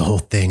reconstructed the whole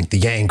thing,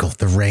 the angle,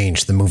 the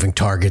range, the moving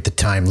target, the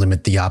time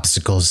limit, the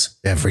obstacles,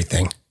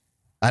 everything.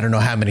 I don't know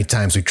how many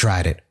times we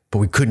tried it, but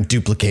we couldn't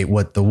duplicate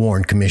what the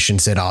Warren Commission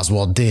said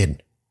Oswald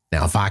did.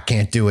 Now, if I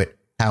can't do it,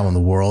 how in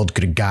the world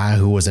could a guy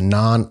who was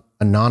non-qualify?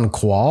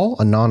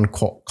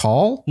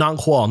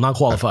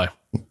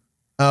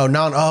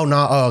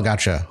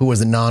 Gotcha. Who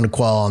was a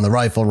non-qual on the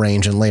rifle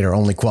range and later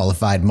only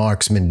qualified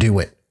marksman do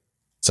it?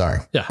 Sorry.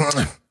 Yeah.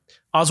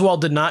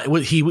 Oswald did not.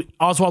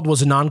 Oswald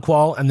was a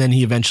non-qual, and then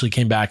he eventually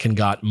came back and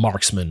got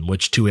marksman,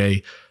 which to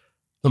the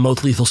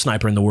most lethal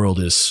sniper in the world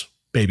is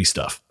baby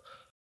stuff.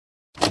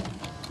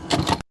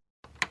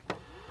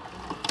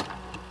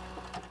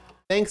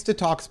 Thanks to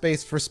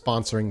Talkspace for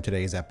sponsoring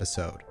today's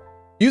episode.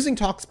 Using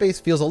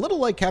Talkspace feels a little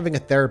like having a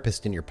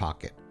therapist in your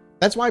pocket.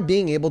 That's why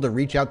being able to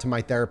reach out to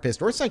my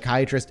therapist or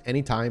psychiatrist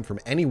anytime from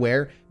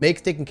anywhere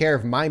makes taking care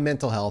of my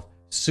mental health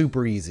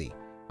super easy.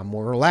 I'm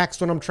more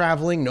relaxed when I'm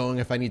traveling, knowing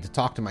if I need to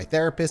talk to my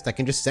therapist, I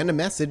can just send a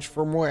message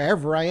from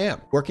wherever I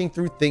am. Working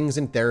through things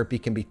in therapy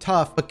can be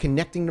tough, but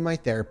connecting to my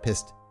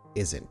therapist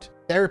isn't.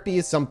 Therapy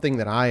is something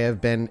that I have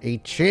been a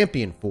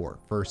champion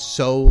for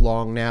so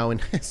long now,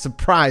 and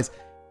surprise,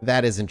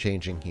 that isn't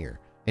changing here.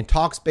 And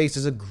Talkspace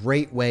is a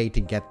great way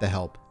to get the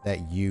help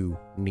that you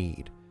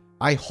need.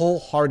 I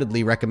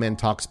wholeheartedly recommend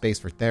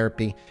Talkspace for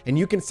therapy, and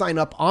you can sign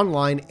up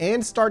online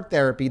and start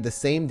therapy the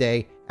same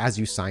day as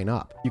you sign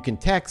up. You can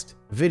text,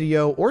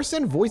 video, or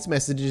send voice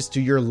messages to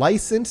your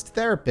licensed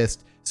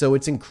therapist, so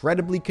it's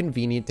incredibly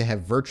convenient to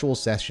have virtual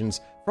sessions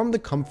from the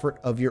comfort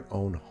of your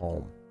own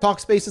home.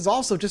 Talkspace is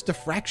also just a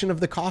fraction of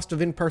the cost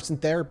of in-person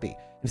therapy.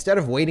 Instead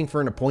of waiting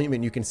for an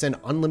appointment, you can send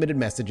unlimited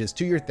messages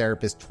to your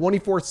therapist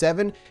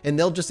 24/7, and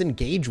they'll just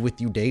engage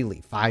with you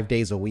daily, 5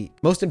 days a week.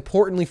 Most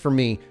importantly for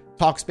me,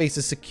 Talkspace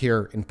is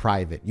secure and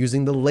private,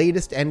 using the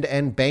latest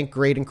end-to-end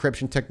bank-grade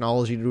encryption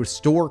technology to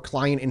store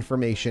client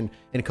information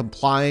and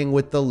complying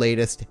with the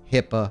latest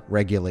HIPAA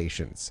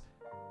regulations.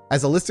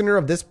 As a listener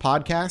of this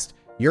podcast,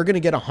 you're going to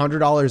get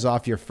 $100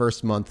 off your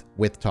first month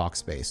with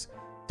Talkspace.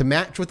 To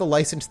match with a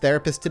licensed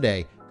therapist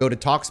today, go to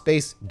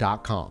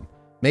Talkspace.com.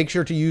 Make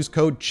sure to use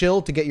code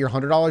CHILL to get your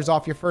 $100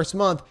 off your first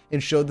month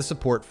and show the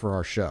support for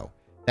our show.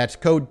 That's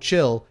code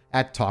CHILL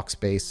at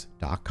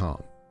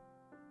Talkspace.com.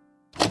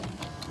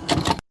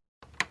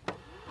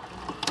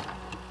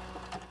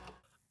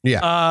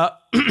 Yeah.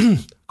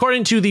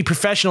 According to the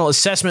professional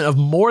assessment of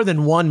more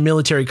than one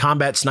military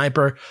combat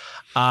sniper,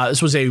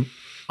 this was a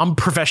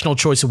unprofessional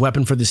choice of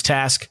weapon for this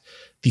task.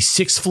 The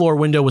 6th floor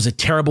window was a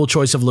terrible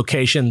choice of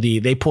location.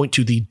 They point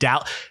to the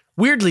Dow.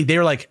 Weirdly, they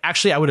were like,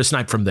 actually, I would have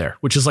sniped from there,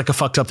 which is like a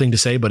fucked up thing to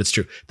say, but it's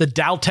true. The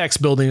Daltex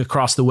building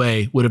across the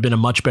way would have been a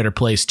much better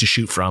place to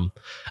shoot from.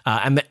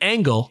 And the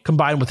angle,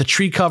 combined with the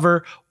tree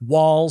cover,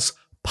 walls,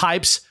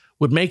 pipes,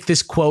 would make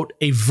this, quote,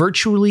 a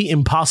virtually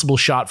impossible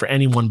shot for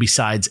anyone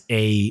besides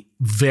a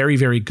very,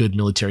 very good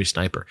military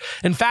sniper.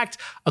 In fact,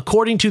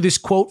 according to this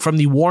quote from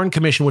the Warren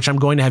Commission, which I'm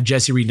going to have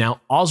Jesse read now,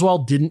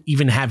 Oswald didn't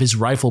even have his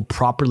rifle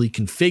properly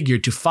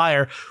configured to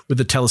fire with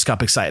a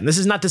telescopic sight. And this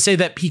is not to say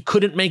that he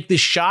couldn't make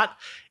this shot.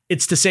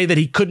 It's to say that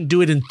he couldn't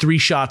do it in 3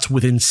 shots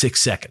within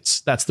 6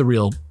 seconds. That's the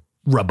real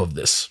rub of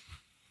this.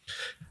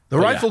 The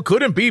rifle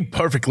couldn't be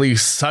perfectly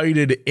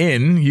sighted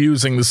in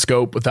using the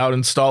scope without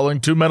installing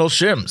two metal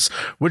shims,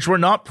 which were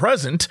not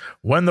present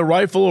when the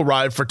rifle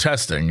arrived for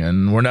testing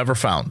and were never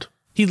found.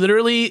 He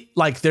literally,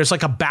 like, there's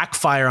like a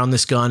backfire on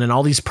this gun and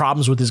all these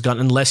problems with his gun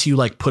unless you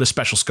like put a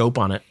special scope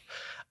on it.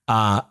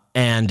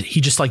 And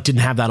he just like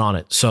didn't have that on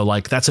it. So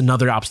like that's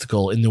another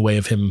obstacle in the way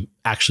of him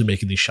actually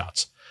making these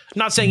shots. I'm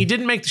not saying he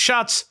didn't make the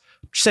shots.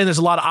 I'm just saying there's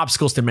a lot of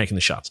obstacles to making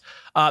the shots.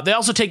 They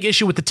also take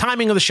issue with the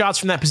timing of the shots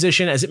from that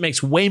position, as it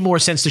makes way more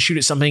sense to shoot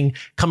at something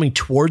coming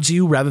towards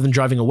you rather than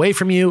driving away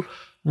from you.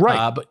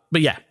 Right.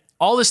 But yeah,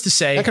 all this to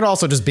say, that could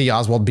also just be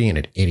Oswald being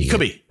an idiot. Could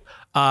be.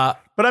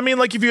 But I mean,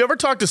 like, if you ever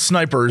talk to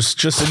snipers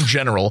just in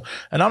general,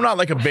 and I'm not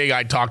like a big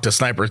I talk to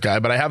snipers guy,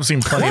 but I have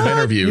seen plenty of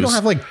interviews. You don't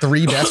have like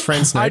 3 best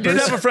friend snipers? I did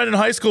have a friend in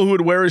high school who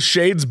would wear his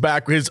shades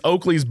back, his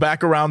Oakley's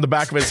back around the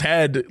back of his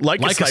head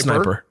like a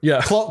sniper. Yeah.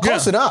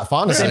 Close enough,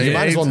 honestly. You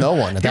might as well know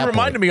one at that point. He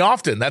reminded me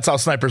often. That's how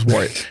snipers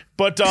wore it.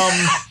 But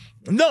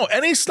no,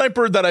 any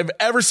sniper that I've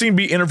ever seen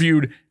be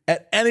interviewed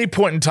at any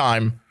point in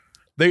time,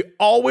 they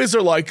always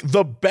are like,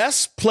 the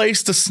best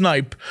place to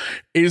snipe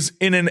is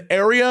in an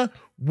area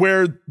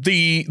where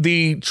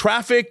the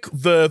traffic,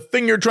 the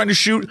thing you're trying to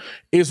shoot,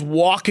 is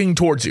walking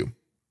towards you.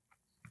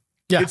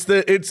 Yeah.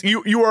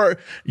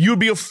 You'd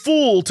be a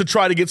fool to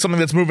try to get something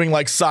that's moving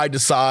like side to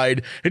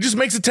side. It just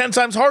makes it 10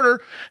 times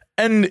harder.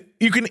 And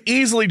you can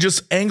easily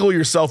just angle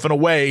yourself in a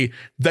way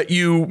that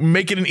you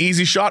make it an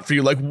easy shot for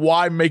you. Like,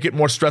 why make it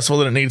more stressful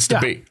than it needs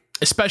to be?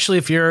 Especially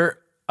if you're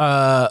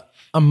a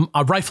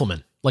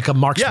rifleman, like a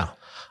marksman.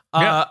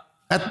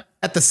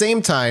 At the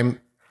same time,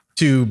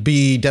 to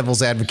be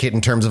devil's advocate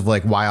in terms of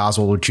like why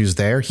Oswald would choose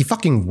there, he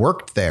fucking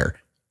worked there.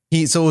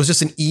 So it was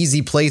just an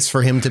easy place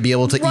for him to be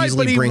able to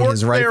easily bring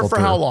his rifle for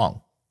through. how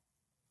long?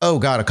 Oh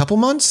God, a couple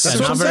months? That's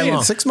what I'm saying.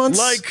 Long. 6 months?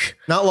 Like,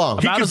 not long.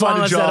 About as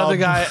long as that other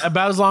guy.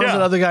 About as long as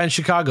that other guy in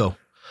Chicago.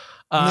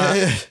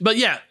 But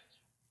yeah,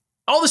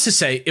 all this to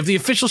say, if the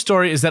official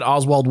story is that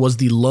Oswald was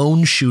the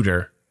lone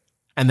shooter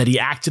and that he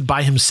acted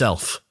by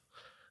himself,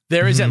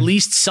 there is at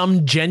least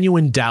some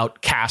genuine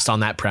doubt cast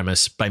on that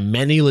premise by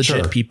many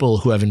legit people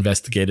who have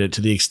investigated it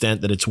to the extent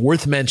that it's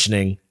worth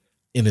mentioning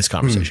in this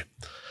conversation.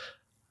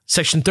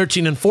 Section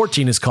 13 and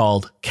 14 is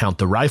called Count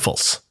the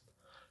Rifles.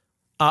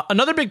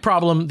 Another big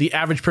problem the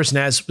average person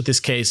has with this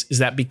case is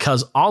that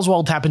because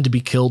Oswald happened to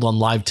be killed on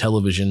live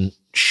television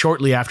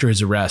shortly after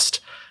his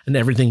arrest, and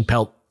everything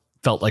felt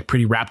like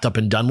pretty wrapped up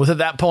and done with at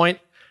that point,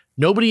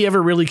 nobody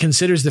ever really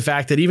considers the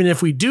fact that even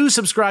if we do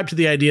subscribe to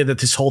the idea that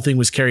this whole thing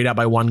was carried out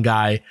by one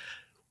guy,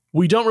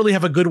 we don't really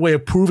have a good way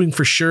of proving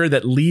for sure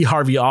that Lee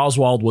Harvey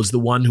Oswald was the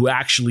one who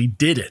actually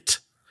did it.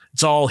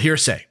 It's all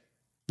hearsay.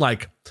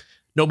 Like,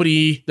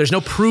 there's no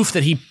proof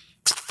that he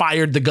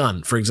fired the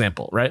gun, for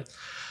example, right?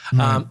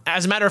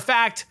 As a matter of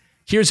fact,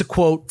 here's a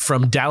quote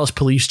from Dallas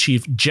Police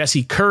Chief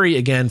Jesse Curry,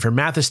 again for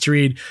Mathis to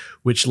read,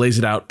 which lays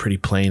it out pretty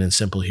plain and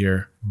simple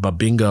here. But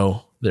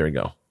bingo, there we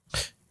go.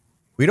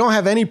 We don't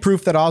have any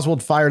proof that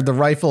Oswald fired the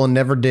rifle and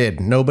never did.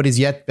 Nobody's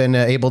yet been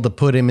able to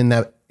put him in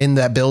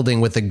that building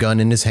with a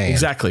gun in his hand.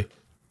 Exactly.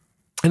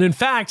 And in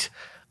fact,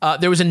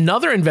 there was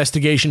another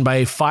investigation by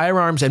a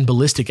firearms and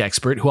ballistic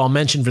expert who I'll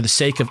mention for the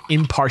sake of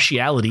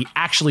impartiality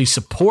actually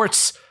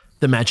supports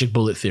the magic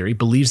bullet theory,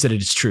 believes that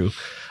it is true.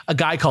 A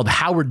guy called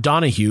Howard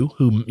Donahue,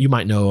 whom you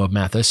might know of,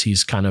 Mathis.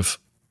 He's kind of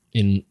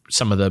in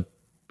some of the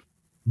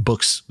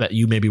books that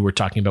you maybe were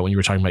talking about when you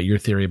were talking about your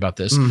theory about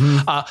this.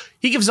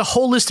 He gives a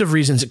whole list of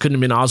reasons it couldn't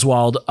have been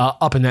Oswald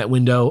up in that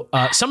window.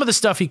 Some of the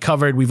stuff he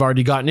covered, we've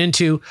already gotten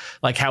into,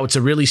 like how it's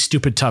a really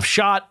stupid, tough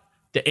shot.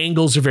 The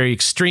angles are very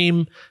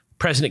extreme.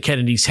 President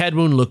Kennedy's head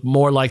wound looked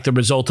more like the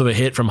result of a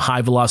hit from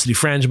high velocity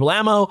frangible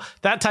ammo,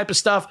 that type of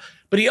stuff.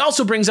 But he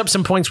also brings up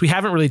some points we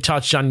haven't really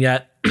touched on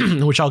yet,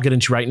 which I'll get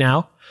into right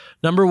now.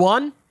 Number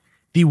one,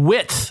 the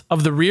width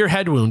of the rear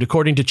head wound,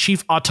 according to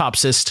chief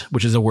autopsist,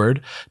 which is a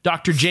word,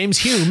 Dr. James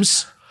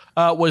Humes,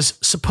 was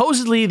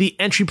supposedly the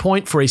entry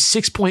point for a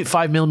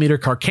 6.5 millimeter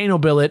Carcano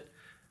bullet.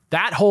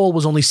 That hole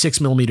was only 6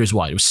 millimeters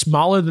wide. It was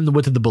smaller than the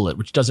width of the bullet,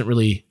 which doesn't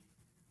really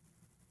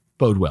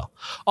bode well.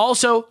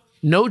 Also,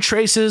 no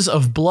traces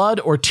of blood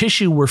or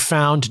tissue were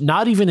found,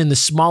 not even in the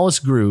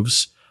smallest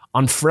grooves,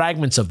 on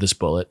fragments of this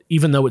bullet,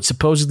 even though it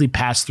supposedly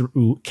passed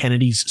through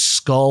Kennedy's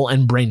skull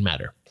and brain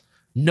matter.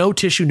 No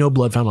tissue, no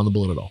blood found on the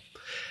bullet at all.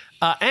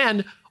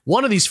 And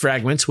one of these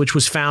fragments, which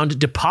was found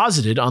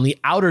deposited on the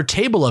outer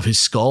table of his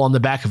skull on the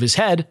back of his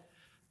head,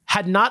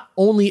 had not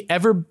only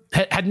never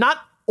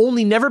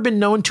been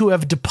known to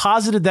have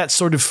deposited that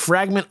sort of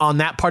fragment on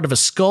that part of a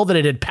skull that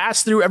it had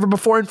passed through ever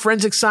before in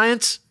forensic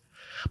science,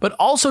 but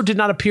also did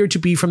not appear to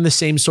be from the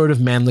same sort of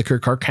Mannlicher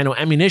Carcano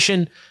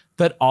ammunition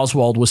that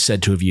Oswald was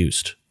said to have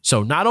used.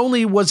 So not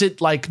only was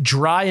it like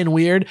dry and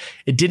weird,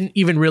 it didn't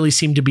even really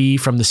seem to be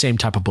from the same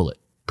type of bullet.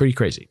 Pretty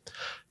crazy.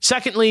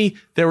 Secondly,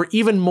 there were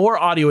even more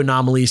audio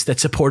anomalies that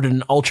supported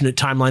an alternate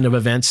timeline of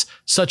events,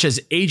 such as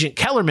Agent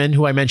Kellerman,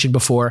 who I mentioned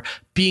before,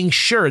 being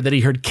sure that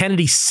he heard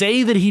Kennedy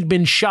say that he'd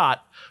been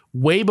shot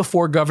way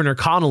before Governor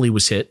Connolly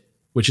was hit,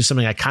 which is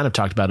something I kind of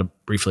talked about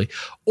briefly,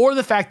 or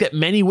the fact that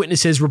many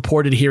witnesses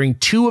reported hearing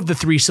 2 of the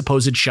 3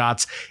 supposed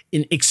shots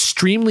in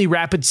extremely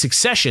rapid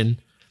succession,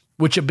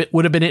 which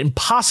would have been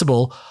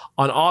impossible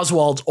on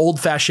Oswald's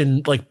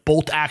old-fashioned like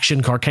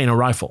bolt-action Carcano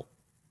rifle.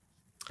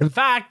 In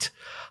fact,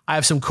 I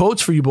have some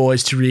quotes for you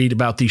boys to read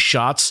about these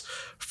shots.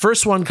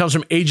 First one comes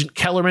from Agent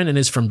Kellerman and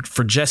is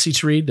for Jesse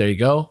to read. There you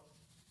go.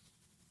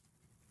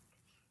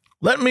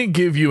 Let me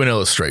give you an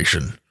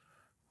illustration.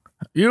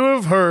 You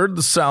have heard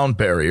the sound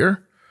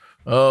barrier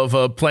of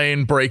a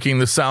plane breaking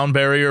the sound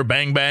barrier,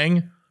 bang,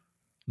 bang.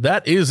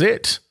 That is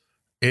it.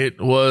 It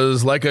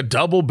was like a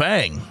double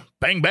bang,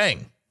 bang,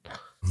 bang.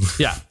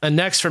 Yeah. And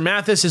next for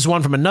Mathis is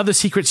one from another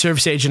Secret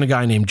Service agent, a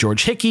guy named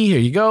George Hickey. Here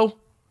you go.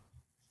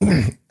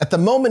 At the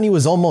moment he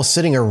was almost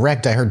sitting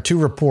erect, I heard 2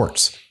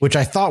 reports, which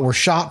I thought were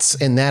shots,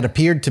 and that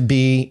appeared to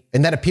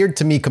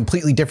me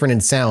completely different in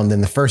sound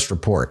than the first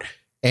report,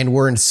 and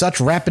were in such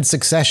rapid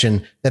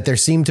succession that there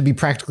seemed to be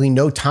practically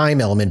no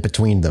time element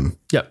between them.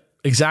 Yep,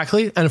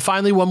 exactly. And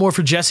finally, one more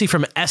for Jesse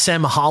from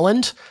SM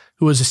Holland,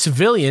 who was a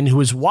civilian who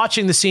was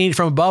watching the scene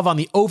from above on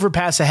the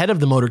overpass ahead of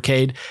the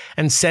motorcade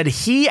and said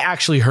he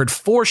actually heard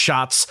 4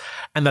 shots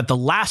and that the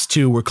last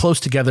 2 were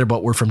close together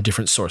but were from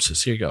different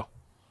sources. Here you go.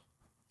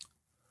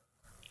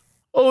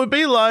 Well, it would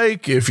be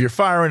like if you're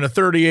firing a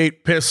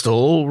 38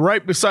 pistol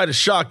right beside a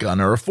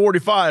shotgun or a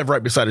 45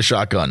 right beside a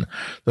shotgun.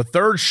 The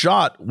third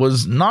shot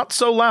was not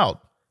so loud.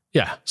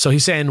 Yeah. So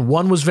he's saying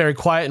one was very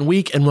quiet and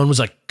weak and one was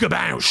like,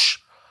 kaboosh.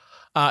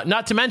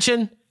 Not to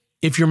mention,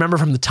 if you remember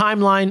from the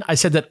timeline, I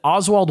said that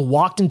Oswald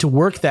walked into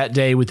work that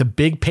day with a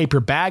big paper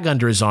bag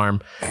under his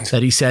arm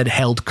that he said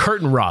held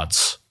curtain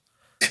rods.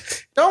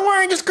 Don't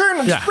worry, just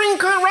curtain. Yeah. Just bring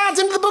curtain rods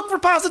into the book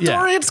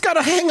repository. Yeah. It's got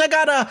a hang. I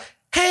got a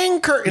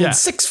hang curtain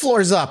 6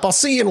 floors up. I'll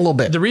see you in a little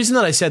bit. The reason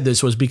that I said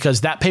this was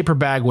because that paper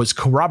bag was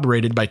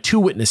corroborated by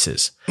 2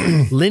 witnesses.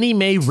 Linnie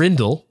Mae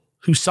Rindle,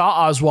 who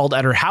saw Oswald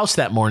at her house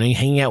that morning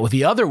hanging out with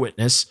the other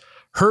witness,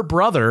 her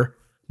brother,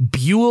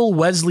 Buell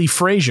Wesley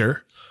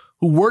Frazier,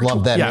 who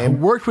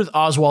worked with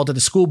Oswald at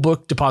the school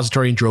book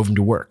depository and drove him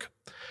to work.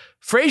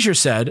 Frazier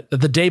said that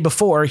the day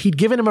before, he'd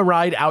given him a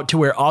ride out to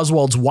where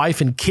Oswald's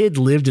wife and kid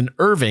lived in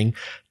Irving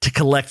to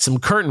collect some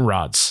curtain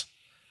rods.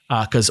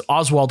 Because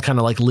Oswald kind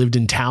of like lived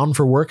in town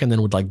for work and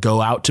then would like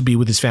go out to be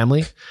with his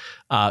family.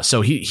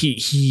 So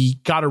he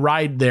got a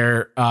ride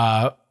there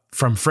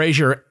from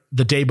Frazier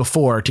the day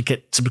before to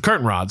get some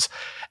curtain rods.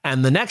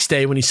 And the next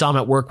day when he saw him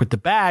at work with the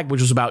bag,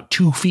 which was about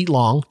 2 feet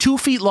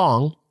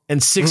long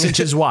and 6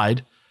 inches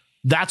wide,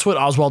 that's what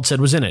Oswald said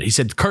was in it. He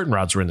said curtain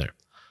rods were in there.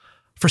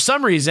 For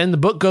some reason, the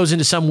book goes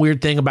into some weird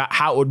thing about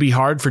how it would be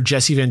hard for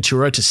Jesse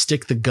Ventura to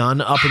stick the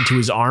gun up into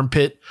his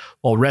armpit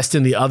while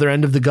resting the other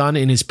end of the gun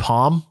in his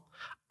palm.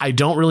 I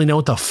don't really know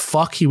what the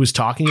fuck he was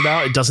talking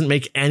about. It doesn't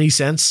make any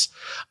sense.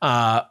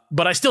 But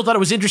I still thought it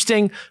was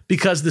interesting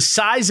because the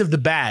size of the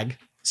bag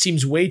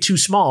seems way too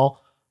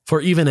small for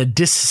even a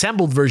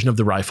disassembled version of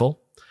the rifle.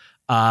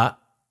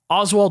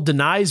 Oswald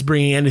denies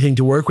bringing anything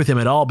to work with him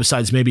at all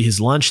besides maybe his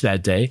lunch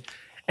that day.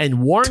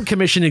 And Warren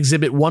Commission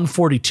Exhibit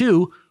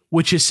 142,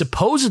 which is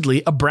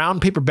supposedly a brown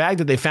paper bag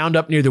that they found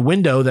up near the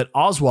window that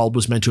Oswald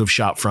was meant to have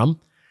shot from,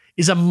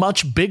 is a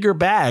much bigger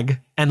bag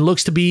and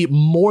looks to be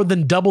more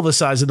than double the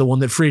size of the one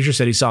that Frazier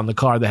said he saw in the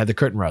car that had the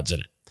curtain rods in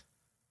it.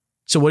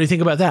 So what do you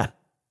think about that?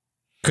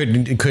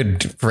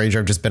 Could Frazier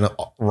have just been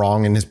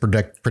wrong in his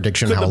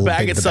prediction? Could how the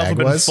bag big itself the bag have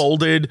been was?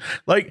 folded?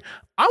 Like,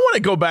 I want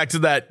to go back to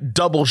that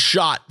double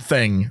shot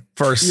thing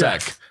for a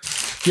sec.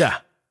 Yeah.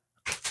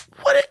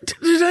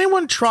 Did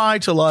anyone try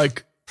to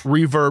like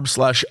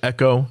reverb /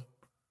 echo?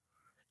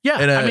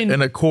 Yeah,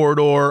 in a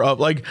corridor of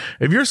like,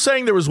 if you're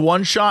saying there was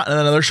one shot and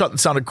another shot that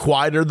sounded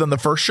quieter than the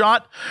first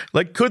shot,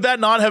 like, could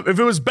that not have, if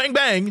it was bang,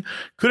 bang,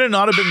 could it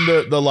not have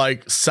been the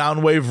like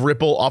sound wave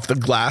ripple off the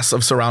glass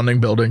of surrounding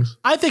buildings?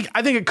 I think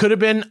it could have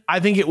been. I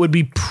think it would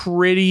be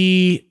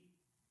pretty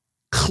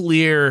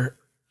clear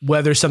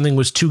whether something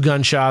was 2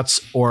 gunshots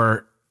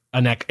or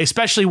a neck,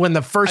 especially when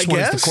the first one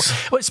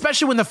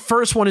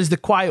is the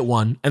quiet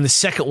one and the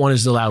second one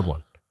is the loud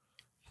one.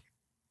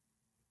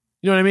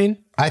 You know what I mean?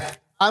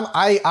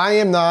 I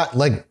am not,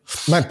 like,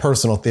 my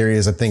personal theory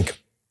is I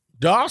think.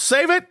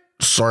 Save it.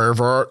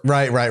 Server.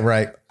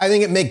 Right. I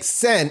think it makes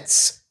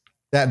sense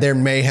that there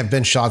may have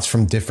been shots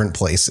from different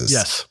places.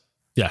 Yes.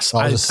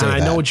 I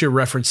know what you're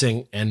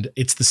referencing, and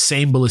it's the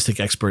same ballistic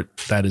expert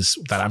that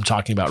I'm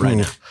talking about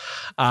right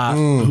now,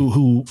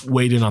 who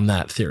weighed in on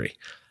that theory.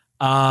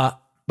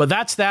 But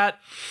that's that.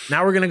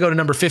 Now we're going to go to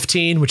number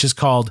 15, which is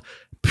called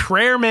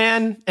Prayer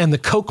Man and the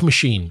Coke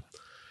Machine.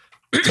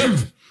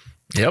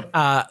 Yep.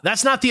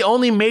 That's not the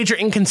only major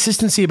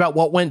inconsistency about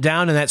what went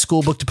down in that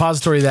school book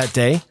depository that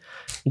day.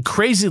 And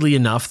crazily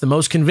enough, the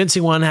most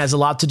convincing one has a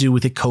lot to do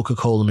with a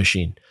Coca-Cola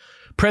machine.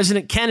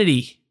 President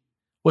Kennedy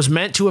was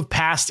meant to have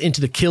passed into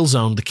the kill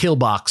zone, the kill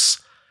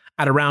box,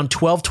 at around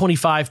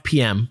 12:25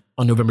 p.m.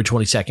 on November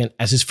 22nd,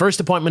 as his first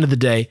appointment of the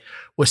day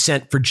was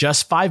sent for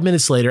just 5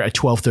 minutes later at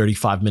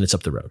 12:35 minutes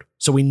up the road.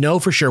 So we know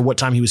for sure what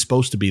time he was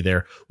supposed to be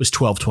there was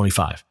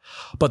 12:25.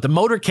 But the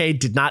motorcade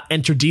did not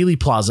enter Dealey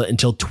Plaza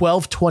until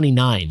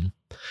 12:29.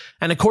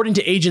 And according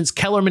to agents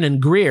Kellerman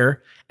and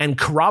Greer, and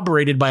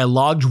corroborated by a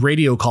logged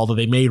radio call that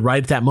they made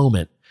right at that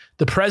moment,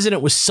 the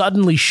president was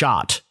suddenly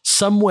shot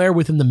somewhere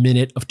within the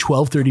minute of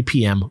 12:30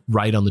 p.m.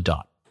 right on the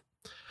dot.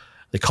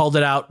 They called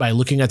it out by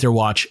looking at their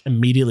watch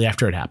immediately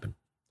after it happened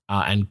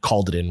and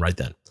called it in right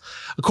then.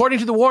 According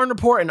to the Warren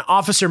Report, an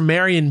officer,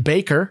 Marion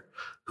Baker,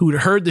 who'd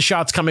heard the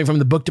shots coming from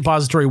the book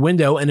depository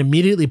window and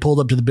immediately pulled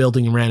up to the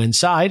building and ran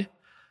inside,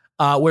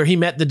 where he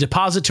met the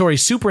depository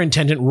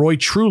superintendent, Roy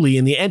Truly,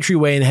 in the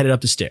entryway and headed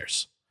up the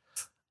stairs.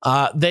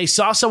 They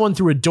saw someone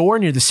through a door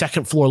near the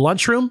second floor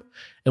lunchroom,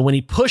 and when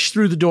he pushed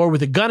through the door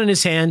with a gun in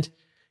his hand,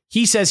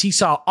 he says he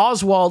saw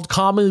Oswald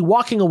calmly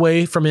walking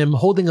away from him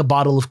holding a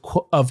bottle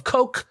of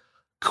Coke,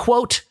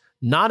 quote,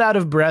 not out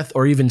of breath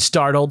or even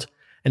startled.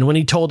 And when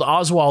he told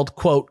Oswald,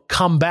 quote,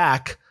 come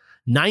back,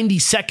 90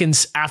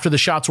 seconds after the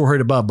shots were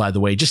heard above, by the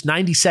way, just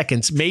 90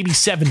 seconds, maybe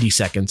 70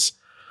 seconds,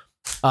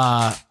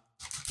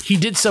 he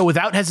did so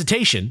without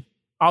hesitation.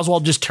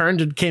 Oswald just turned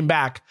and came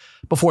back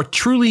before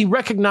Truly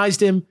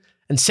recognized him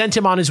and sent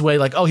him on his way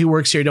like, oh, he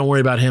works here. Don't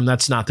worry about him.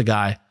 That's not the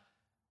guy.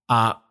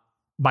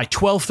 By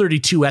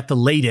 12:32 at the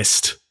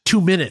latest,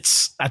 2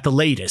 minutes at the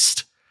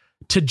latest,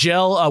 to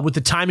gel with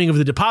the timing of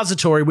the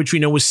depository, which we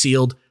know was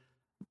sealed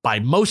by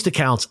most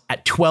accounts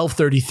at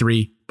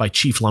 12:33 by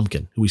Chief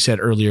Lumpkin, who we said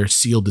earlier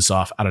sealed this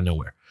off out of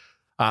nowhere.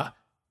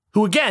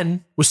 Who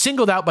again was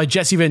singled out by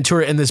Jesse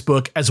Ventura in this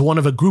book as one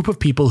of a group of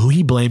people who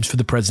he blames for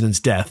the president's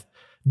death,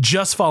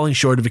 just falling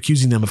short of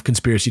accusing them of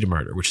conspiracy to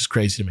murder, which is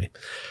crazy to me.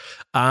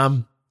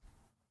 And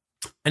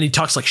he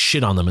talks like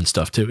shit on them and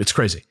stuff too. It's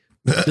crazy.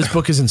 This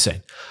book is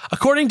insane.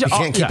 According to you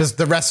can't keep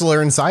the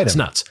wrestler inside him. It's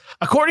nuts.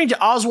 According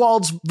to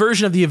Oswald's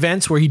version of the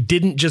events, where he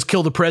didn't just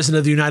kill the president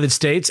of the United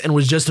States and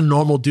was just a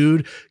normal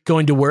dude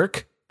going to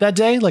work that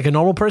day, like a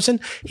normal person,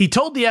 he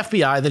told the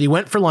FBI that he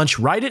went for lunch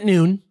right at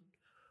noon,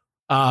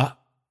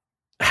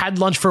 had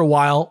lunch for a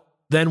while,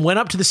 then went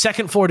up to the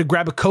second floor to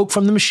grab a Coke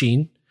from the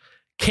machine,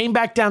 came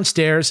back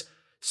downstairs,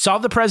 saw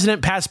the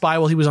president pass by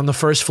while he was on the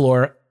first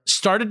floor,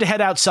 started to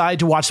head outside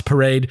to watch the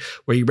parade,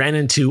 where he ran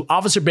into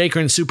Officer Baker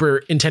and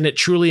Superintendent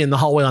Truly in the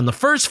hallway on the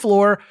first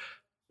floor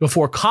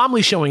before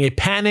calmly showing a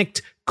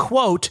panicked,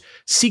 quote,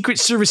 Secret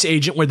Service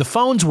agent where the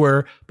phones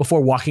were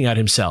before walking out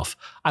himself.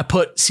 I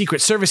put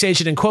Secret Service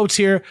agent in quotes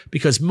here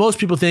because most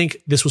people think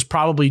this was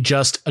probably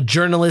just a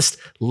journalist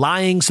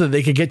lying so that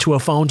they could get to a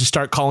phone to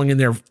start calling in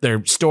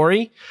their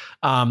story.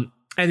 And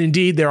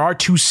indeed, there are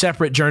two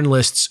separate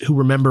journalists who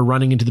remember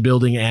running into the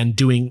building and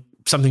doing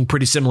something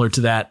pretty similar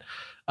to that.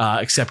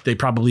 Except they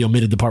probably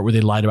omitted the part where they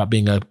lied about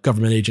being a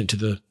government agent to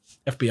the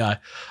FBI.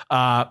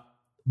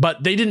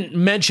 But they didn't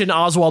mention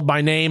Oswald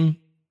by name,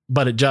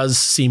 but it does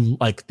seem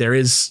like there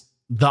is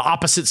the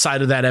opposite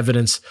side of that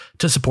evidence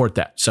to support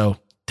that. So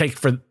take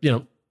for,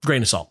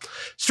 grain of salt.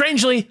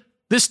 Strangely,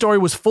 this story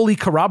was fully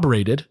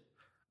corroborated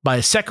by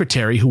a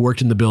secretary who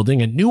worked in the building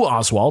and knew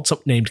Oswald,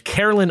 named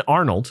Carolyn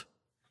Arnold,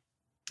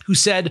 who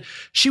said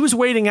she was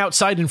waiting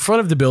outside in front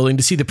of the building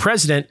to see the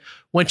president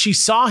when she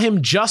saw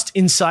him just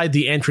inside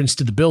the entrance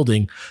to the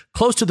building,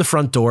 close to the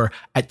front door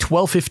at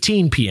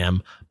 12:15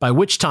 p.m., by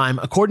which time,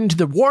 according to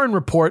the Warren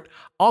Report,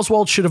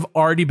 Oswald should have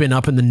already been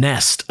up in the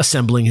nest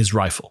assembling his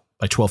rifle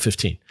by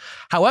 12:15.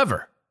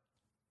 However,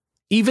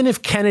 even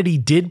if Kennedy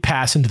did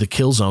pass into the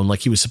kill zone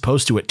like he was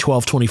supposed to at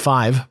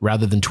 12:25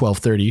 rather than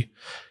 12:30,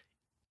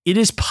 it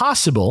is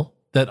possible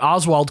that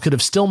Oswald could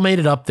have still made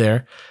it up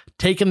there,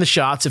 taken the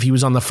shots if he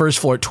was on the first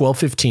floor at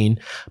 12:15,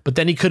 but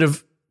then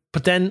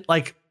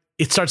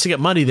it starts to get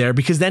muddy there,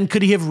 because then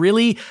could he have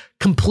really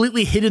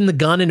completely hidden the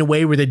gun in a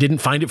way where they didn't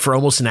find it for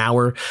almost an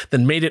hour,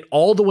 then made it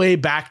all the way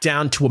back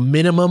down to a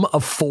minimum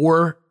of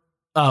 4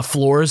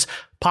 floors,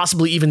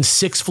 possibly even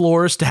 6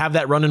 floors, to have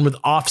that run in with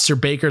Officer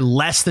Baker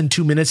less than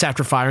 2 minutes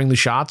after firing the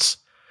shots?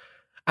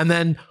 And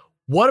then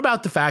what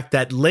about the fact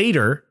that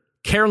later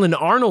Carolyn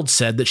Arnold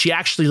said that she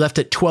actually left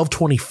at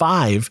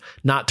 12:25,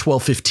 not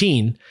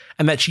 12:15,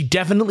 and that she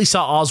definitely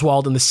saw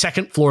Oswald in the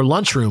second floor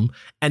lunchroom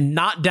and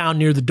not down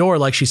near the door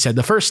like she said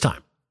the first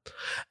time?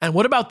 And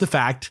what about the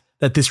fact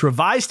that this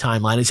revised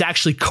timeline is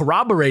actually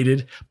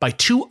corroborated by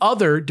 2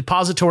 other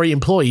depository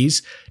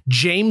employees,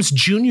 James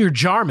Jr.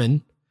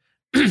 Jarman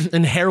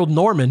and Harold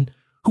Norman,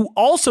 who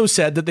also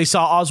said that they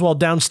saw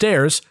Oswald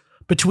downstairs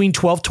between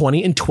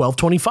 12:20 and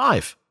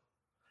 12:25?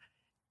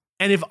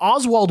 And if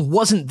Oswald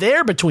wasn't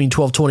there between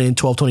 12:20 and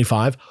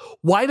 12:25,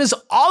 why does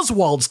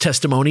Oswald's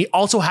testimony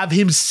also have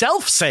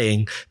himself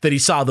saying that he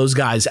saw those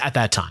guys at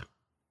that time?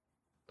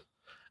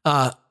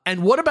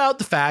 And what about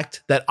the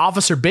fact that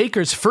Officer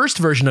Baker's first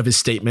version of his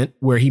statement,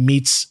 where he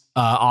meets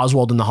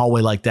Oswald in the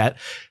hallway like that,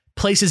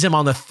 places him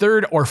on the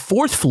 3rd or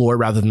 4th floor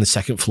rather than the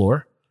 2nd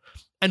floor?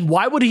 And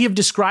why would he have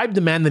described the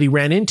man that he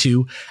ran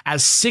into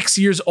as 6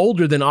 years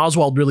older than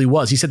Oswald really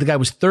was? He said the guy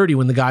was 30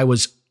 when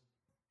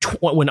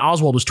when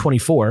Oswald was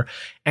 24,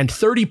 and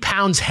 30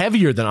 pounds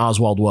heavier than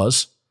Oswald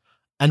was.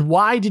 And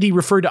why did he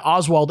refer to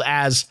Oswald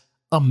as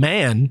a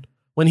man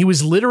when he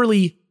was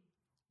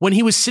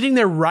sitting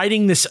there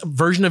writing this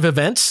version of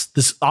events,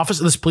 this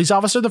police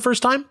officer the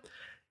first time?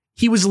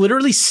 He was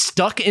literally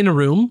stuck in a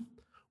room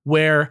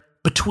where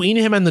between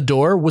him and the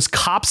door was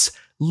cops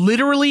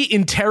literally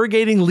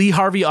interrogating Lee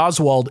Harvey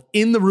Oswald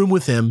in the room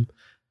with him.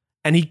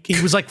 And he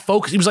was like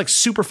focused. He was like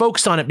super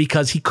focused on it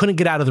because he couldn't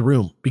get out of the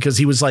room because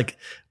he was like,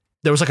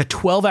 there was like a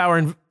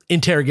 12-hour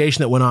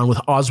interrogation that went on with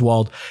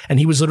Oswald. And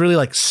he was literally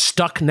like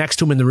stuck next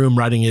to him in the room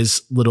writing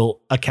his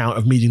little account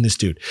of meeting this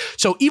dude.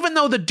 So even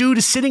though the dude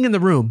is sitting in the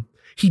room,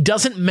 he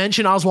doesn't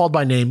mention Oswald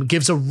by name,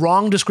 gives a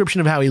wrong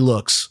description of how he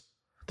looks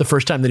the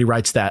first time that he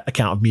writes that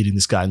account of meeting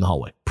this guy in the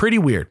hallway. Pretty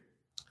weird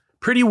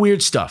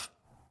stuff.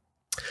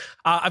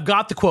 I've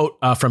got the quote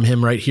from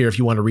him right here. If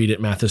you want to read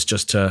it, Mathis,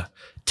 just to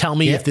tell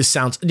me if this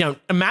sounds,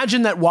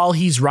 imagine that while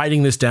he's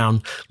writing this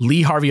down,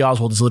 Lee Harvey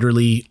Oswald is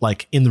literally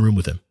like in the room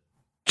with him.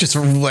 Just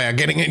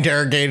getting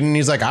interrogated. And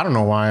he's like, I don't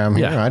know why I'm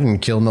here. I didn't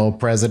kill no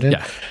president.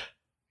 Yeah.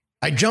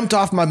 I jumped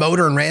off my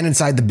motor and ran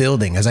inside the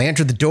building. As I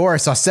entered the door, I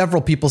saw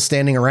several people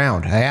standing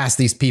around. I asked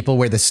these people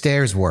where the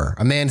stairs were.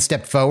 A man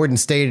stepped forward and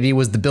stated he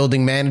was the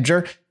building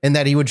manager and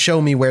that he would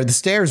show me where the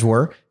stairs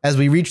were. As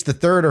we reached the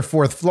third or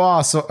fourth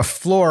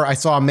floor, I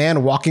saw a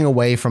man walking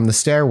away from the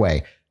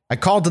stairway. I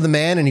called to the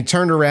man and he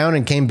turned around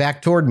and came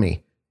back toward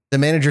me. The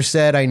manager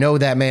said, I know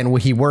that man,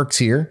 he works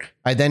here.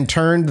 I then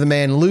turned the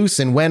man loose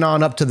and went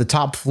on up to the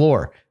top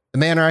floor. The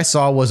man I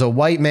saw was a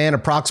white man,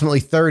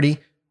 approximately 30,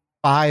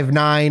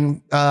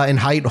 5'9" in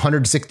height,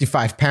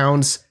 165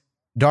 pounds,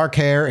 dark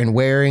hair, and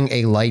wearing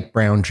a light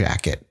brown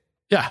jacket.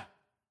 Yeah,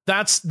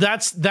 that's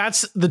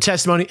the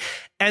testimony.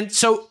 And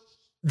so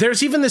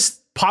there's even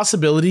this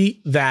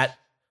possibility that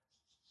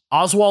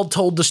Oswald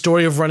told the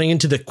story of running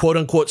into the quote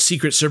unquote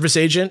Secret Service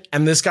agent.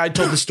 And this guy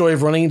told the story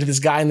of running into this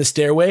guy in the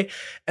stairway.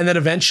 And then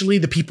eventually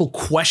the people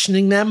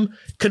questioning them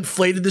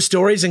conflated the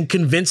stories and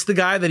convinced the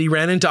guy that he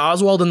ran into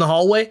Oswald in the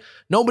hallway.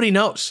 Nobody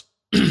knows.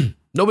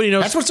 Nobody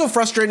knows. That's what's so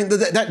frustrating.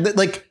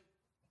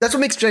 That's what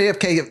makes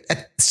JFK,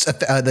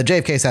 the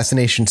JFK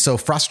assassination so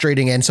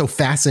frustrating and so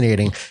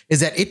fascinating is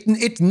that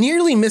it's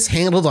nearly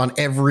mishandled on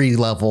every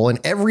level and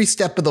every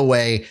step of the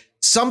way.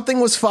 Something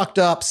was fucked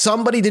up.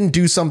 Somebody didn't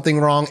do something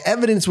wrong.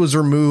 Evidence was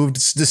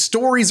removed. The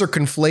stories are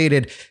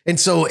conflated. And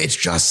so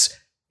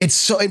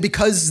and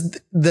because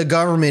the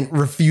government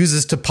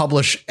refuses to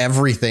publish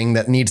everything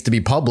that needs to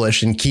be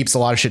published and keeps a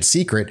lot of shit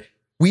secret,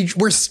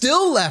 we're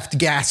still left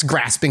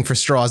grasping for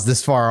straws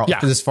this far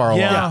along.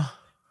 Yeah.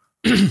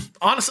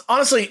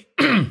 Honestly,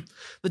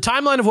 the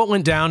timeline of what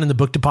went down in the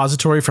book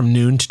depository from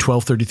noon to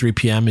 12:33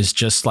 p.m. is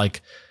just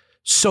like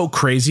so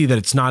crazy that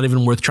it's not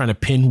even worth trying to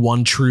pin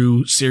one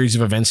true series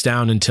of events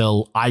down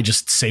until I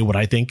just say what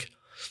I think.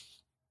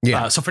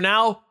 Yeah. So for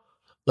now,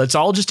 let's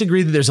all just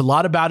agree that there's a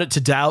lot about it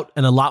to doubt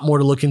and a lot more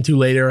to look into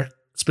later,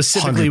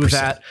 specifically 100%. With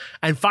that.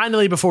 And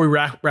finally, before we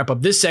wrap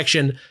up this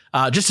section,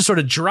 just to sort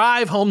of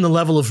drive home the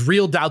level of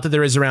real doubt that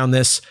there is around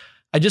this,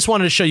 I just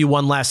wanted to show you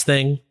one last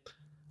thing.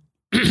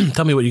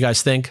 Tell me what you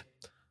guys think.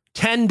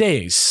 10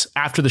 days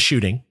after the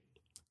shooting,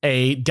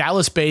 a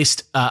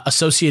Dallas-based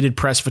Associated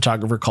Press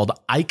photographer called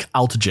Ike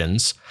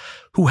Altogens,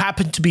 who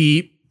happened to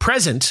be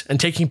present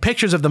and taking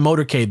pictures of the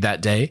motorcade that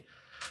day,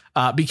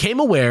 became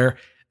aware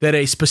that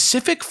a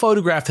specific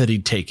photograph that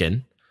he'd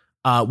taken,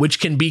 which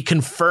can be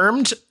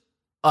confirmed,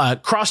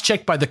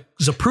 cross-checked by the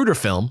Zapruder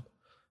film,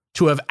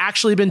 to have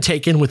actually been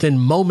taken within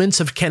moments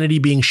of Kennedy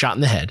being shot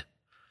in the head.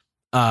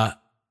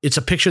 It's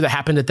a picture that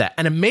happened at that.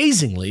 And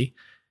amazingly,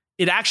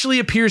 it actually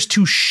appears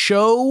to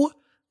show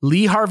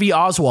Lee Harvey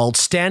Oswald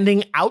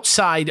standing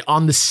outside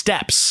on the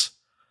steps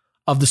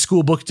of the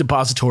school book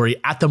depository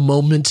at the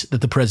moment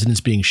that the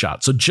president's being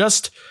shot. So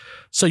just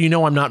so you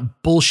know I'm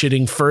not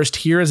bullshitting, first,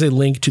 here is a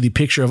link to the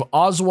picture of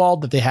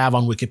Oswald that they have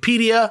on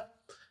Wikipedia.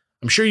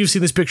 I'm sure you've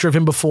seen this picture of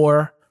him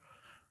before.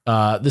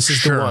 This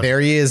is the one. There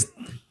he is,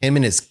 him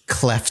and his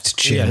cleft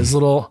chin.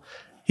 Yeah,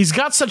 he's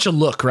got such a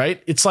look,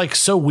 right? It's like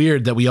so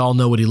weird that we all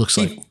know what he looks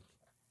like.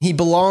 He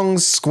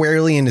belongs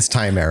squarely in his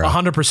time era.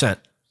 100%.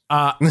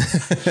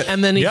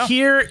 And then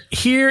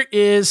here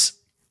is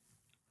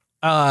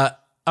a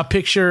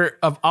picture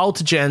of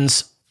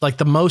Altogens, like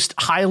the most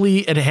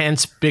highly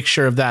enhanced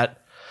picture of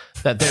that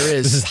there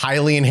is. This is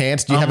highly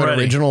enhanced. Do you have an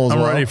original as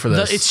well? I'm ready for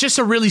this. It's just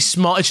really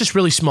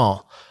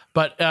small.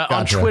 But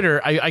on Twitter,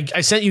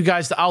 I sent you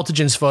guys the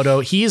Altogens photo.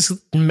 He is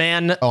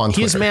man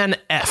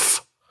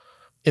F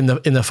in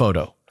the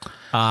photo.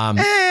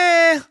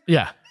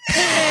 Yeah.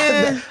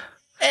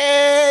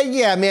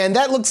 Yeah, man,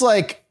 that looks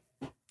like,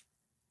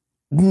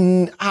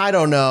 I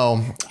don't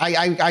know.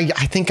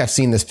 I think I've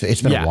seen this.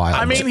 It's been a while.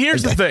 I mean,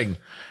 here's the thing.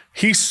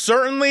 He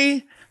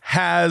certainly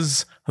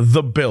has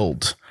the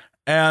build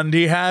and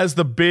he has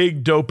the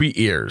big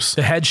dopey ears.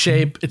 The head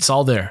shape, it's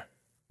all there.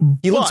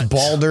 He looks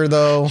balder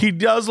though. He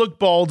does look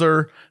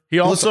balder. He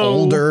also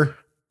older.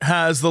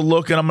 Has the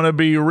look, and I'm going to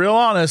be real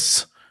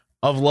honest,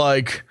 of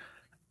like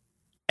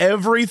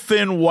every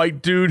thin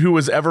white dude who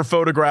was ever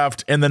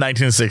photographed in the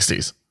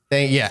 1960s.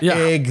 Yeah,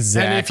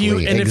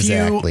 exactly. And if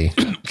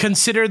you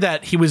consider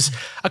that he was,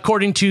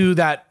 according to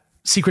that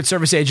Secret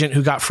Service agent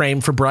who got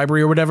framed for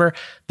bribery or whatever,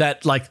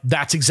 that like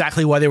that's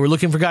exactly why they were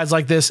looking for guys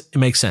like this. It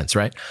makes sense,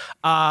 right?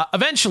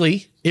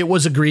 Eventually, it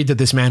was agreed that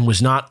this man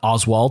was not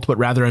Oswald, but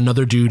rather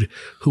another dude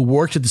who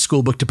worked at the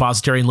school book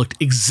depository and looked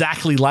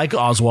exactly like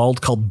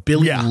Oswald, called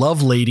Billy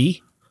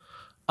Lovelady.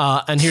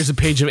 And here's a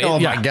page of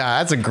my God,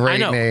 that's a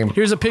great name.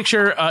 Here's a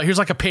picture. Here's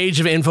like a page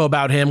of info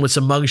about him with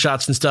some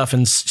mugshots and stuff,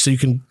 and so you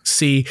can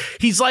see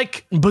he's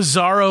like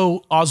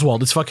bizarro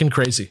Oswald. It's fucking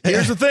crazy.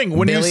 Here's the thing: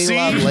 when you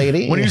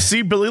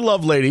see Billy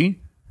Lovelady,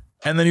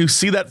 and then you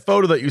see that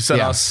photo that you sent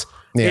us,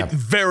 it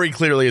very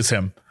clearly is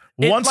him.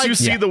 Once you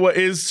see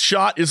his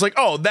shot, it's like,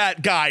 oh,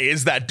 that guy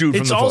is that dude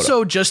from the photo. It's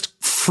also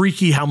just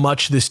freaky how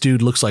much this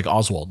dude looks like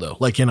Oswald, though,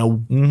 like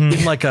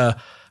in like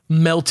a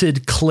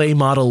melted clay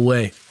model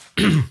way.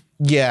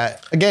 Yeah,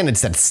 again,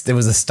 it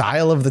was a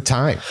style of the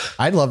time.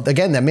 I'd love,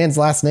 again, that man's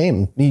last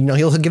name. You know,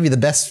 he'll give you the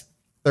best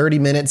 30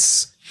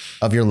 minutes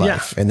of your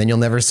life, and then you'll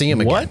never see him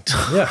again. What?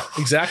 Yeah,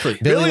 exactly.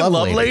 Billy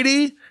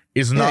Lovelady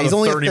is not a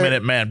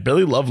 30-minute man.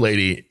 Billy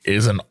Lovelady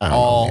is an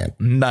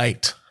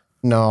all-night.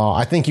 No,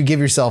 I think you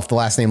give yourself the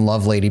last name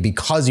Lovelady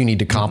because you need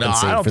to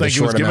compensate for the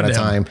short amount of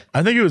time.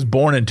 I think he was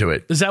born into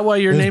it. Is that why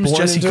your name's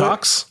Jesse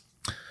Cox?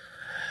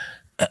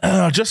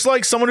 Just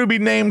like someone who'd be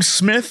named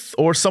Smith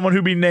or someone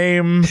who'd be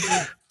named...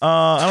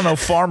 I don't know,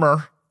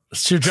 farmer.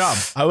 It's your job.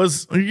 It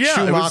was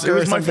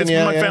my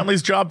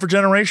family's job for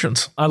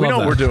generations. We know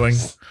what we're doing.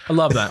 I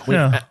love that. We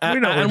know what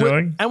we're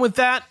doing. And with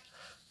that,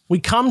 we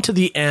come to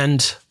the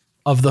end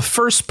of the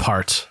first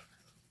part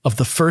of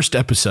the first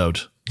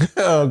episode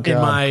in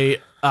my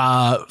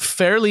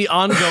fairly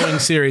ongoing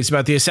series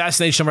about the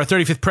assassination of our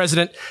 35th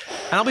president.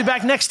 And I'll be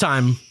back next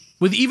time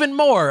with even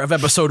more of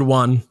episode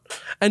 1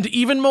 and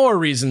even more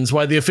reasons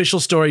why the official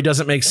story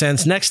doesn't make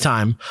sense next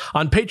time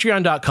on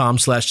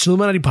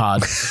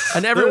patreon.com/ChilluminatiPod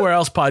and everywhere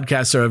else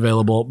podcasts are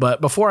available.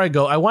 But before I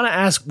go, I want to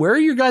ask, where are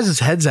your guys'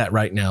 heads at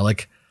right now?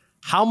 Like,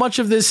 how much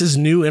of this is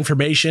new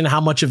information?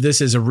 How much of this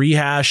is a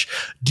rehash?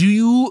 Do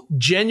you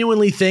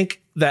genuinely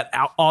think that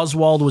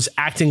Oswald was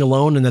acting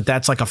alone and that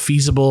that's like a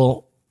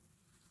feasible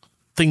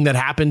thing that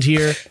happened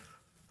here?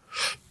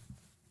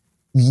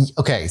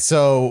 Okay,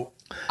 so...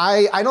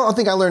 I don't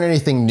think I learned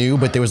anything new,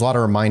 but there was a lot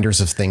of reminders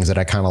of things that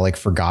I kind of like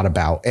forgot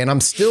about. And I'm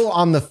still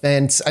on the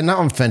fence. I'm not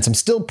on the fence. I'm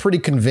still pretty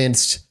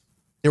convinced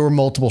there were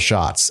multiple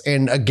shots.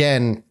 And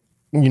again,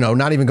 you know,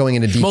 not even going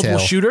into detail. Multiple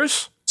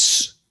shooters?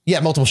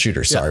 Yeah, multiple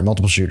shooters. Sorry,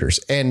 multiple shooters.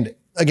 And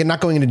again, not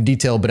going into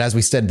detail, but as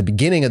we said at the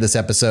beginning of this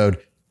episode,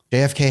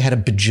 JFK had a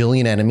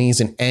bajillion enemies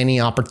and any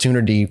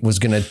opportunity was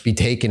going to be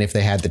taken if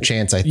they had the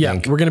chance, I think. Yeah,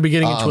 we're going to be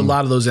getting into a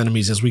lot of those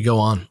enemies as we go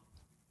on.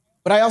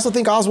 But I also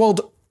think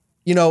Oswald...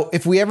 You know,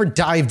 if we ever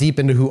dive deep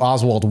into who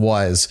Oswald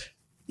was,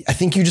 I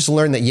think you just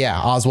learn that,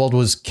 Oswald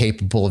was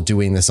capable of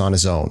doing this on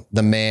his own.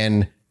 The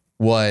man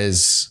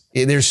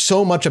there's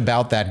so much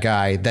about that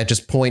guy that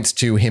just points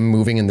to him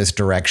moving in this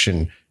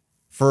direction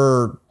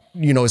for,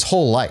 you know, his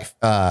whole life.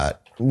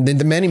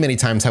 The many, many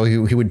times how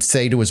he would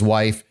say to his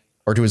wife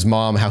or to his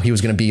mom how he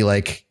was going to be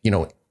like, you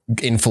know,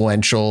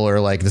 influential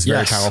or like this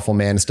very powerful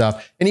man and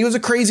stuff. And he was a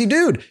crazy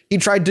dude. He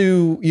tried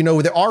to, you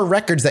know, there are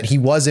records that he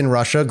was in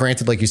Russia.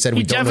 Granted, like you said,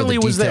 we don't know the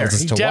details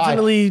as to why,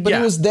 but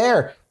he was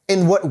there.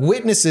 And what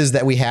witnesses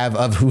that we have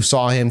of who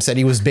saw him said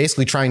he was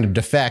basically trying to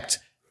defect,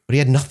 but he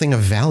had nothing of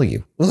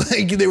value.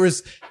 Like they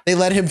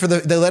let him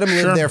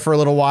live there for a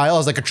little while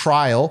as like a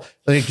trial,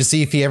 like to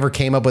see if he ever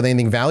came up with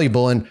anything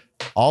valuable. And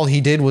all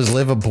he did was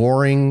live a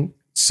boring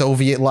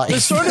Soviet life.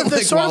 There's sort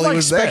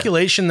of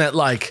speculation that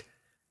like,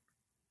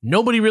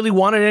 nobody really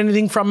wanted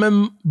anything from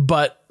him,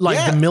 but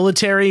like the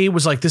military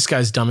was like, this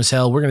guy's dumb as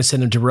hell. We're going to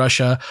send him to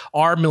Russia,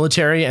 our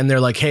military. And they're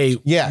like, hey,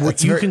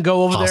 you can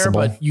go over there,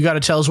 but you got to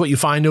tell us what you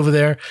find over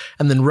there.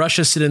 And then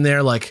Russia's sitting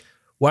there like,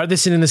 why are they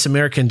sending this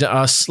American to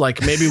us?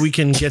 Like, maybe we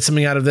can get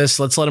something out of this.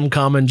 Let's let him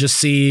come and just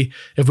see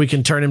if we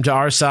can turn him to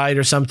our side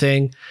or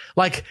something.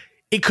 Like,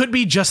 it could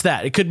be just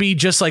that. It could be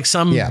just like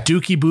some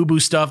dookie boo-boo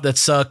stuff that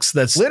sucks.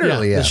 That's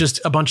literally, it's just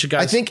a bunch of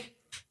guys. I think...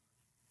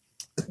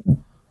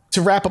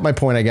 To wrap up my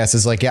point, I guess,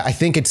 is like, I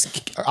think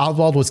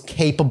Oswald was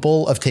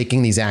capable of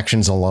taking these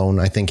actions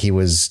alone. I think he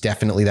was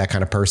definitely that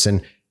kind of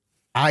person.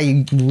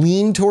 I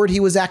lean toward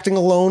he was acting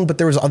alone, but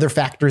there was other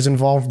factors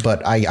involved,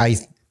 but I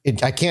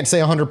can't say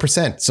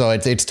 100%. So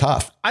it's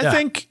tough. I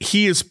think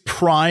he is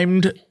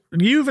primed.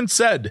 You even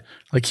said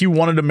like he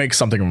wanted to make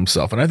something of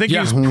himself. And I think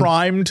he's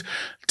primed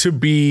to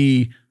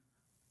be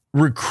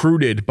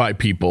recruited by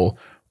people.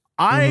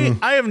 I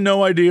have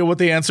no idea what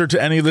the answer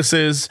to any of this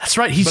is. That's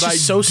right. He's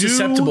just so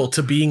susceptible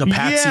to being a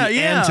patsy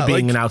and to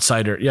being an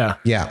outsider. Yeah.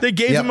 They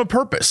gave him a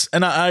purpose.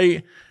 And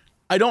I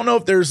don't know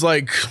if there's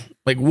like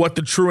what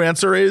the true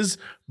answer is,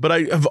 but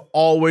I have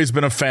always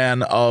been a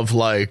fan of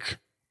like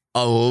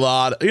a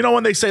lot. You know,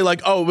 when they say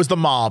like, oh, it was the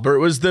mob or it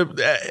was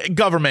the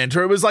government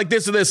or it was like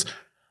this or this.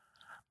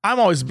 I've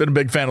always been a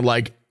big fan of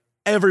like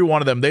every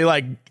one of them. They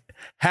like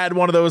had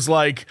one of those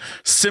like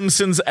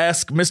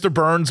Simpsons-esque Mr.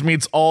 Burns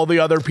meets all the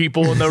other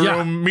people in the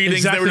room meetings.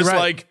 Exactly, they were just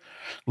like,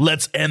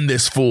 let's end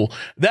this fool.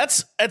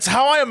 That's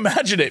how I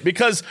imagine it,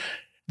 because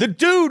the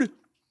dude,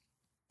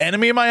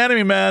 enemy of my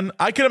enemy, man.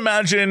 I can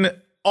imagine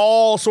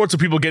all sorts of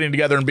people getting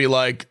together and be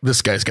like,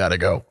 this guy's got to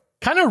go.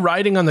 Kind of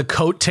riding on the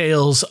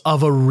coattails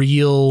of a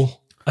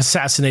real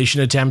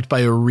assassination attempt by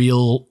a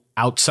real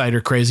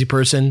outsider crazy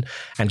person,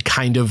 and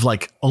kind of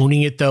like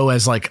owning it though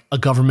as like a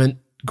government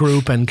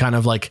group, and kind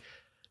of like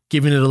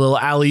giving it a little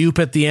alley-oop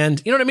at the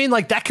end. You know what I mean?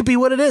 Like that could be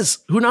what it is.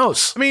 Who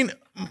knows? I mean,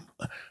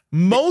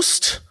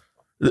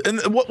 and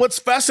what's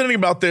fascinating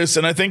about this,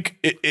 and I think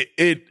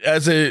it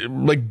as a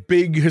like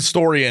big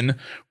historian,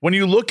 when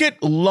you look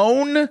at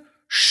lone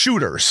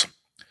shooters,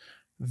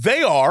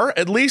 they are,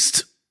 at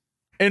least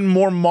in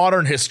more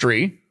modern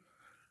history,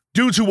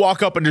 dudes who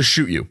walk up and just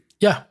shoot you.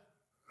 Yeah.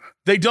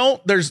 They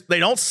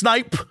don't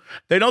snipe.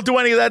 They don't do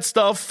any of that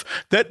stuff.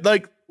 That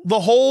like the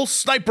whole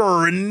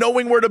sniper and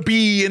knowing where to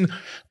be and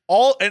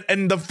all,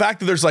 and the fact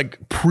that there's like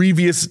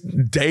previous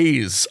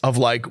days of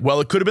like,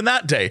 well, it could have been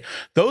that day.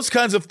 Those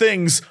kinds of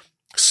things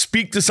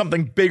speak to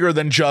something bigger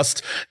than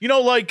just,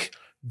 like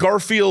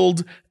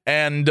Garfield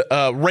and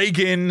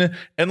Reagan,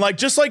 and like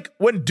just like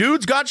when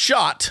dudes got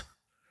shot,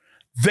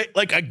 they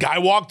like a guy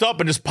walked up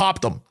and just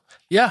popped them.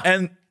 Yeah.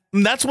 And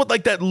that's what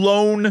like that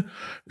lone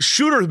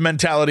shooter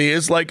mentality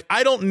is. Like,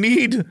 I don't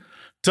need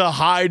to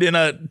hide in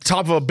a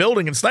top of a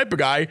building and snipe a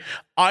guy.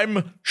 I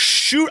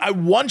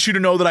want you to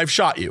know that I've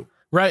shot you.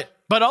 Right.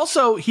 But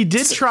also he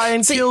did try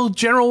and kill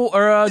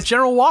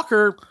General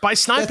Walker by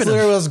sniping That's him.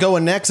 where I was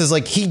going next, is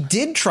like, he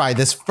did try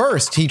this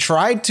first. He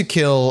tried to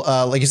kill,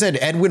 like you said,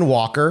 Edwin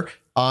Walker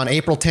on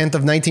April 10th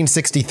of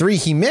 1963.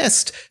 He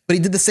missed, but he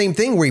did the same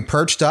thing where he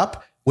perched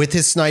up with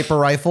his sniper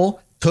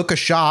rifle, took a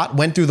shot,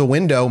 went through the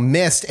window,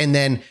 missed, and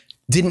then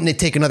didn't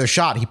take another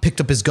shot. He picked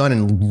up his gun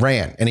and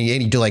ran, and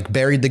he like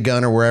buried the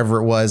gun or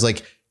wherever it was.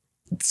 Like,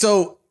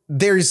 so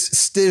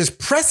there's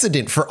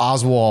precedent for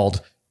Oswald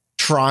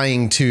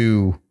trying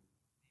to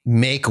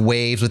make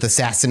waves with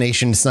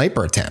assassination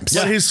sniper attempts.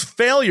 But his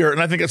failure,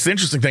 and I think that's the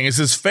interesting thing, is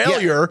his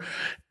failure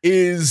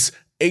is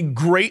a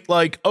great,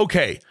 like,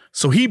 okay,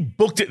 so he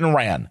booked it and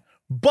ran.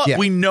 But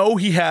we know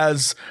he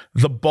has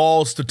the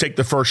balls to take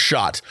the first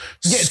shot.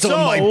 Yeah, so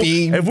it might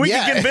be, if we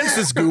can convince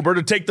this goober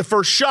to take the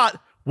first shot,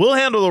 we'll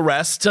handle the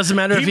rest. Doesn't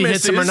matter if he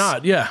hits him or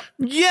not. Yeah.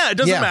 Yeah, it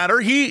doesn't matter.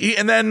 He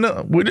and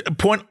then we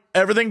point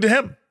everything to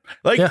him.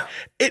 Like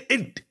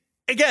it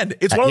again,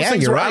 it's one of those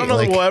things where I don't know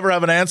that we'll ever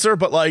have an answer,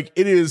 but like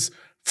it is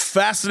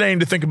fascinating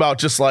to think about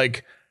just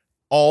like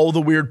all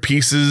the weird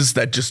pieces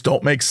that just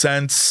don't make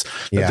sense.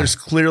 That there's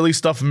clearly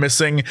stuff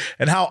missing.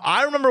 And how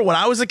I remember when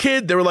I was a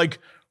kid, they were like,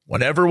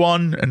 when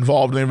everyone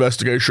involved in the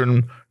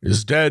investigation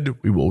is dead,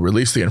 we will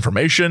release the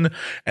information.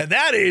 And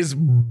that is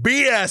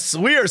BS.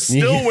 We are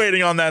still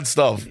waiting on that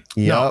stuff.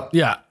 Yep.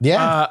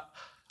 Yeah.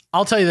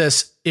 I'll tell you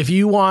this. If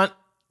you want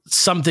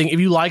something,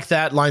 if you like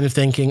that line of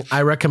thinking,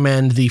 I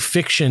recommend the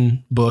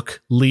fiction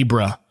book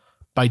Libra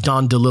by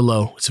Don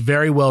DeLillo. It's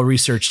very well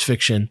researched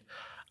fiction.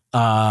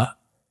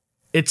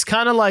 It's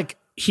kind of like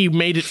he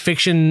made it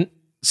fiction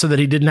so that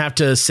he didn't have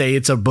to say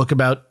it's a book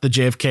about the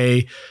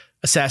JFK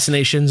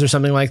assassinations or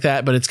something like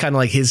that, but it's kind of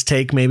like his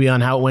take maybe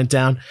on how it went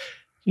down.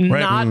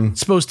 Not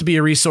supposed to be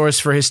a resource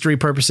for history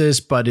purposes,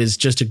 but is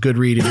just a good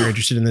read if you're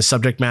interested in this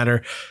subject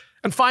matter.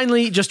 And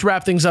finally, just to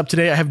wrap things up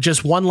today, I have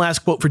just one last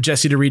quote for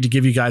Jesse to read to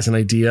give you guys an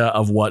idea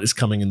of what is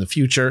coming in the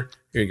future.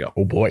 Here you go.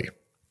 Oh boy.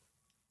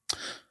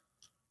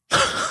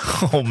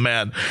 Oh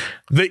man.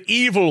 The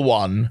evil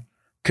one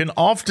can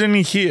often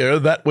hear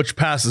that which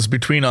passes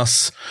between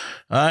us.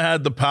 I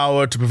had the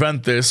power to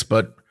prevent this,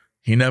 but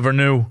he never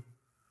knew.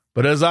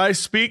 But as I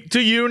speak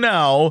to you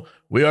now,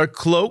 we are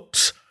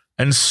cloaked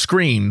and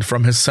screened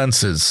from his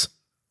senses.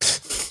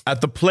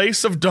 At the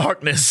place of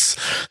darkness,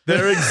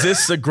 there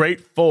exists a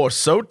great force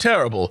so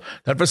terrible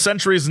that for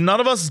centuries none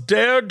of us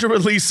dared to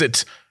release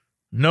it.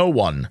 No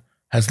one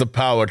has the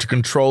power to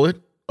control it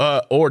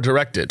or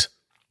direct it.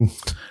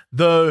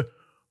 The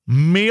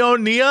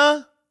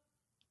Meonia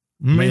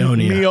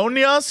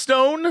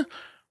stone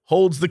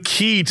holds the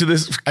key to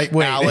this. Wait,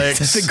 Alex.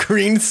 It's a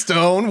green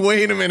stone.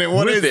 Wait a minute.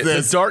 What is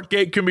this? The dark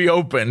gate can be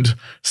opened.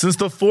 Since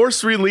the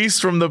force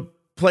released from the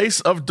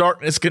place of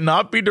darkness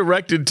cannot be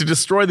directed to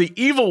destroy the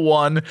evil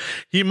one,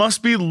 he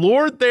must be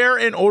lured there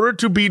in order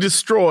to be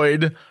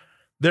destroyed.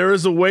 There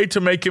is a way to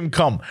make him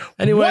come.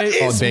 Anyway,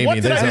 there's always a way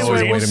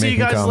we'll to see make you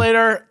guys him come.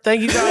 later.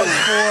 Thank you guys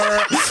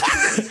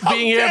for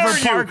being here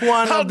for part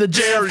one of the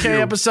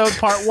JFK episode.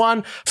 Part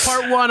one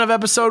of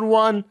episode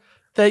 1.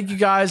 Thank you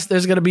guys.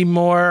 There's going to be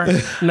more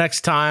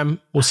next time.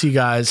 We'll see you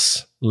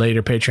guys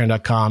later.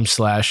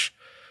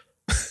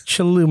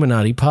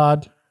 Patreon.com/Chilluminati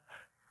Pod.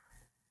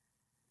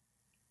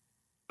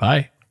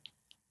 Bye.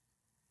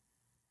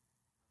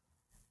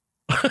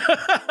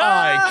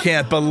 I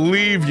can't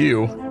believe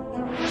you.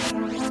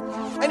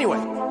 Anyway,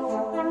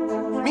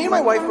 me and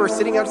my wife were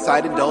sitting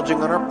outside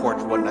indulging on our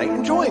porch one night,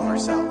 enjoying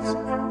ourselves.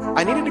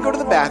 I needed to go to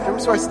the bathroom,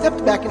 so I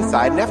stepped back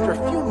inside, and after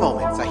a few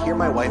moments, I hear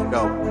my wife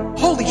go,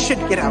 "Holy shit,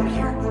 get out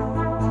here."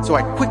 So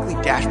I quickly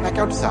dash back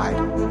outside,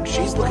 and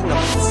she's looking up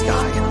at the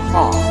sky in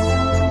awe.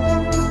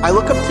 I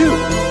look up too,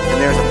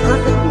 and there's a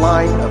perfect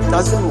line of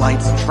dozen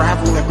lights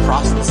traveling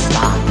across the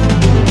sky.